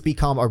 Like he's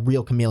become a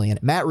real chameleon.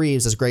 Matt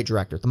Reeves is a great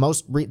director.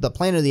 The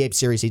Planet of the Apes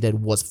series he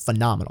did was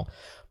phenomenal.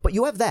 But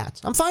you have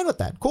that. I'm fine with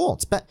that. Cool.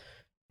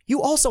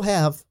 You also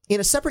have in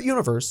a separate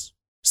universe,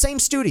 same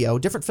studio,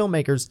 different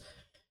filmmakers.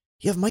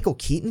 You have Michael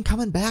Keaton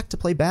coming back to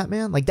play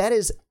Batman. Like that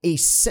is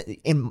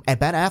and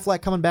Ben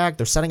Affleck coming back.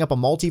 They're setting up a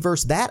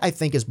multiverse. That I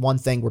think is one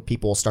thing where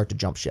people will start to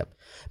jump ship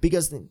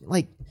because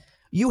like.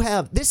 You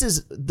have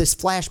this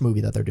Flash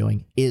movie that they're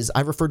doing is I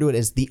refer to it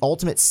as the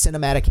ultimate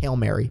cinematic Hail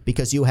Mary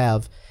because you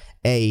have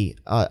a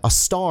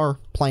star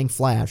playing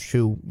Flash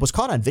who was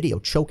caught on video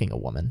choking a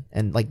woman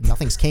and like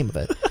nothing's came of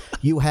it.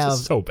 You have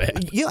so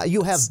bad. Yeah,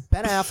 you have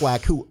Ben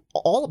Affleck who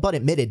all but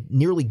admitted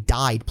nearly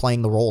died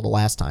playing the role the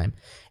last time,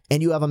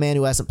 and you have a man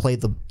who hasn't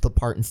played the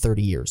part in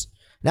 30 years.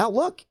 Now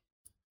look,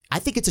 I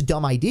think it's a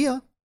dumb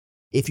idea.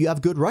 If you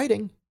have good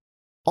writing,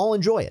 I'll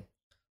enjoy it.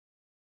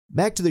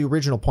 Back to the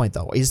original point,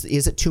 though. Is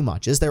it too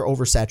much? Is there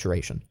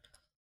oversaturation?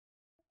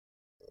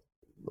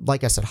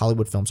 Like I said,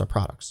 Hollywood films are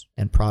products,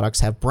 and products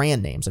have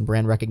brand names and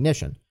brand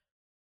recognition.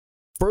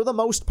 For the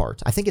most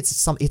part, I think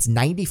it's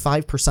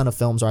 95% of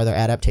films are either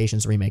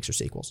adaptations, remakes, or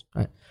sequels.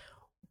 Right?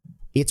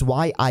 It's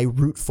why I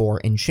root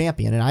for and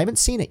champion, and I haven't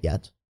seen it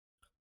yet,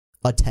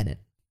 a Tenet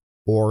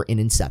or an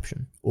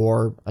Inception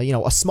or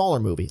a smaller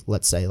movie,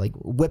 let's say, like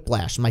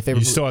Whiplash, my favorite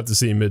movie. You still have to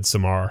see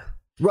Midsommar.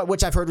 Right,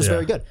 which I've heard was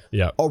very good.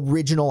 Yeah.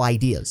 Original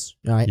ideas.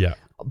 Right? Yeah.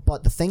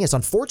 But the thing is,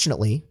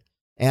 unfortunately,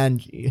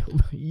 and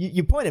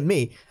you pointed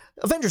me,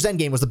 Avengers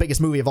Endgame was the biggest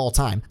movie of all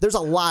time. There's a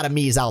lot of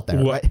me's out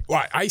there. Right?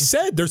 Well, I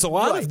said there's a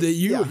lot of the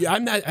you. Yeah.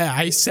 I'm not.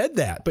 I said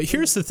that, but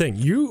here's the thing: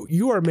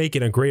 you are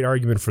making a great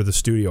argument for the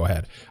studio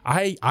head.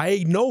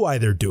 I know why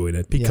they're doing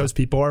it because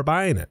people are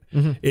buying it.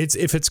 Mm-hmm.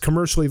 If it's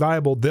commercially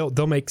viable,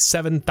 they'll make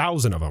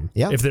 7,000 of them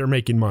if they're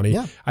making money.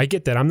 Yeah. I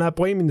get that. I'm not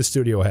blaming the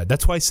studio head.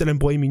 That's why I said I'm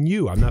blaming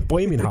you. I'm not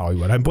blaming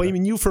Hollywood. I'm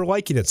blaming you for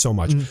liking it so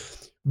much.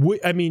 Mm-hmm.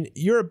 I mean,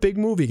 you're a big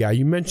movie guy.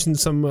 You mentioned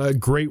some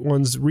great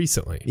ones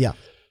recently. Yeah.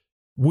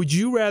 Would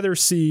you rather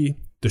see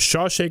The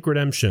Shawshank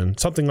Redemption,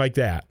 something like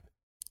that,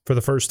 for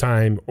the first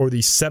time, or the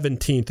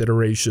 17th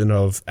iteration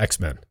of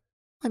X-Men?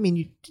 I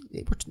mean,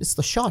 it's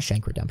The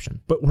Shawshank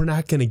Redemption. But we're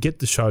not going to get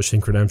The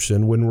Shawshank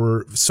Redemption when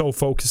we're so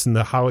focused and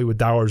the Hollywood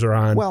dollars are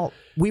on. Well,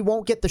 we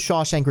won't get The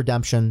Shawshank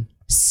Redemption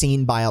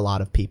seen by a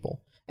lot of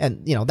people.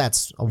 And,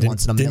 that's a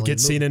once in a million Didn't get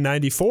seen in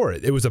 94.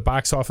 It was a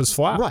box office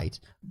flop. Right.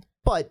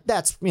 But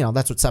that's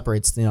what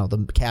separates,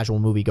 the casual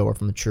moviegoer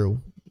from the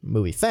true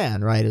movie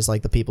fan, right? Is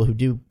like the people who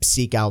do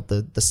seek out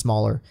the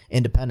smaller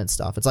independent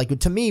stuff. It's like,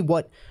 to me,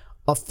 what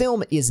a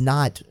film is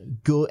not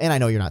good, and I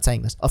know you're not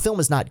saying this, a film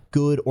is not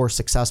good or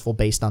successful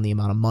based on the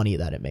amount of money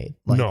that it made.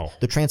 Like, no.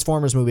 The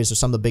Transformers movies are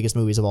some of the biggest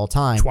movies of all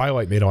time.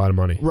 Twilight made a lot of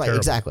money. Right, Terrible.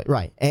 Exactly,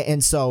 right.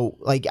 And so,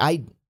 like,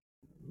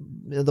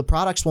 the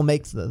products will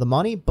make the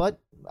money, but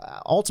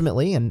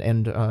ultimately, and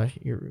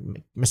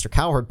Mr.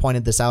 Cowherd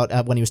pointed this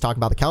out when he was talking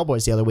about the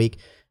Cowboys the other week,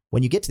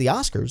 when you get to the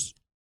Oscars,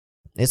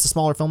 it's the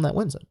smaller film that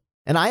wins it.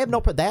 And I have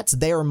that's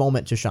their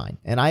moment to shine.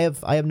 And I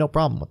have no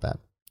problem with that.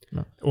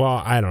 No.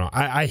 Well, I don't know.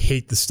 I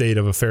hate the state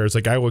of affairs.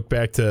 Like I look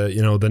back to, the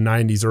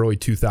 90s, early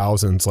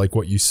 2000s, like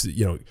what you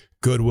see,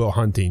 Good Will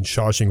Hunting,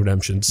 Shawshank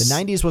Redemption. The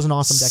 90s was an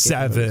awesome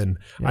decade. 7.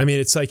 Yeah. I mean,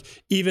 it's like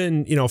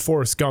even,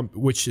 Forrest Gump,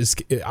 which is,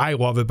 I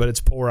love it, but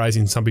it's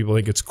polarizing. Some people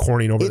think it's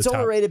corny and over the top.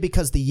 It's overrated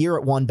because the year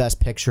it won Best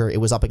Picture,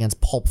 it was up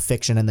against Pulp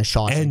Fiction and The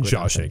Shawshank Redemption.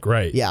 Shawshank,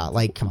 right. Yeah,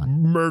 like, come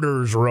on.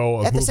 Murderer's Row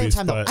of At the movies, same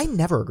time, though, I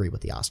never agree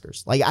with the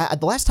Oscars. Like,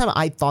 the last time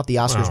I thought the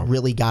Oscars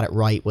really got it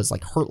right was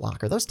like Hurt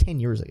Locker. That was 10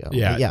 years ago.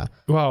 Yeah. Yeah.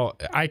 Well,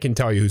 I can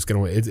tell you who's going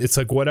to win. It's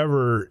like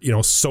whatever,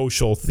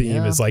 social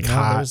theme is like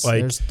hot.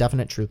 There's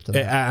definite truth to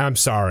that. I'm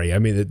sorry.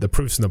 funny. I mean, the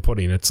proof's in the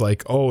pudding. It's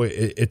like, oh,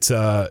 it's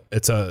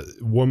a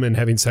woman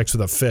having sex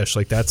with a fish.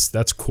 Like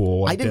that's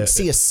cool. Like, I didn't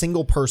see a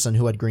single person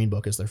who had Green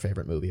Book as their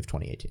favorite movie of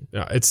 2018.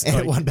 Yeah, it's and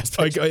like, it won Best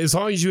Picture. Like as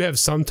long as you have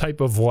some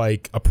type of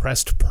like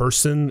oppressed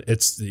person,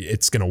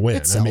 it's gonna win.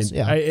 It sells,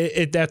 I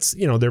mean, that's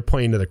they're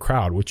playing to the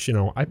crowd, which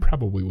I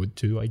probably would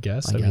too. I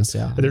guess.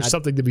 Yeah. There's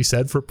something to be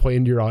said for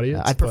playing to your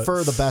audience. I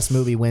prefer the best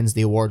movie wins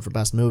the award for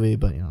best movie,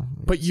 but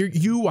But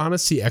you want to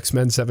see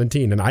X-Men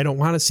 17, and I don't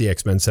want to see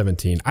X-Men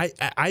 17.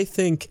 I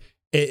think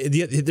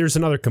there's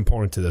another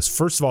component to this.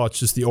 First of all, it's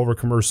just the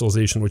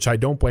over-commercialization, which I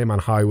don't blame on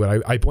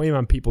Hollywood. I blame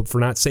on people for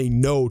not saying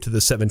no to the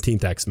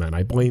 17th X-Men.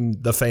 I blame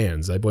the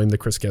fans. I blame the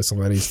Chris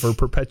Castellanis for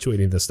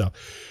perpetuating this stuff.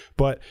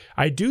 But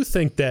I do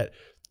think that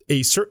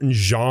a certain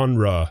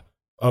genre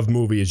of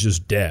movie is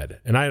just dead.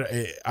 And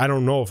I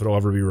don't know if it'll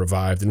ever be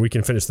revived. And we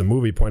can finish the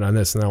movie point on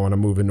this, and I want to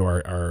move into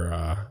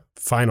our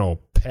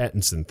final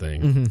Pattinson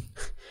thing. Mm-hmm.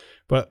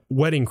 But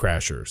Wedding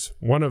Crashers,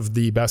 one of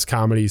the best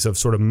comedies of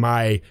sort of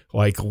my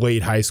like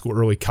late high school,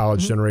 early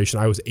college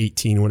generation. I was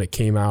 18 when it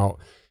came out.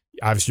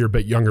 Obviously, you're a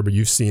bit younger, but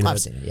you've seen it. I've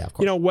seen it, yeah, of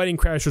course. Wedding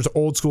Crashers,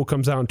 old school,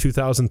 comes out in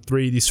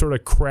 2003. These sort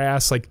of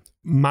crass, like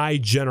my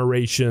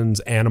generation's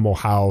Animal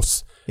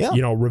House,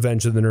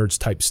 Revenge of the Nerds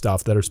type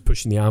stuff that is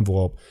pushing the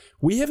envelope.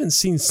 We haven't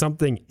seen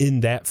something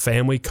in that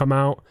family come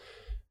out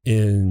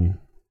in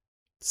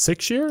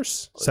 6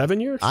 years,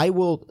 7 years.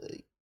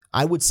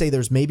 I would say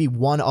there's maybe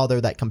one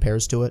other that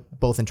compares to it,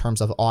 both in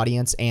terms of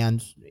audience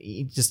and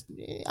just,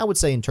 I would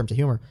say in terms of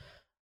humor,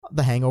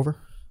 The Hangover.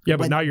 Yeah,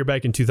 but now you're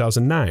back in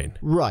 2009.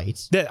 Right.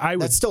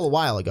 That's still a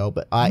while ago,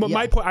 but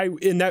my point,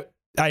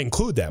 I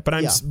include that,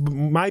 but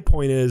my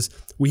point is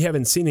we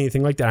haven't seen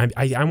anything like that.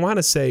 I want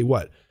to say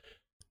what?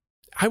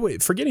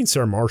 Forgetting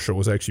Sarah Marshall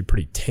was actually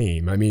pretty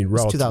tame. I mean,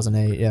 relative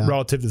 2008, yeah.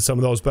 Relative to some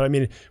of those, but I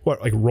mean,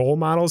 like Role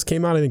Models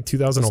came out, I think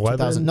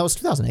 2011. No, it's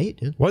 2008,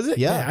 dude. Was it?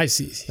 Yeah, I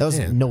see. That was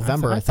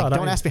November. I think.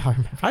 Don't ask me how I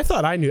remember. I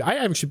thought I knew.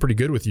 I'm actually pretty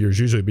good with years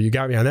usually, but you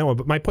got me on that one.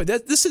 But my point,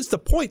 this is the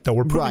point, though.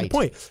 We're proving the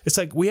point. It's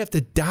like we have to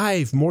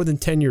dive more than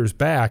 10 years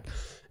back.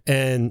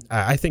 And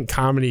I think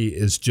comedy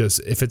is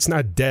just, if it's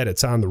not dead,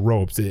 it's on the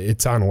ropes.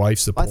 It's on life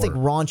support. I think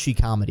raunchy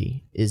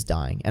comedy is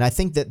dying. And I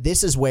think that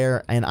this is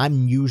where, and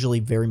I'm usually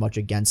very much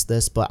against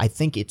this, but I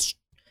think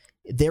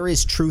there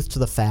is truth to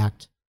the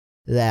fact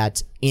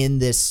that in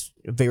this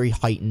very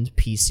heightened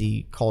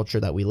PC culture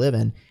that we live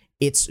in,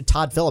 it's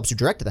Todd Phillips, who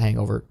directed The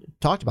Hangover,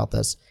 talked about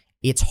this.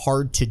 It's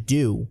hard to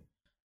do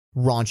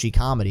raunchy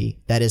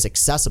comedy that is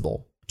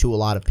accessible to a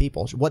lot of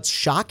people. What's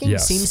shocking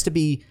seems to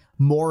be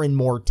more and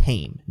more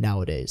tame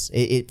nowadays.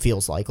 It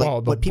feels like the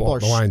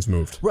lines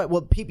moved. Right.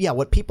 What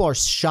people are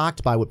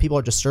shocked by, what people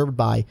are disturbed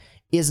by,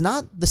 is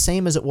not the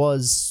same as it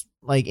was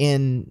like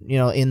in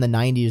the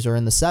 90s or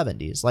in the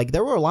 70s. Like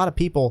there were a lot of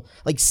people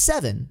like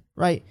Seven,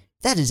 right?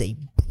 That is a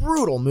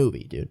brutal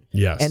movie, dude.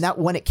 Yes. And that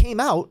when it came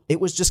out, it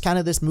was just kind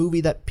of this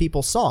movie that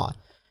people saw.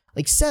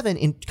 Like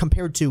Seven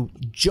compared to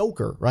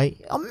Joker, right?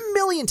 A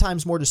million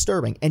times more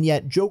disturbing. And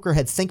yet Joker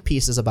had think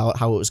pieces about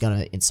how it was going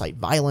to incite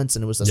violence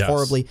and it was this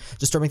horribly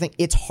disturbing thing.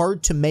 It's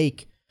hard to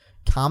make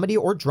comedy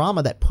or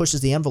drama that pushes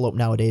the envelope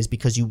nowadays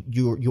because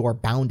you are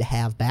bound to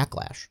have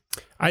backlash.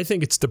 I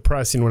think it's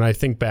depressing when I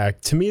think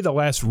back. To me, the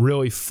last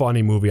really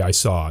funny movie I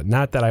saw,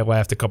 not that I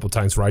laughed a couple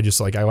times where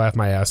I laughed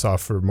my ass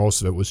off for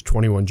most of it, was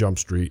 21 Jump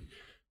Street,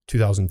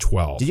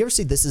 2012. Did you ever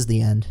see This Is the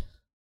End?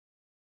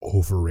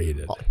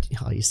 Overrated.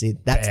 Oh, you see,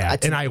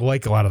 that's and I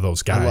like a lot of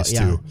those guys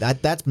too.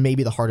 That's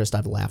maybe the hardest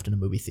I've laughed in a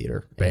movie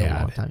theater in a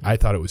long time. I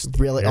thought it was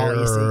really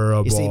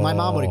terrible. You see, my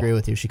mom would agree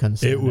with you. She couldn't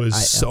see it. It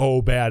was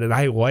so bad, and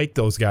I like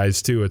those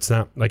guys too. It's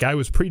not like I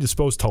was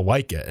predisposed to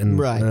like it, and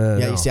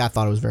You see, I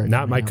thought it was very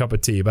not my cup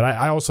of tea. But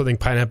I also think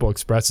Pineapple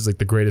Express is like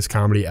the greatest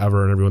comedy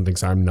ever, and everyone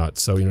thinks I'm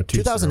nuts. So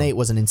 2008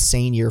 was an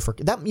insane year for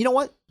that. You know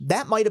what?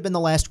 That might have been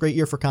the last great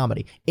year for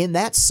comedy. In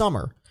that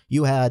summer,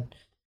 you had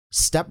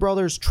Step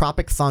Brothers,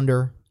 Tropic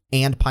Thunder,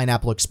 and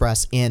Pineapple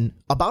Express in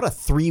about a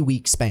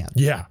 3-week span.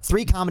 Yeah.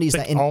 3 comedies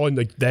like all in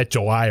that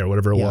July or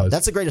whatever it was.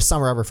 That's the greatest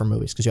summer ever for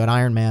movies because you had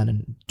Iron Man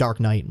and Dark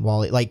Knight and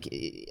Wall-E. Like,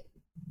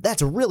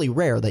 that's really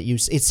rare that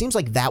it seems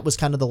like that was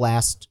kind of the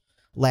last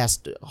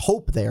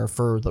hope there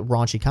for the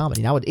raunchy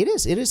comedy. Now it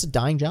is a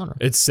dying genre.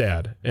 It's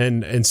sad.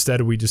 And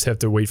instead we just have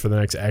to wait for the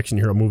next action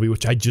hero movie,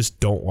 which I just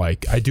don't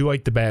like. I do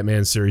like the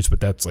Batman series, but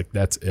that's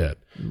it.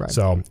 Right.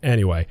 So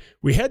anyway,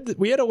 we had a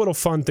little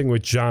fun thing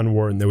with John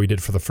Wharton that we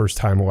did for the first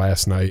time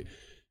last night.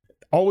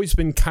 Always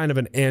been kind of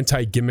an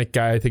anti-gimmick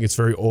guy. I think it's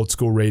very old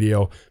school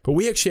radio, but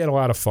we actually had a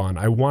lot of fun.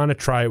 I want to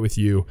try it with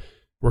you.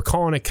 We're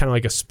calling it kind of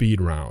like a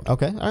speed round.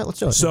 Okay. All right, let's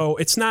do it. So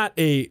it's not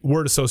a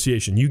word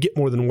association. You get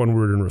more than one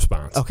word in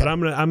response. Okay. But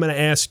I'm gonna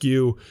ask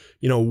you,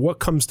 what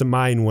comes to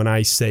mind when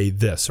I say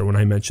this or when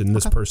I mention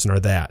this person or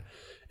that.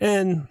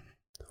 And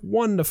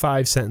 1 to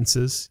 5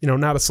 sentences.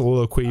 Not a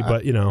soliloquy,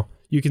 but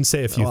you can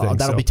say a few things.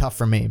 That'll be tough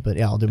for me, but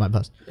yeah, I'll do my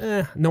best.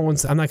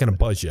 I'm not gonna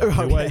buzz you.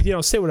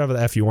 Okay. Say whatever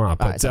the F you want.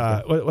 But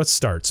let's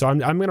start. So I'm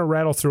gonna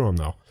rattle through them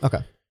though. Okay.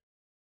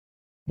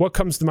 What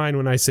comes to mind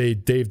when I say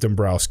Dave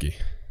Dombrowski?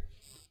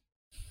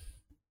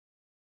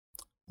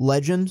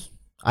 Legend,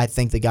 I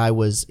think the guy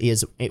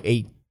is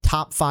a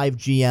top 5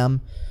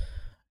 GM.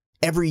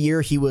 Every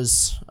year he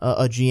was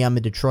a GM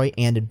in Detroit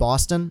and in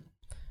Boston.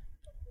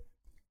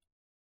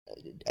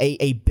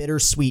 A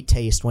bittersweet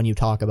taste when you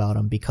talk about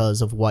him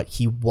because of what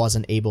he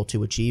wasn't able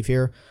to achieve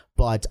here.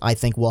 But I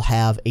think we'll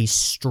have a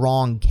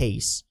strong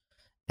case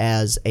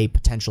as a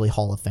potentially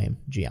Hall of Fame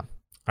GM.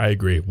 I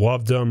agree.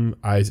 Loved him.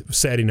 I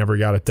sad he never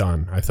got it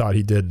done. I thought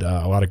he did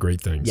a lot of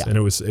great things. Yeah. And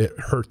it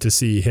hurt to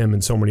see him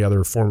and so many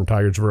other former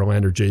Tigers,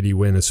 Verlander, JD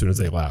win as soon as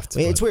they left.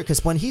 It's weird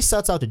because when he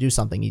sets out to do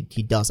something,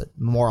 he does it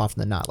more often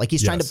than not. Like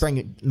he's trying to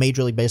bring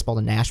Major League Baseball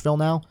to Nashville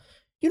now.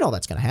 You know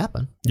that's going to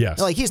happen. Yes.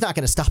 Like he's not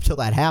going to stop till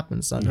that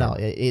happens. So no,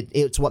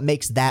 it's what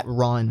makes that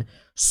run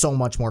so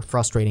much more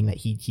frustrating that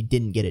he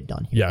didn't get it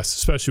done here. Yes,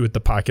 especially with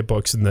the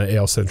pocketbooks and the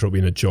AL Central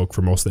being a joke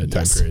for most of that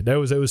time period.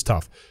 It was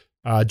tough.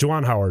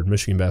 Juwan Howard,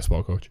 Michigan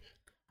basketball coach.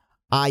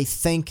 I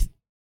think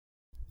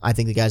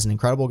the guy's an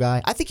incredible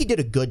guy. I think he did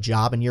a good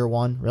job in year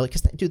one, really,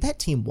 because that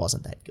team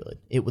wasn't that good.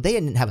 They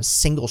didn't have a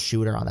single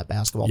shooter on that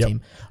basketball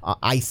team.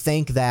 I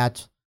think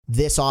that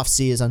this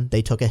offseason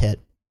they took a hit.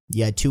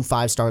 You had 2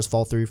 5-stars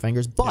fall through your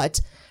fingers, but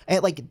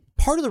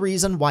part of the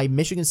reason why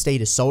Michigan State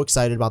is so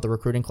excited about the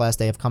recruiting class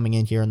they have coming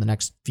in here in the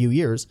next few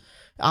years,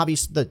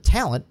 obviously the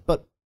talent,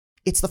 but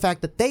it's the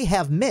fact that they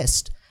have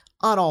missed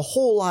on a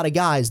whole lot of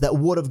guys that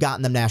would have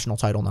gotten them national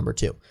title number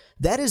 2.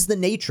 That is the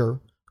nature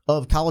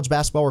of college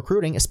basketball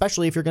recruiting,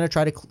 especially if you're going to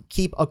try to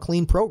keep a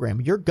clean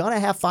program. You're going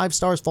to have 5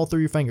 stars fall through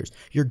your fingers.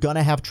 You're going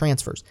to have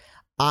transfers.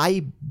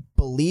 I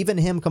believe in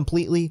him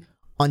completely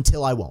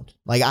until I won't.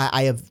 Like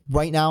I have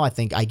right now, I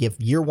think I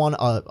give year one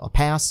a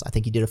pass. I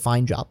think he did a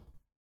fine job.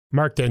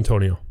 Mark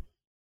D'Antonio.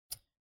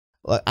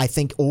 I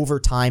think over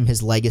time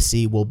his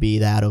legacy will be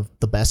that of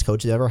the best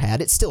coach they've ever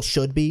had. It still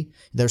should be.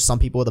 There's some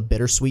people with a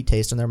bittersweet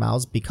taste in their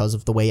mouths because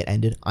of the way it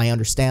ended. I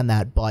understand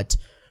that, but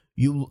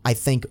I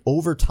think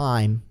over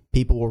time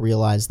people will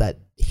realize that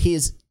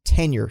his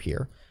tenure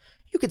here,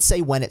 you could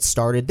say when it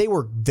started, they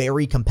were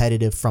very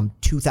competitive from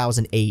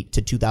 2008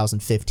 to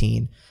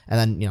 2015.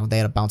 And then, they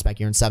had a bounce back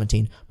year in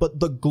 17. But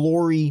the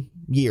glory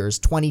years,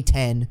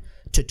 2010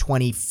 to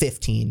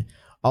 2015,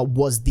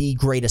 was the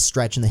greatest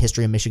stretch in the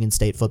history of Michigan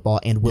State football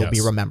and will be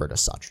remembered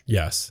as such.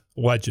 Yes.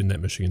 Legend at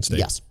Michigan State.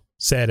 Yes.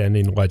 Sad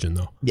ending, legend,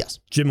 though. Yes.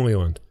 Jim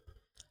Leland.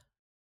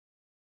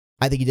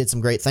 I think he did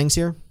some great things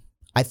here.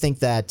 I think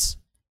that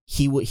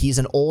he's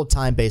an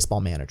old-time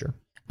baseball manager.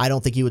 I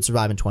don't think he would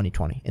survive in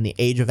 2020 in the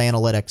age of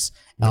analytics.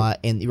 Nope.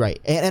 And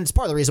it's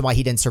part of the reason why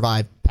he didn't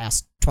survive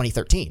past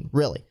 2013,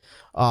 really.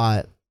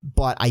 But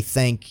I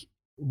think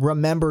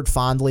remembered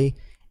fondly,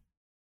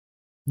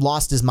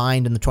 lost his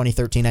mind in the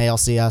 2013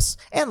 ALCS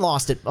and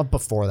lost it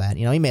before that.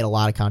 He made a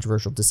lot of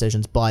controversial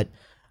decisions, but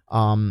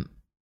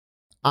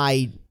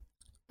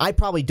I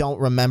probably don't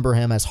remember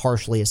him as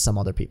harshly as some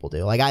other people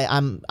do. Like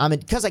I'm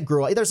because I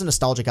grew up. There's a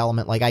nostalgic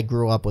element. Like I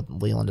grew up with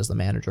Leland as the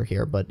manager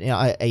here, but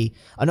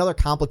another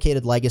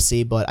complicated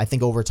legacy. But I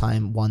think over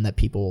time, one that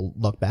people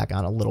look back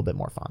on a little bit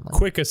more fondly.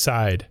 Quick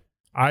aside: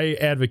 I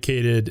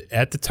advocated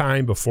at the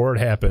time before it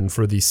happened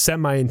for the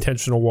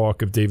semi-intentional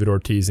walk of David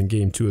Ortiz in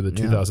Game 2 of the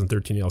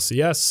 2013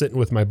 LCS. Sitting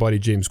with my buddy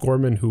James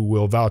Gorman, who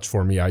will vouch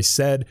for me. I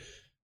said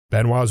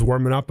Benoit's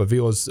warming up.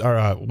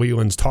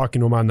 Leland's talking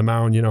to him on the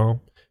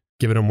mound.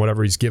 Giving him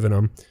whatever he's giving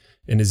him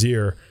in his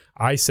ear.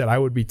 I said I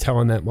would be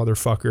telling that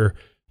motherfucker,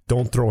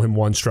 don't throw him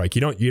one strike.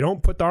 You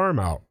don't put the arm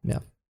out. Yeah.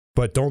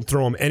 But don't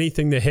throw him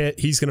anything to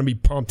hit. He's going to be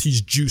pumped. He's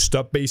juiced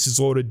up,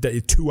 bases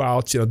loaded, 2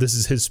 outs. This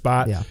is his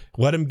spot. Yeah.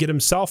 Let him get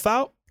himself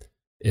out.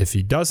 If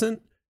he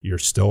doesn't, you're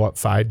still up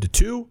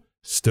 5-2,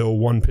 still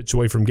 1 pitch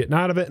away from getting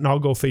out of it, and I'll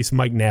go face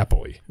Mike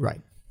Napoli.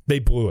 Right. They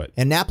blew it.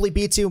 And Napoli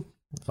beats you.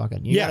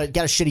 Fucking, you got a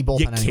shitty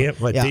bullpen. You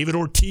can't let David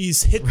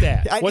Ortiz hit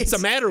that. What's the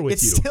matter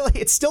with you?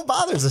 It still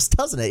bothers us,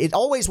 doesn't it? It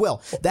always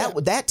will.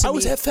 That to I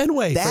was me, at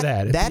Fenway for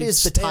that. That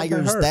is the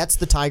Tigers. That's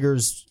the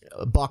Tigers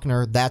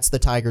Buckner. That's the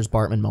Tigers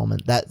Bartman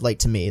moment. That,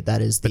 to me,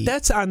 that is the. But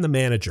that's on the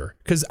manager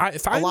because I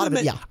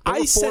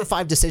said 4 or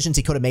 5 decisions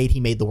he could have made. He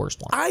made the worst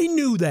one. I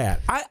knew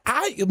that.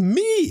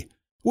 Me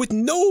with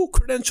no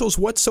credentials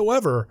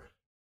whatsoever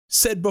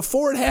said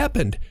before it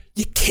happened,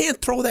 you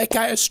can't throw that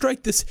guy a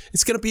strike.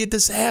 It's going to be a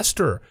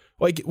disaster.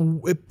 Like,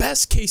 at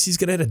best case, he's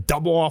going to hit a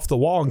double off the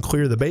wall and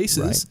clear the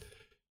bases. Right.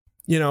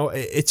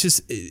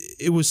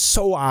 It was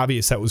so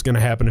obvious that was going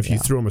to happen if you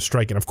threw him a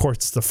strike. And, of course,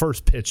 it's the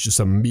first pitch, just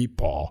a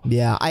meatball.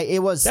 Yeah,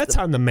 That's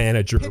on the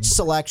manager. Pitch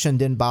selection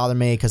didn't bother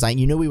me because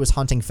you knew he was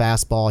hunting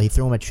fastball. He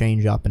threw him a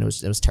changeup, and it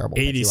was terrible.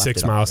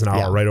 86 miles an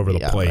hour right over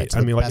the plate.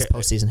 Right. Best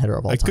postseason hitter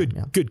of all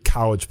time. Good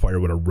college player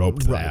would have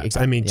roped that.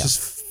 Exactly.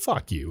 Just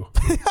fuck you.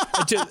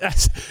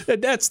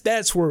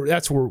 That's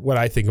where what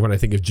I think when I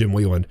think of Jim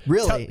Leland.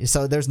 Really?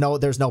 So there's no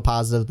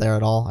positive there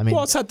at all.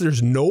 Well, it's not that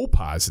there's no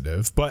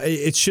positive, but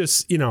it's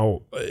just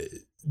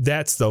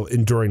that's the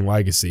enduring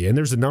legacy. And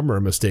there's a number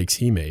of mistakes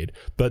he made,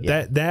 but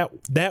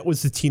that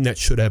was the team that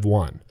should have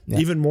won,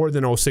 even more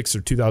than 06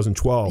 or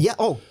 2012. Yeah.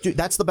 Oh, dude,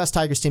 that's the best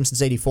Tigers team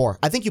since '84.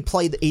 I think you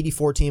play the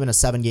 '84 team in a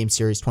 7-game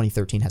series.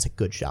 2013 has a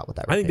good shot with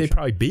that. I think they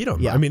probably beat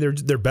them. Yeah. I mean,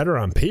 they're better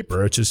on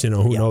paper. It's just,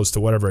 who knows to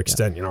whatever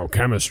extent,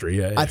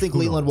 chemistry. I think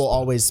Leland will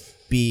always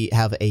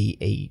have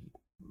a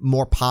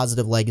more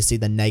positive legacy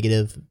than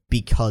negative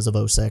because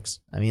of 06.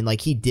 I mean, like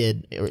he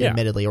did,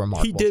 admittedly, a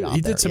remarkable job. He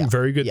did some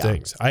very good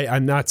things.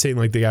 I'm not saying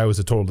like the guy was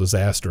a total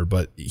disaster,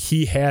 but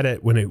he had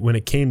it when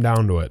it came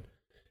down to it.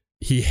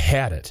 He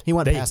had it. He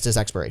went past his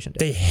expiration date.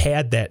 They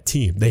had that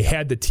team. They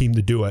had the team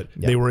to do it.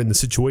 Yep. They were in the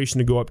situation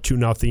to go up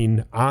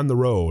 2-0 on the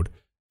road.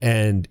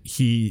 And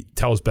he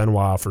tells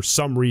Benoit for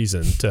some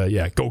reason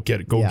to go get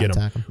it, get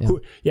him.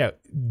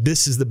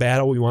 This is the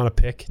battle we want to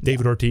pick.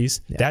 David Ortiz.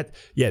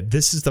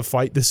 This is the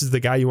fight. This is the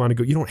guy you want to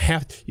go. You don't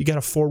have. You got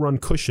a 4-run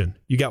cushion.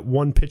 You got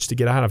one pitch to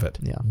get out of it.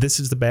 Yeah. This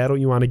is the battle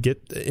you want to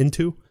get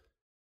into.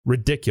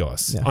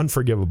 Ridiculous,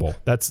 unforgivable.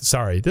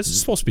 Sorry. This is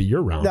supposed to be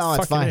your round. No,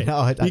 it's fine.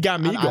 No, you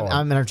got me going.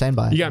 I'm entertained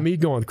by it. You got me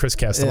going with Chris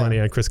Castellani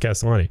on Chris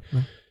Castellani.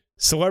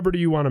 Celebrity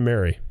you want to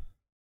marry?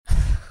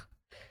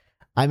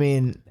 I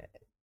mean.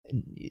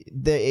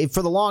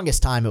 For the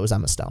longest time, it was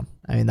Emma Stone.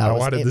 I mean, I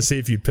wanted to see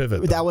if you'd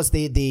pivot. That was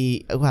I'm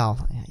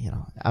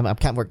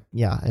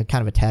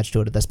kind of attached to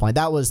it at this point.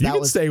 You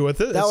can stay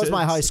with it. That was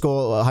my high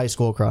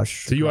school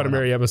crush. So you want to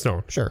marry Emma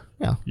Stone? Sure.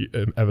 Yeah.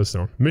 Emma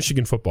Stone,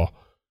 Michigan football.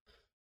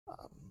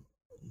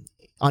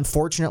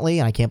 Unfortunately,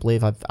 and I can't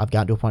believe I've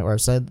gotten to a point where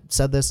I've said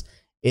this.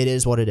 It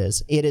is what it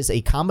is. It is a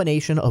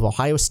combination of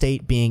Ohio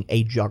State being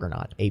a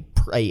juggernaut, a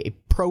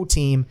pro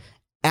team.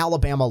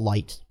 Alabama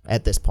light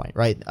at this point,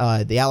 right?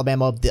 The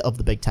Alabama of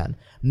the Big Ten,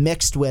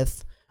 mixed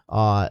with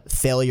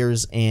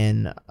failures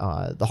in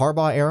the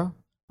Harbaugh era,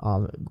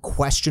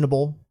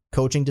 questionable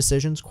coaching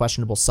decisions,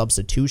 questionable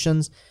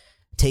substitutions,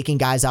 taking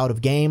guys out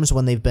of games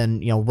when they've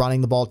been running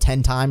the ball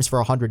 10 times for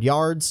 100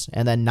 yards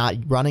and then not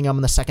running them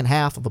in the second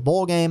half of a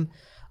bowl game.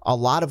 A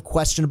lot of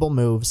questionable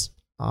moves.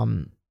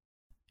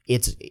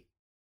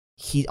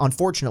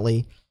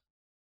 Unfortunately.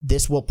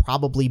 This will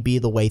probably be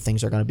the way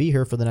things are going to be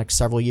here for the next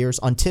several years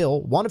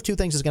until one of two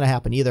things is going to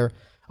happen. Either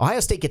Ohio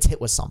State gets hit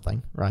with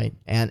something, right?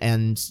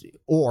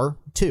 Or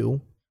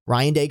two,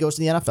 Ryan Day goes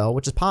to the NFL,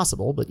 which is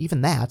possible, but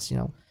even that,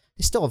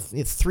 they still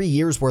have 3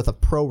 years worth of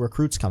pro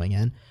recruits coming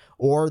in,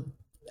 or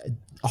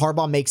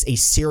Harbaugh makes a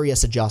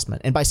serious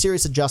adjustment. And by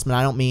serious adjustment,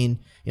 I don't mean,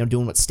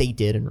 doing what State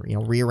did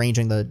and,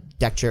 rearranging the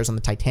deck chairs on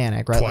the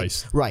Titanic, right?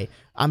 Twice. Right.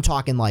 I'm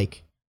talking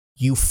like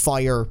you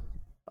fire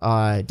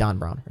Don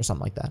Brown or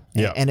something like that.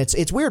 And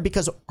it's weird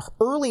because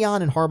early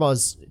on in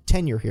Harbaugh's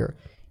tenure here,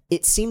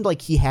 it seemed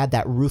like he had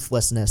that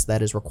ruthlessness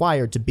that is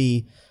required to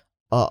be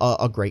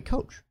a great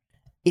coach.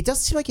 It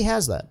doesn't seem like he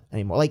has that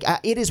anymore. Like,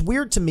 it is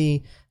weird to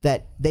me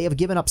that they have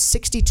given up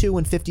 62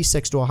 and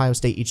 56 to Ohio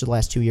State each of the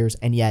last 2 years,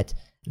 and yet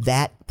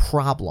that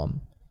problem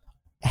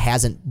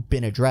hasn't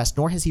been addressed,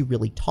 nor has he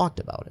really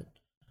talked about it.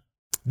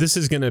 This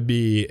is going to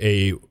be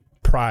a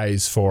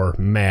prize for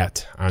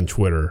Matt on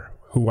Twitter,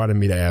 who wanted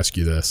me to ask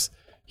you this.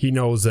 He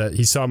knows that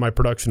he saw my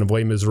production of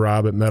Les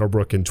Miserables at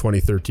Meadowbrook in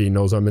 2013,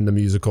 knows I'm into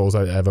musicals.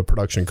 I have a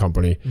production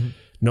company,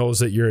 knows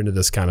that you're into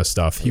this kind of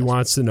stuff. He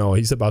wants to know,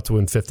 he's about to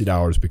win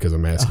 $50 because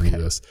I'm asking you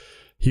this.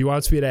 He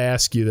wants me to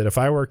ask you that if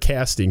I were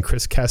casting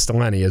Chris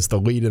Castellani as the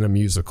lead in a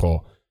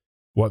musical,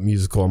 what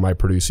musical am I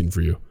producing for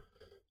you?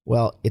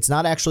 Well, it's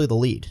not actually the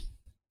lead.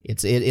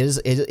 It is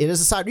a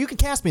side. You can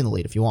cast me in the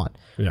lead if you want.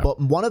 Yeah. But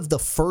one of the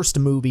first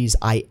movies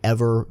I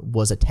ever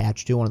was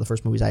attached to, one of the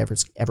first movies I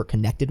ever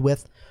connected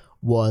with,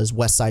 was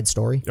West Side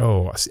Story.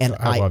 Oh, and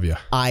I love you.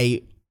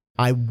 I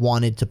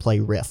wanted to play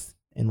Riff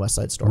in West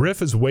Side Story.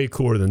 Riff is way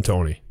cooler than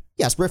Tony.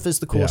 Yes, Riff is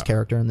the coolest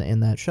character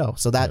in that show.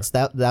 So that's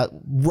that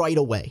right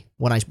away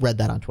when I read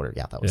that on Twitter.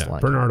 Yeah, that was the one.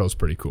 Bernardo's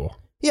pretty cool.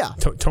 Yeah.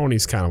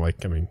 Tony's kind of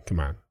like, I mean, come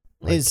on.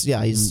 Like,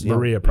 he's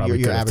Maria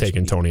probably could have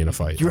taken Tony in a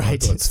fight.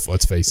 Right.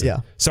 Let's face it. Yeah.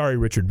 Sorry,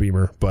 Richard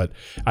Beamer, but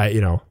I'd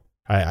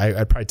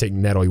probably take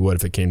Natalie Wood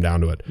if it came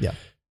down to it. Yeah.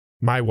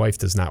 My wife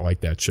does not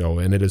like that show,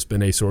 and it has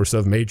been a source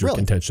of major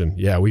contention.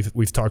 Yeah,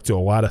 we've talked to a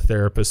lot of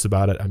therapists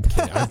about it. I'm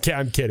kidding.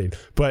 I'm kidding.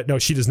 But no,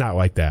 she does not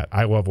like that.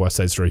 I love West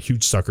Side Story.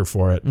 Huge sucker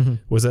for it. Mm-hmm.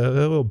 Was a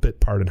little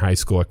bit part in high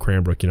school at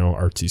Cranbrook,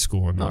 artsy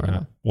school and whatnot.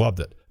 Right. Loved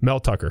it. Mel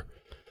Tucker.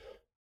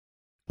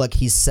 Look,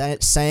 he's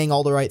saying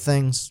all the right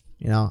things.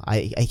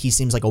 He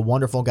seems like a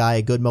wonderful guy,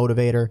 a good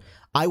motivator.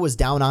 I was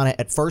down on it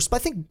at first, but I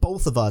think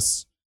both of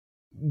us,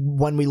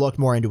 when we looked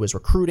more into his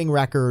recruiting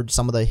record,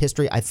 some of the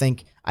history, I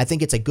think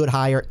it's a good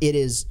hire. It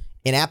is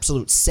an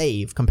absolute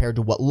save compared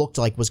to what looked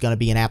like was going to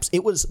be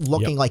it was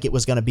looking like it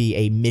was going to be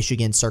a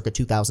Michigan circa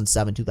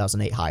 2007,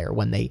 2008 hire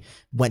when they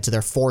went to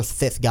their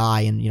fifth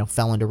guy and,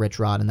 fell into Rich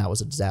Rod, and that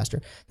was a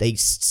disaster. They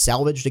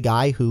salvaged a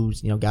guy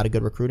who's, got a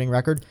good recruiting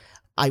record.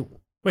 Wait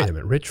a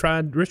minute. Rich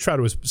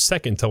Rod was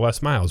second to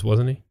Les Miles,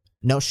 wasn't he?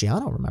 No,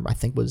 Shiano, remember, I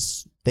think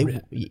was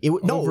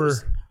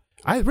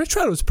Rich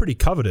Rod was pretty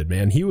coveted,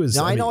 man. He was.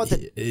 No, I know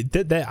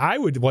that I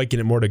would liken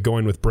it more to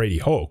going with Brady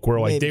Hoke, where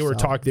like they were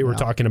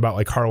talking about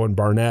like Harlan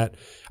Barnett.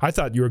 I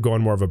thought you were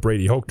going more of a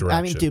Brady Hoke direction.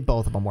 I mean, dude,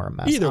 both of them were a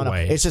mess. Either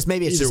way, it's just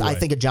I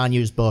think of John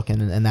Yu's book,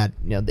 and that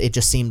it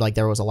just seemed like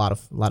there was a lot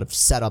of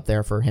setup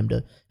there for him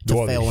to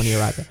fail when he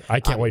arrived there. I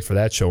can't wait for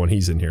that show when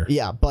he's in here.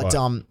 Yeah, but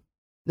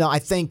no, I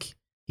think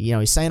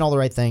he's saying all the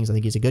right things. I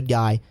think he's a good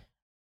guy.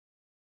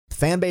 The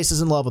fan base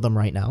is in love with him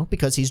right now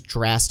because he's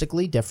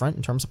drastically different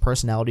in terms of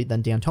personality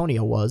than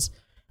D'Antonio was.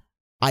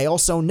 I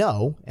also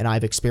know, and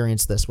I've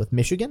experienced this with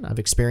Michigan, I've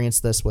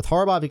experienced this with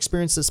Harbaugh, I've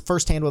experienced this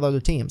firsthand with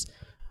other teams.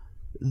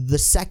 The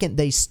second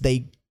they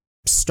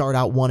start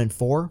out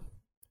 1-4,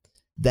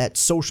 that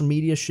social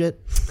media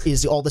shit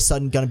is all of a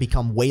sudden going to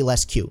become way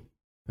less cute,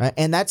 right?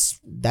 And that's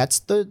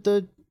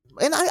the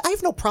and I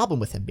have no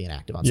problem with him being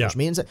active on social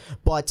media,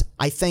 but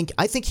I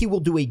think he will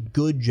do a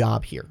good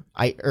job here.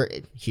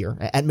 Here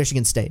at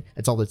Michigan State.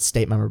 It's all the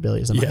state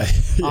memorabilia.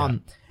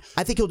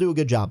 I think he'll do a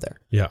good job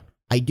there. Yeah.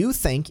 I do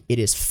think it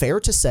is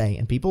fair to say,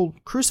 and people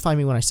crucify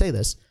me when I say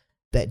this,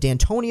 that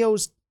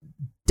D'Antonio's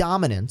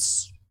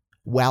dominance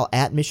while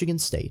at Michigan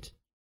State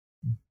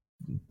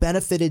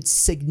benefited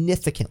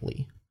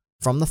significantly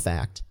from the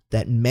fact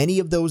that many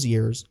of those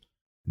years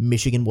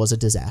Michigan was a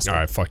disaster. All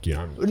right, fuck you.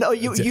 No,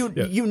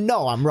 you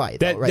know I'm right.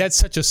 Right. That's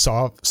such a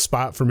soft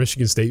spot for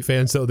Michigan State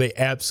fans, though. They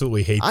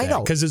absolutely hate that. I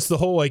know. Because it's the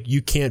whole, like,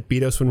 you can't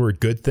beat us when we're a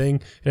good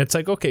thing. And it's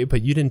like, okay,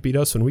 but you didn't beat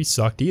us when we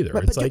sucked either.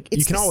 Right, it's like,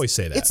 you can always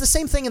say that. It's the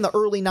same thing in the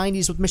early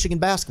 90s with Michigan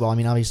basketball. I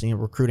mean, obviously,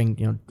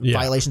 recruiting,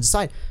 violations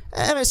aside.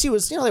 MSU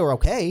was, they were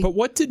okay. But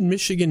what did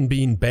Michigan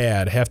being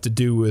bad have to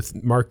do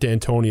with Mark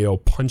D'Antonio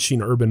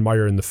punching Urban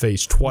Meyer in the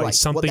face twice? Right.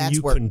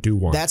 Something couldn't do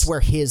once. That's where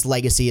his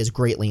legacy is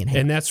greatly enhanced.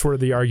 And that's where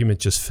the argument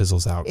just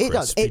fizzles out. It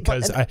does.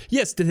 Because,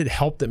 yes, did it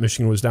help that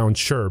Michigan was down?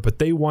 Sure. But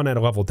they won at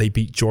a level. They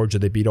beat Georgia.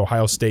 They beat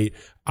Ohio State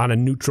on a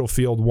neutral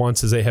field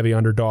once as a heavy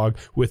underdog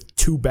with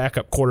two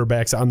backup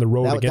quarterbacks on the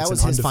road against an undefeated. That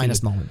was his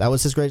finest moment. That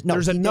was his greatest. No,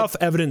 there's enough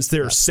evidence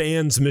there,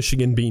 sans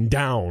Michigan being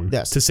down,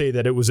 to say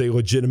that it was a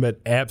legitimate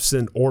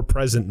absent or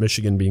present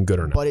Michigan being good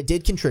or not. But it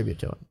did contribute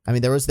to it. I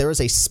mean, there was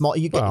a small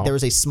there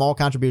was a small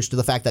contribution to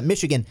the fact that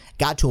Michigan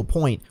got to a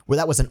point where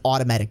that was an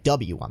automatic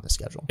W on the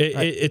schedule.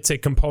 It's a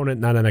component,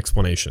 not an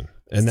explanation.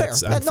 And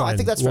that's fine. I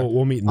think that's fair.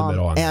 We'll meet in the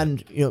middle on that.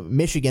 And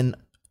Michigan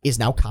is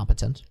now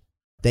competent.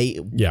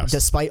 They,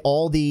 despite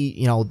all the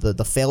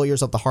the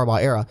failures of the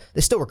Harbaugh era,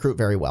 they still recruit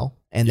very well,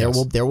 and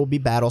there will be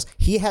battles.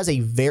 He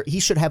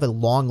should have a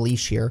long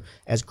leash here.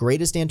 As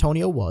great as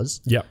D'Antonio was,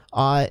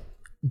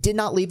 did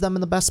not leave them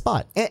in the best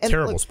spot. And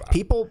terrible spot.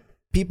 People,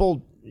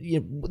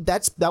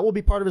 that will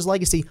be part of his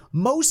legacy.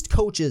 Most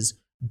coaches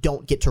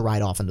don't get to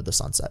ride off into the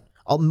sunset.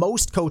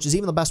 Most coaches,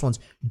 even the best ones,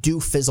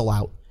 do fizzle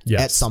out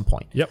at some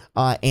point. Yep.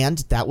 And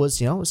that was,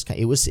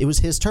 it was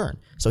his turn.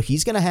 So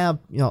he's going to have,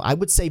 I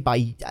would say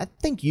I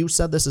think you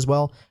said this as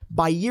well,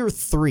 by year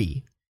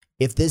 3,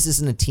 if this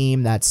isn't a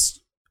team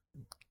that's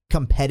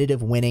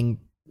competitive, winning,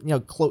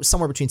 close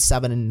somewhere between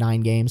 7 and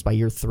 9 games by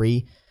year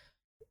 3,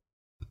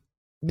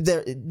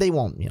 they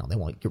won't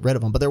get rid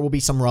of him, but there will be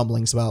some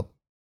rumblings about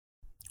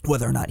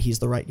whether or not he's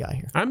the right guy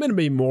here. I'm going to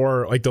be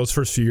more like those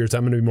first few years.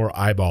 I'm going to be more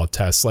eyeball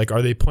tests. Like,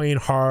 are they playing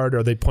hard?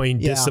 Are they playing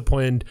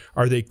disciplined?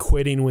 Are they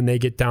quitting when they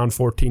get down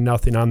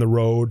 14-0 on the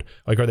road?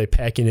 Like, are they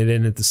packing it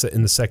in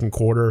the second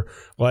quarter?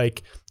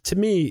 Like, to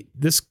me,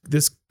 this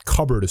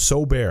cupboard is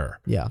so bare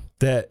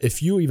that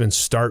if you even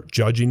start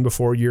judging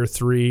before year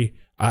 3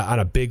 on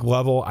a big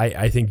level,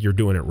 I think you're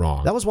doing it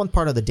wrong. That was one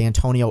part of the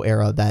D'Antonio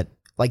era that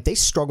they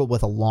struggled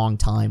with a long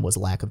time, was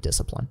lack of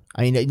discipline.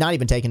 I mean, not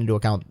even taking into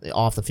account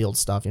off the field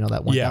stuff,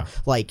 that went down.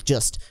 Like,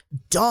 just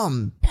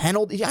dumb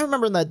penalty. I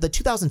remember in the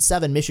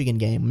 2007 Michigan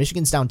game,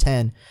 Michigan's down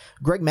 10.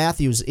 Greg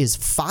Matthews is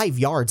 5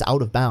 yards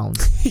out of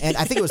bounds. And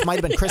I think it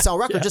might have been Chris L.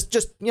 Rucker,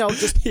 just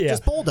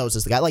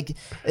bulldozes the guy. Like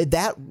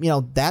that,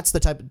 that's the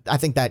type, I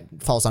think that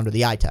falls under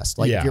the eye test.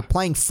 Like, if you're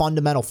playing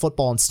fundamental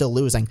football and still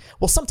losing,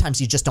 well,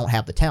 sometimes you just don't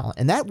have the talent.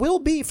 And that will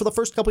be, for the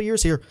first couple of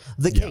years here,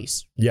 the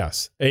case.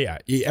 Yes. Yeah.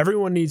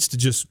 Everyone needs to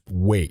just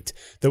wait.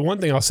 The one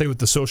thing I'll say with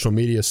the social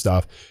media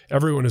stuff,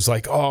 everyone is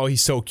like, oh,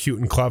 he's so cute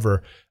and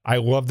clever. I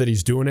love that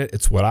he's doing it.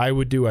 It's what I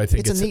would do. I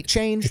think it's a neat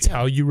change. It's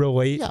how you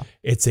relate. Yeah.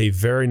 It's a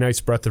very nice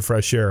breath of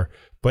fresh air,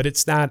 but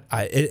it's not,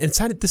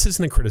 this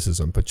isn't a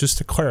criticism, but just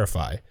to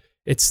clarify,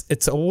 it's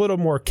a little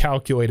more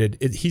calculated.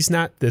 He's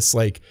not this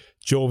like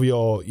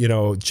jovial,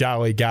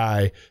 jolly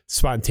guy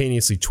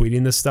spontaneously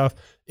tweeting this stuff.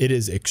 It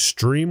is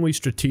extremely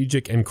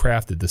strategic and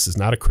crafted. This is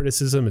not a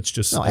criticism. It's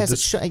just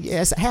as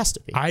it has to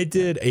be. I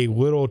did a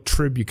little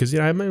tribute because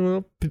I'm a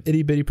little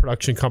itty bitty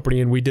production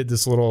company, and we did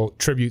this little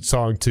tribute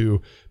song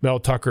to Mel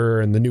Tucker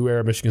and the new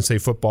era of Michigan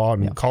State football,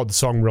 and called the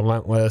song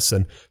 "Relentless."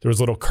 And there was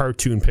a little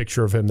cartoon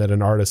picture of him that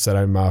an artist that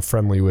I'm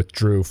friendly with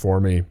drew for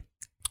me,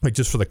 like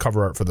just for the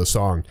cover art for the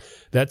song.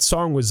 That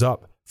song was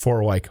up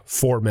for like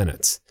 4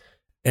 minutes,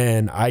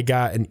 and I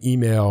got an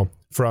email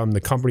from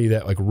the company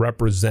that like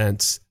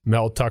represents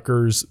Mel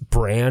Tucker's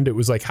brand. It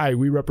was like, hi,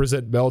 we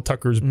represent Mel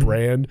Tucker's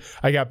brand.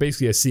 I got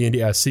basically a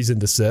cease and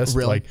desist,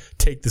 like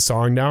take the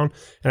song down.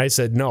 And I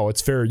said, no,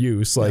 it's fair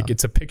use. Like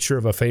it's a picture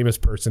of a famous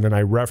person, and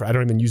I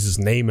don't even use his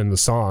name in the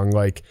song.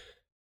 Like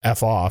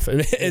F off.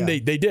 And they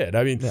did.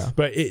 I mean,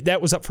 but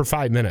that was up for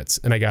 5 minutes,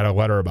 and I got a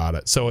letter about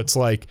it. So it's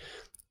like,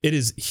 it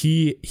is,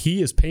 he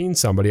is paying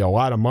somebody a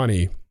lot of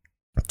money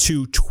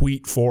to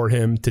tweet for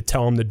him, to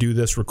tell him to do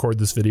this, record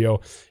this video.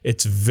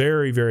 It's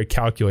very, very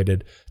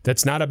calculated.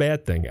 That's not a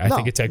bad thing. I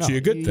think it's actually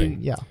a good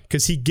thing.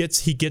 Because he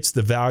gets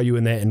the value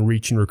in that and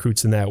reaching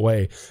recruits in that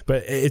way.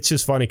 But it's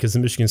just funny because the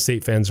Michigan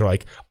State fans are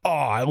like, oh,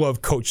 I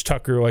love Coach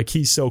Tucker. Like,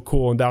 he's so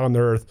cool and down to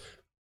earth.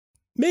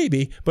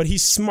 Maybe, but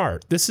he's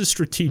smart. This is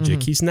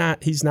strategic. He's not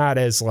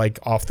as like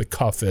off the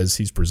cuff as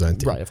he's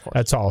presenting. Right, of course.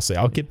 That's all I'll say.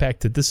 I'll get back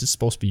to, this is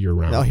supposed to be year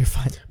round. No, you're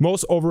fine.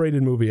 Most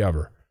overrated movie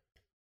ever.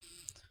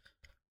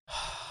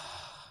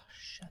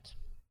 Shit.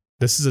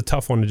 This is a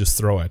tough one to just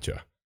throw at you.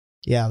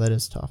 Yeah, that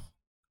is tough.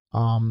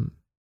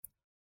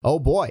 Oh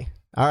boy.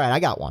 All right,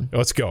 I got one.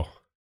 Let's go.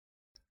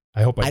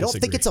 I hope I don't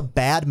think it's a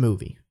bad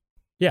movie.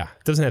 Yeah,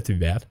 it doesn't have to be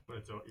bad.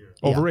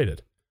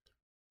 Overrated.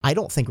 I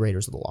don't think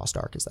Raiders of the Lost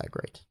Ark is that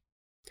great.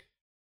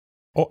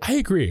 Oh, I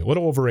agree. A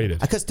little overrated.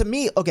 Because to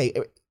me, okay,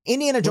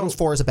 Indiana Jones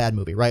 4 is a bad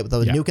movie, right? With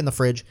the nuke in the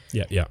fridge.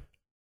 Yeah.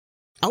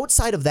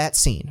 Outside of that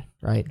scene,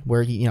 right,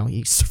 where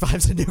he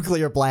survives a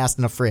nuclear blast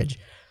in a fridge,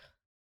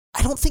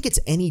 I don't think it's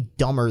any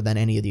dumber than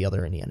any of the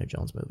other Indiana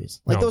Jones movies.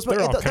 Like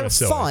they're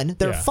fun.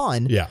 They're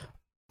fun. Yeah.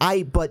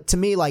 But to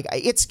me, like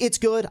it's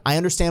good. I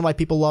understand why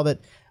people love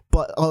it.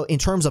 But in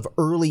terms of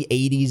early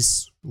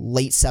 80s,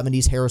 late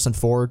 70s Harrison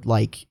Ford,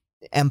 like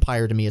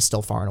Empire to me is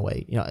still far and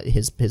away,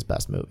 his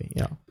best movie.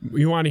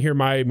 You want to hear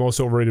my most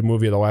overrated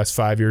movie of the last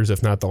 5 years,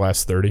 if not the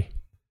last 30?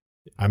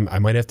 I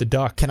might have to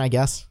duck. Can I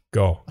guess?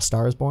 Go. A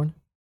Star is Born?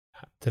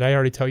 Did I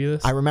already tell you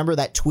this? I remember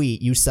that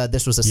tweet. You said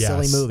this was a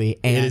silly movie.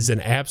 And it is an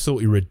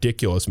absolutely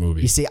ridiculous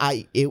movie. You see,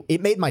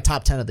 it made my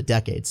top 10 of the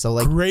decade. So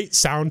like, great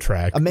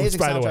soundtrack. Amazing which,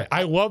 by soundtrack. the way,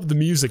 I love the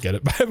music in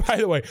it. By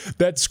the way,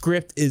 that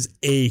script is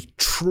a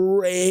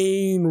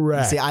train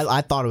wreck. See, I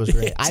thought it was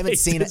great. I haven't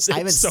seen it. I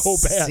haven't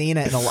seen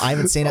it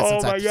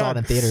since I saw it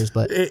in theaters.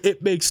 But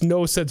it makes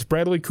no sense.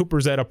 Bradley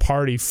Cooper's at a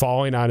party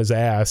falling on his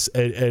ass,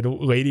 and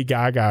Lady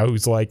Gaga,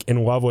 who's like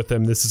in love with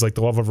him, this is like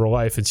the love of her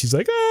life, and she's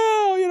like, oh,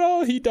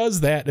 he does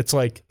that. It's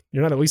like,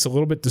 you're not at least a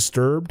little bit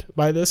disturbed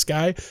by this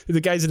guy?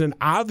 The guy's in an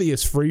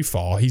obvious free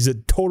fall. He's a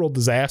total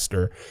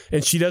disaster.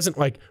 And she doesn't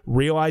like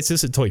realize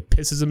this until he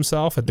pisses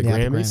himself at the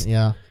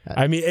Grammys.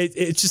 I mean,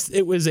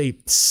 it was a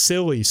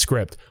silly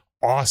script.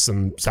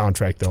 Awesome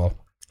soundtrack though.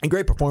 And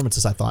great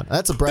performances, I thought.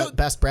 That's the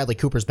best Bradley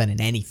Cooper's been in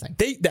anything.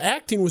 The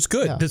acting was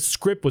good. Yeah. The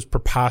script was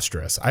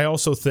preposterous. I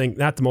also think,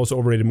 not the most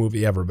overrated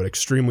movie ever, but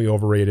extremely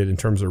overrated in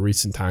terms of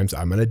recent times.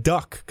 I'm going to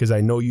duck because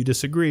I know you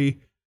disagree.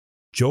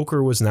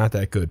 Joker was not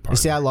that good. You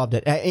see, I loved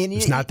it. And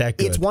it's not that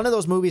good. It's one of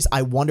those movies,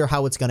 I wonder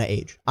how it's going to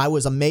age. I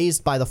was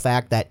amazed by the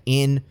fact that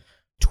in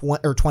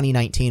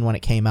 2019, when it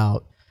came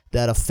out,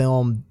 that a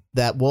film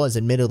that was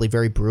admittedly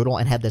very brutal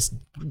and had this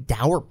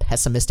dour,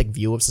 pessimistic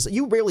view of society.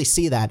 You rarely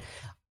see that.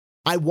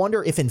 I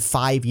wonder if in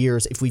 5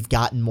 years, if we've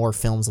gotten more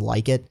films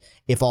like it,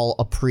 if I'll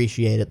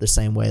appreciate it the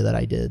same way that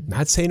I did.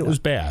 Not saying it was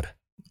bad.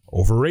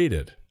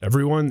 Overrated.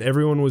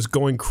 Everyone was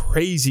going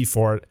crazy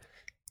for it.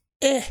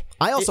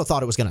 I also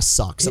thought it was going to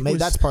suck, so maybe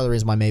that's part of the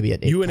reason why maybe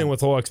you went in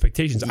with low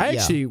expectations. I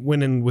actually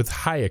went in with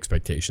high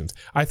expectations.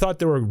 I thought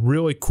there were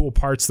really cool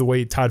parts. The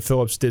way Todd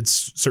Phillips did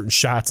certain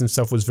shots and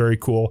stuff was very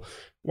cool.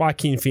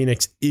 Joaquin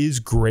Phoenix is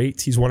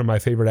great. He's one of my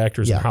favorite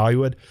actors in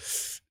Hollywood.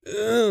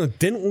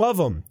 Didn't love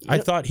him. I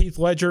thought Heath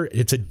Ledger,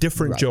 it's a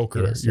different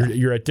Joker.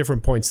 You're at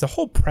different points. The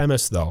whole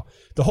premise, though,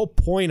 the whole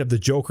point of the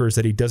Joker is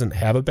that he doesn't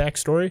have a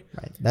backstory.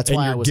 Right. That's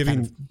why I was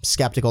kind of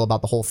skeptical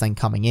about the whole thing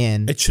coming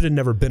in. It should have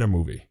never been a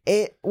movie.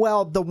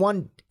 Well, the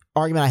one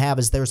argument I have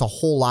is there's a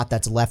whole lot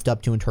that's left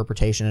up to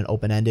interpretation and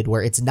open-ended,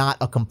 where it's not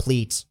a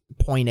complete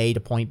point A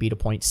to point B to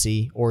point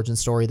C origin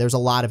story. There's a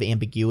lot of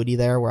ambiguity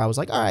there where I was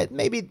like, all right,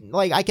 maybe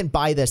like I can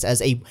buy this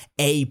as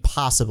a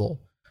possible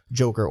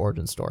Joker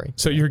origin story.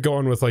 So you're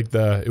going with like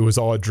it was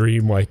all a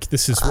dream, like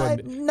this is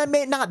when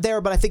not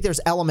there, but I think there's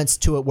elements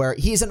to it where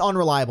he's an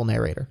unreliable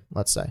narrator,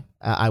 let's say.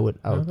 I would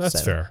that's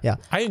say fair. Yeah.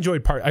 I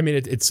enjoyed part. I mean,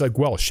 it's like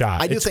well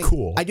shot. It's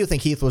cool. I do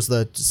think Heath was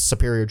the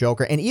superior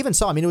Joker. And even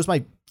so, I mean, it was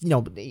my,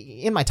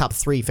 in my top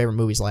 3 favorite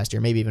movies last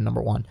year, maybe even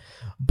number 1.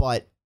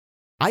 But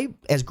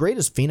as great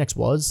as Phoenix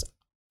was,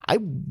 I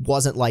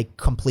wasn't like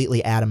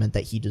completely adamant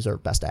that he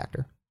deserved Best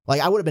Actor. Like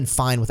I would have been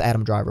fine with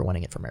Adam Driver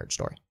winning it for Marriage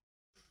Story.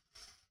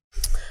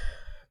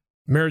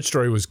 Marriage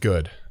Story was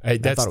good.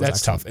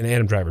 That's tough. And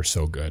Adam Driver's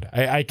so good.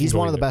 He's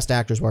one of the best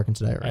actors working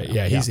today right now.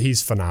 Yeah,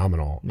 he's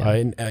phenomenal. Yeah.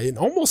 And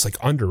almost like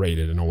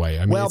underrated in a way.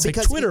 I mean, it's like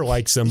Twitter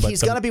likes him. But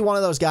he's going to be one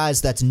of those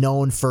guys that's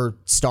known for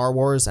Star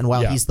Wars. And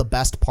while he's the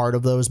best part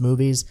of those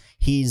movies,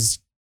 he's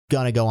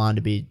gonna go on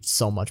to be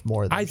so much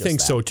more than I just think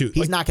that. so too.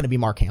 He's not gonna be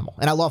Mark Hamill,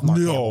 and I love Mark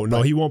Hamill.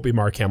 No, he won't be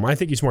Mark Hamill. I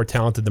think he's more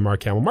talented than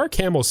Mark Hamill. Mark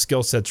Hamill's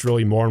skill set's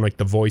really more in like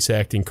the voice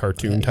acting,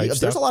 cartoon type stuff.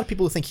 There's a lot of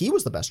people who think he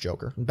was the best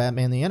Joker in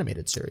Batman the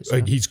Animated Series.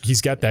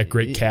 He's got that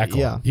great cackle.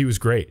 Yeah. He was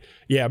great.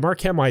 Yeah,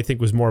 Mark Hamill I think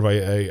was more of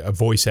a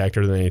voice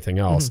actor than anything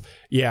else.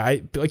 Yeah,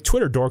 I like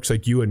Twitter dorks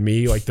like you and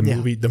me, like the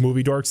movie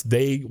dorks.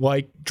 They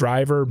like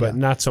Driver, but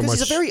not so much.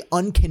 He's a very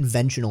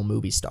unconventional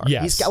movie star.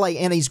 Yes. He's got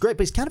and he's great,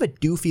 but he's kind of a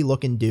doofy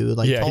looking dude,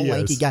 like tall,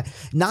 lanky guy.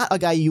 Not a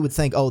guy you would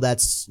think, oh,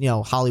 that's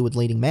Hollywood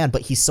leading man,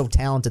 but he's so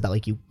talented that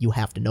like you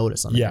have to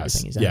notice him.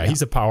 Yes, he's in.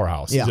 He's a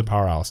powerhouse. He's a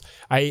powerhouse.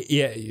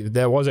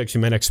 That was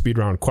actually my next speed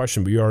round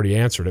question, but you already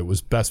answered it.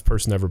 Was best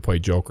person ever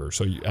played Joker.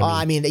 So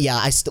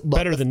I still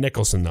better than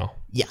Nicholson though.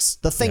 Yes,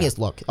 the thing is,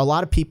 look, a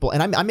lot of people,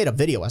 and I made a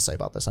video essay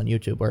about this on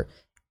YouTube, where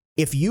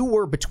if you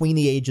were between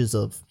the ages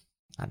of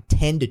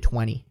 10 to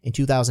 20 in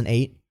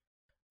 2008,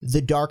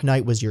 The Dark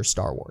Knight was your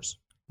Star Wars.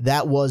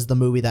 That was the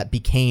movie that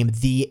became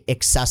the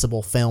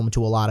accessible film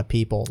to a lot of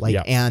people.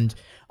 And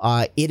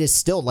it is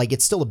still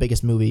it's still the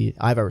biggest movie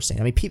I've ever seen.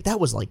 I mean, that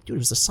was it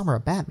was the summer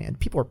of Batman.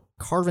 People were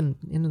carving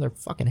into their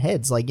fucking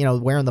heads,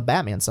 wearing the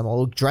Batman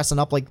symbol, dressing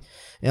up like,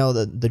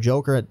 the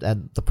Joker at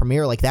the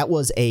premiere. Like that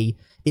was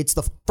it's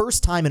the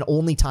first time and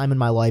only time in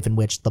my life in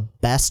which the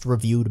best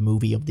reviewed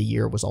movie of the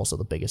year was also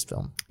the biggest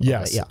film.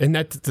 Yes, and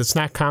that's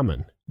not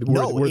common.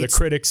 Where the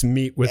critics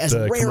meet with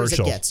the commercial. As rare as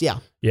it gets,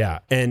 yeah,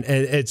 and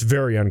it's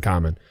very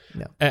uncommon.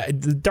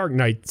 The Dark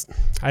Knight,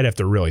 I'd have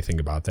to really think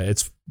about that.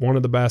 It's one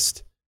of the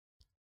best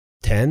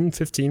 10,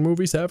 15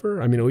 movies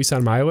ever. I mean, at least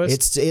on my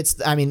list. It's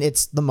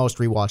the most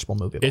rewatchable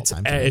movie of all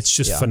time. It's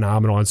just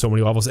phenomenal on so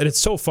many levels. And it's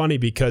so funny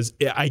because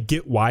I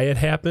get why it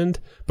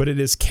happened, but it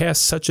has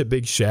cast such a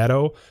big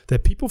shadow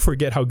that people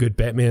forget how good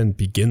Batman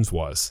Begins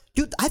was.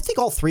 Dude, I think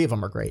all three of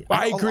them are great.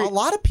 I agree. A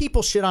lot of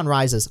people shit on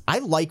Rises. I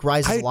like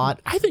Rises a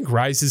lot. I think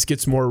Rises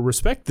gets more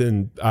respect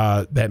than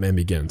Batman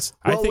Begins.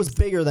 Well, it was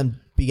bigger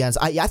than Begins.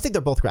 I think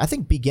they're both great. I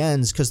think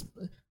Begins, because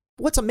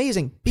what's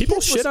amazing, people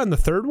shit on the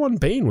third one.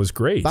 Bane was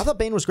great. I thought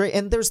Bane was great,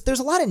 and there's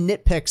a lot of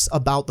nitpicks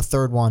about the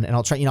third one, and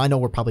I'll try. I know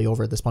we're probably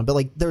over at this point, but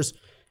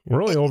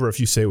we're only over if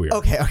you say we are.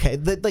 Okay.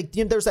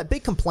 There's that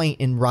big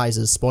complaint in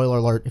Rises. Spoiler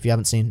alert if you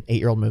haven't seen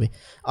 8-year-old movie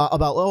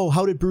about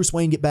how did Bruce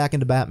Wayne get back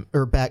into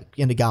back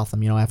into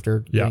Gotham?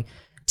 After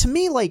to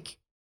me,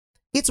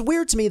 it's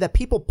weird to me that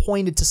people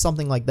pointed to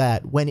something like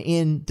that when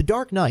in The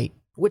Dark Knight,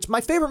 which my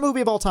favorite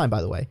movie of all time,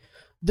 by the way,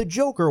 the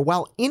Joker,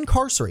 while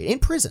incarcerated in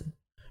prison,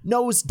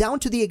 knows down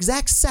to the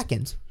exact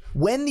second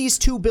when these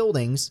two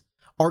buildings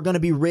are going to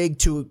be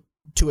rigged to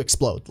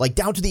explode,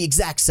 down to the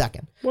exact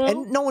second. Well,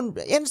 and no one,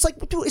 and it's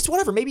dude, it's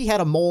whatever. Maybe he had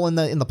a mole in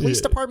the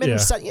police department. Yeah.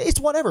 It's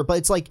whatever. But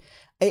it's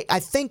I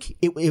think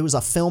it was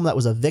a film that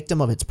was a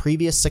victim of its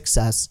previous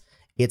success.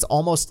 It's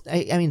almost,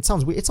 it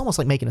sounds weird. It's almost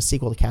like making a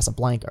sequel to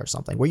Casablanca or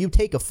something, where you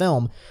take a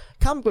film.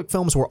 Comic book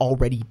films were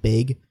already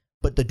big,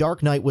 but The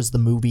Dark Knight was the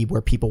movie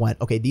where people went,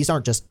 okay, these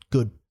aren't just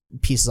good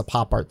pieces of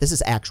pop art. This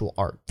is actual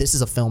art. This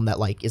is a film that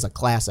is a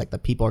classic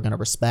that people are going to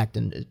respect,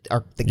 and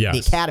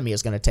the Academy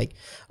is going to take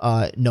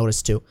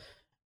notice to.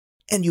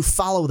 And you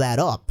follow that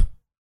up,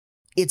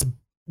 it's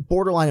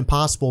borderline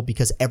impossible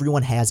because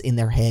everyone has in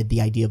their head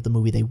the idea of the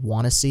movie they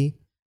want to see,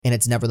 and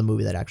it's never the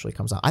movie that actually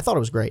comes out. I thought it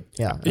was great.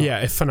 Yeah,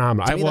 it's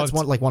phenomenal. To me, that's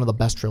one of the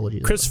best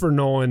trilogies. Christopher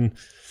Nolan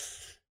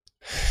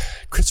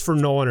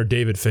or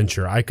David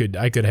Fincher. I could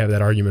have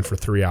that argument for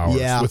 3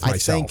 hours with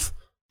myself.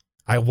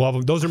 I love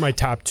them. Those are my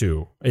top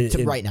two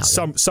right now.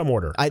 Some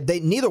order.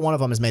 Neither one of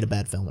them has made a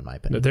bad film in my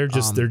opinion. They're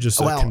just.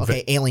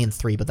 Alien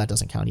 3, but that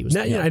doesn't count. He was.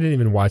 I didn't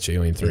even watch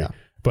Alien 3. Yeah.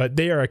 But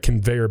they are a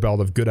conveyor belt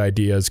of good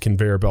ideas,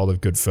 conveyor belt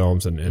of good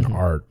films and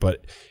art.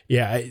 But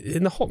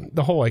in the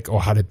whole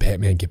how did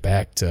Batman get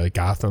back to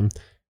Gotham?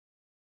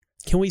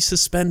 Can we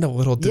suspend a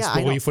little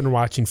disbelief when we're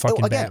watching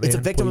fucking Batman? It's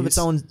a victim please?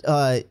 Of its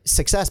own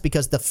success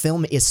because the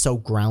film is so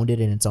grounded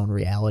in its own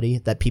reality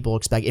that people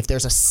expect if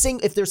there's a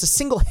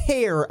single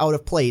hair out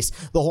of place,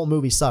 the whole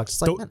movie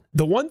sucks. It's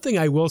the one thing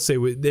I will say,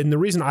 and the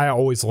reason I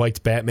always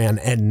liked Batman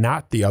and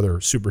not the other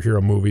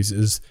superhero movies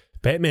is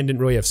Batman didn't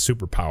really have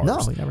superpowers. No,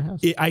 he never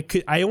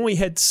has. I only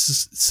had to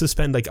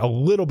suspend a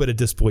little bit of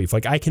disbelief.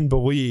 I can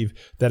believe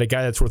that a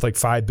guy that's worth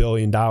 $5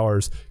 billion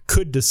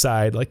could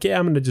decide I'm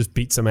going to just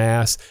beat some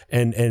ass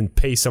and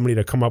pay somebody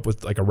to come up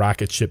with a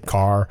rocket ship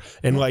car.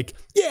 And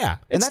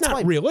it's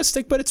not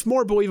realistic, but it's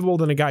more believable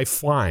than a guy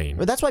flying.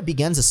 But that's why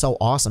Begins is so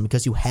awesome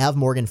because you have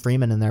Morgan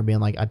Freeman in there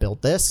being I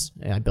built this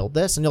and I built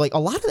this. And you're a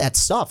lot of that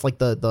stuff,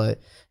 the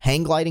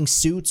hang gliding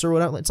suits or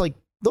whatever, it's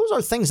those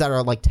are things that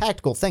are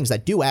tactical things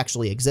that do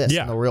actually exist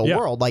in the real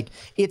world.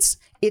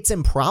 it's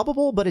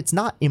improbable, but it's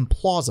not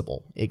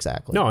implausible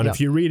exactly. No, and if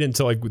you read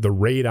into like the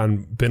raid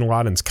on Bin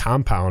Laden's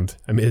compound,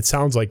 I mean, it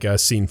sounds like a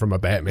scene from a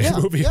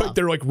Batman movie. Yeah. Like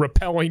they're like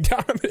rappelling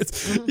down.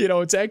 It's, you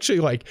know, it's actually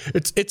like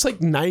it's like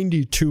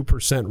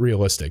 92%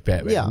 realistic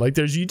Batman. Yeah. Like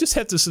you just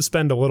have to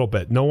suspend a little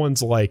bit. No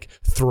one's like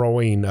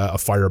throwing a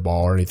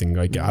fireball or anything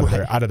like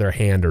out of their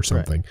hand or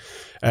something.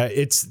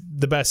 It's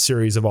the best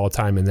series of all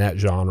time in that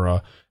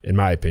genre, in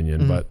my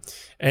opinion. But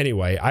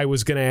anyway, I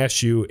was going to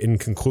ask you in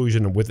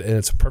conclusion, and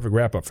it's a perfect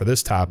wrap up for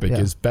this topic,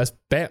 is best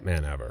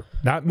Batman ever.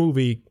 Not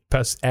movie,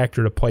 best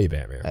actor to play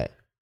Batman.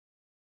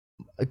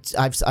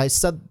 I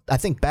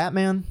think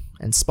Batman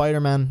and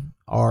Spider-Man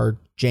are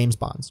James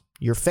Bonds.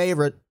 Your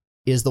favorite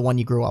is the one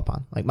you grew up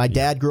on. Like my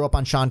dad grew up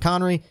on Sean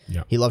Connery.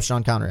 Yeah. He loves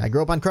Sean Connery. I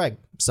grew up on Craig,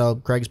 so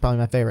Craig's probably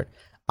my favorite.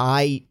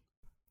 I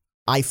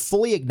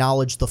fully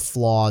acknowledge the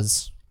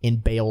flaws in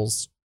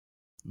Bale's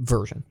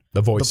version.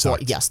 The voice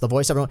sucked. Yes, the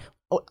voice. Everyone.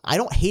 I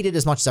don't hate it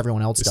as much as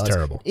everyone else does. It's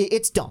terrible.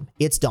 It's dumb.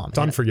 It's dumb. It's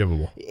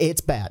unforgivable.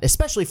 It's bad,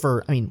 especially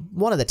for, I mean,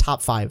 one of the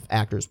top 5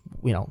 actors,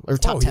 you know, or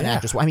top 10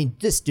 actors. I mean,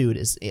 this dude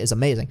is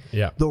amazing.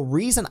 Yeah. The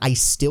reason I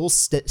still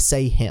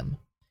say him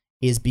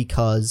is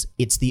because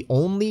it's the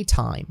only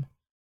time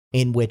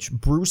in which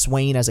Bruce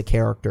Wayne as a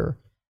character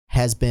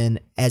has been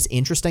as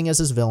interesting as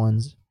his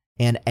villains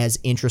and as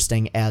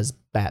interesting as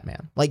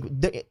Batman. Like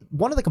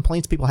one of the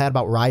complaints people had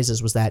about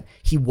Rises was that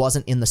he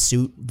wasn't in the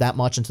suit that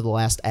much into the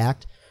last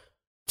act.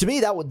 To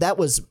me, that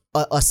was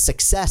a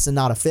success and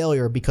not a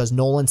failure, because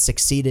Nolan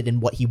succeeded in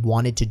what he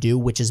wanted to do,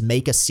 which is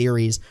make a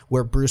series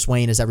where Bruce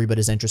Wayne is every bit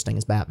as interesting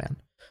as Batman.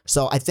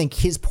 So I think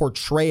his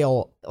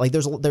portrayal, like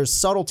there's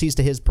subtleties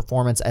to his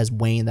performance as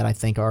Wayne that I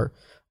think are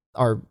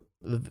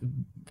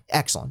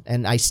excellent,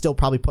 and I still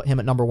probably put him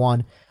at number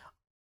 1.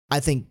 I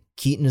think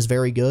Keaton is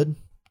very good.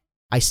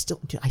 I still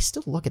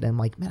look at him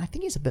like, man, I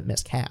think he's a bit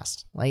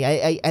miscast. Like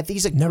I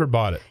think never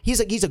bought it.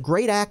 He's a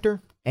great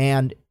actor,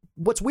 and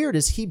what's weird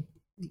is he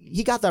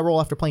got that role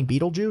after playing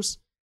Beetlejuice.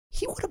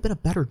 He would have been a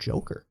better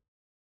Joker.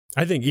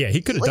 I think,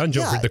 he could have done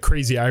Joker with the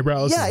crazy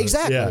eyebrows. Yeah,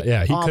 exactly.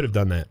 Yeah, he could have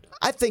done that.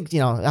 I think,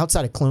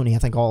 outside of Clooney, I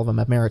think all of them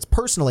have merits.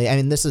 Personally, I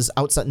mean, this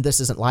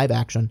isn't live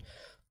action.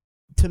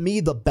 To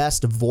me, the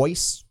best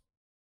voice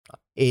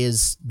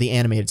is the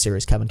animated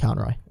series Kevin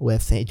Conroy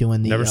with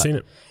doing the never seen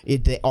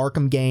it. The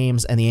Arkham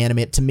games and the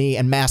animate, to me,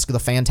 and Mask of the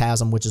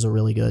Phantasm, which is a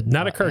really good.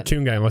 Not a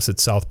cartoon guy unless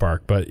it's South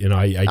Park, but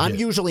I'm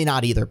usually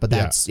not either. But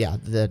that's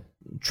that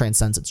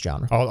transcends its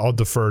genre. I'll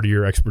defer to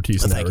your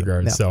expertise in that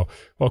regard. Yeah. So,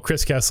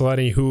 Chris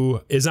Castellani, who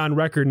is on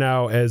record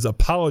now as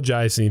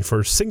apologizing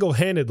for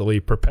single-handedly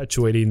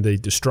perpetuating the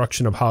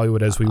destruction of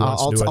Hollywood as we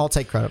once knew it. I'll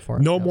take credit for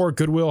it. No more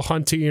Good Will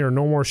Hunting, or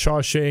no more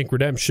Shawshank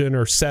Redemption,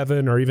 or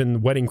Seven, or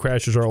even Wedding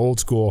Crashers or Old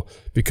School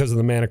because of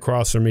the man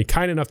across from me.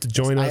 Kind enough to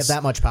join us. I have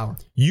that much power.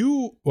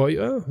 You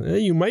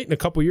might in a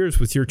couple years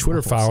with your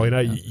Twitter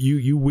following.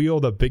 You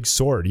wield a big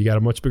sword. You got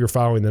a much bigger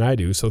following than I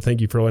do. So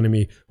thank you for letting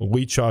me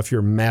leech off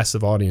your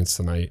massive audience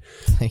tonight.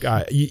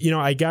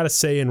 I got to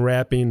say in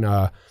wrapping,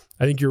 I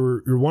think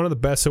you're one of the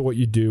best at what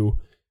you do.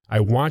 I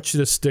want you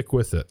to stick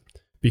with it,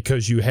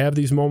 because you have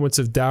these moments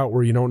of doubt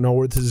where you don't know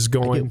where this is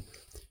going.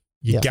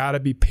 You got to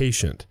be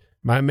patient.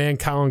 My man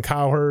Colin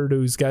Cowherd,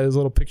 who's got his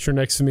little picture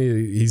next to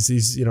me,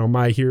 he's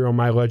my hero,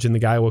 my legend, the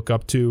guy I look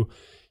up to.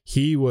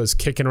 He was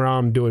kicking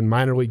around doing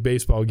minor league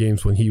baseball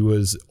games when he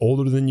was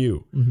older than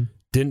you. Mm-hmm.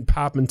 Didn't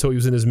pop until he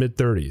was in his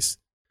mid-30s.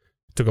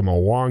 Took him a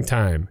long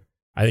time.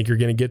 I think you're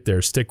going to get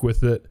there. Stick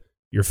with it.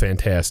 You're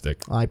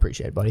fantastic. I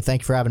appreciate it, buddy.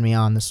 Thank you for having me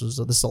on. This is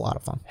a lot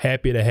of fun.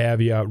 Happy to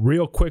have you.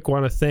 Real quick,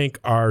 want to thank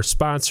our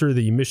sponsor,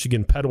 the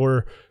Michigan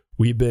Peddler.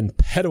 We've been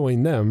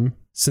peddling them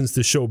since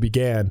the show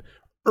began.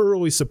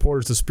 Early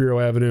supporters of Spiro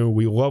Avenue.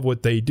 We love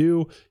what they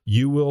do.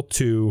 You will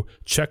too.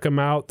 Check them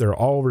out. They're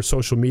all over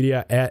social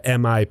media at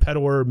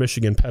MIPeddler,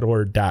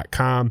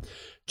 MichiganPeddler.com.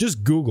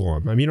 Just Google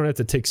them. I mean, you don't have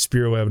to take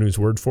Spiro Avenue's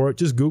word for it.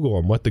 Just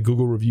Google them. Let the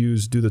Google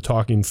reviews do the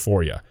talking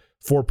for you.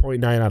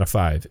 4.9 out of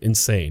 5.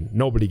 Insane.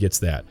 Nobody gets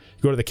that.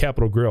 You go to the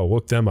Capitol Grill.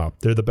 Look them up.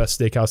 They're the best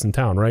steakhouse in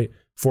town, right?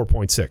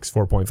 4.6,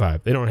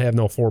 4.5. They don't have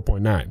no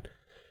 4.9.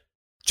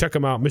 Check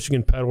them out.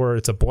 Michigan Peddler.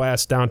 It's a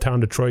blast downtown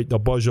Detroit. They'll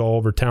buzz you all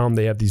over town.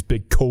 They have these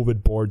big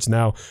COVID boards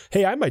now.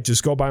 Hey, I might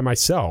just go by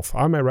myself.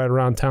 I might ride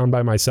around town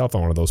by myself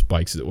on one of those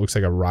bikes. It looks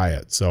like a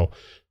riot. So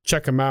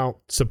check them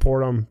out.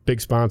 Support them. Big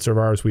sponsor of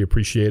ours. We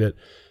appreciate it.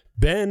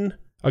 Ben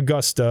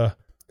Augusta,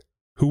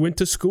 who went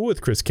to school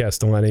with Chris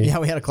Castellani. Yeah,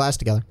 we had a class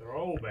together.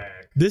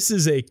 This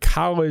is a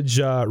college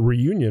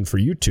reunion for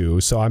you two,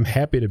 so I'm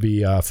happy to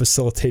be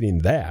facilitating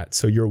that.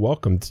 So you're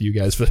welcome to you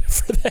guys for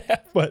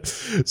that. But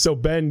so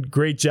Ben,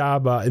 great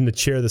job in the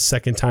chair the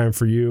second time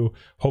for you.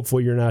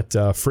 Hopefully you're not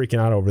freaking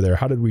out over there.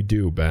 How did we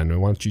do, Ben?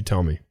 Why don't you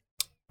tell me?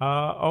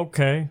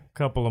 Okay,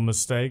 couple of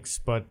mistakes,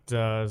 but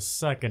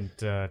second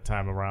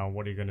time around,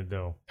 what are you gonna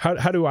do?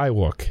 How do I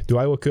look? Do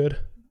I look good?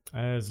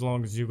 As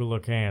long as you can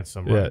look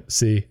handsome, Yeah, right?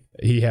 see,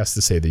 he has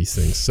to say these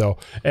things. So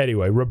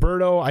anyway,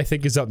 Roberto, I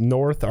think, is up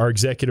north, our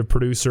executive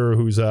producer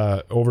who's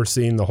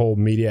overseeing the whole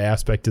media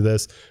aspect of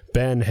this.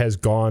 Ben has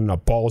gone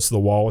balls to the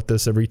wall with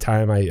this. Every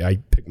time I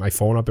pick my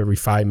phone up every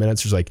 5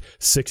 minutes, there's like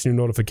 6 new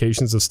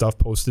notifications of stuff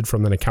posted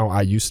from an account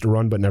I used to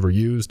run but never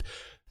used.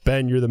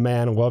 Ben, you're the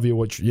man. I love you.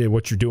 What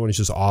you're doing is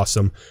just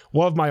awesome.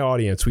 Love my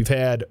audience. We've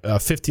had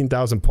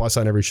 15,000 plus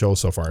on every show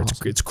so far.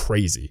 Awesome. It's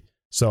crazy.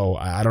 So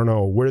I don't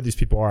know where these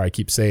people are. I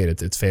keep saying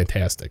it. It's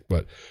fantastic.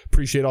 But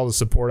appreciate all the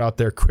support out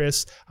there.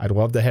 Chris, I'd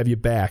love to have you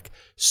back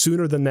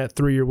sooner than that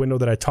 3-year window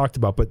that I talked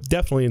about, but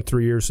definitely in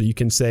 3 years so you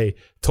can say,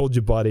 told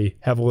you, buddy,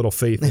 have a little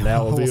faith in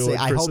Al We'll Avila.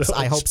 see.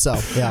 I hope so.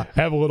 Yeah.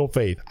 Have a little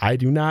faith. I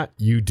do not.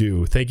 You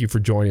do. Thank you for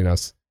joining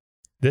us.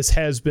 This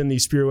has been the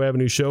Spiro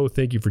Avenue Show.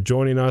 Thank you for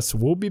joining us.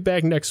 We'll be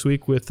back next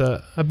week with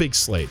a big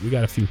slate. We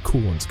got a few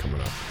cool ones coming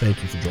up.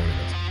 Thank you for joining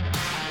us.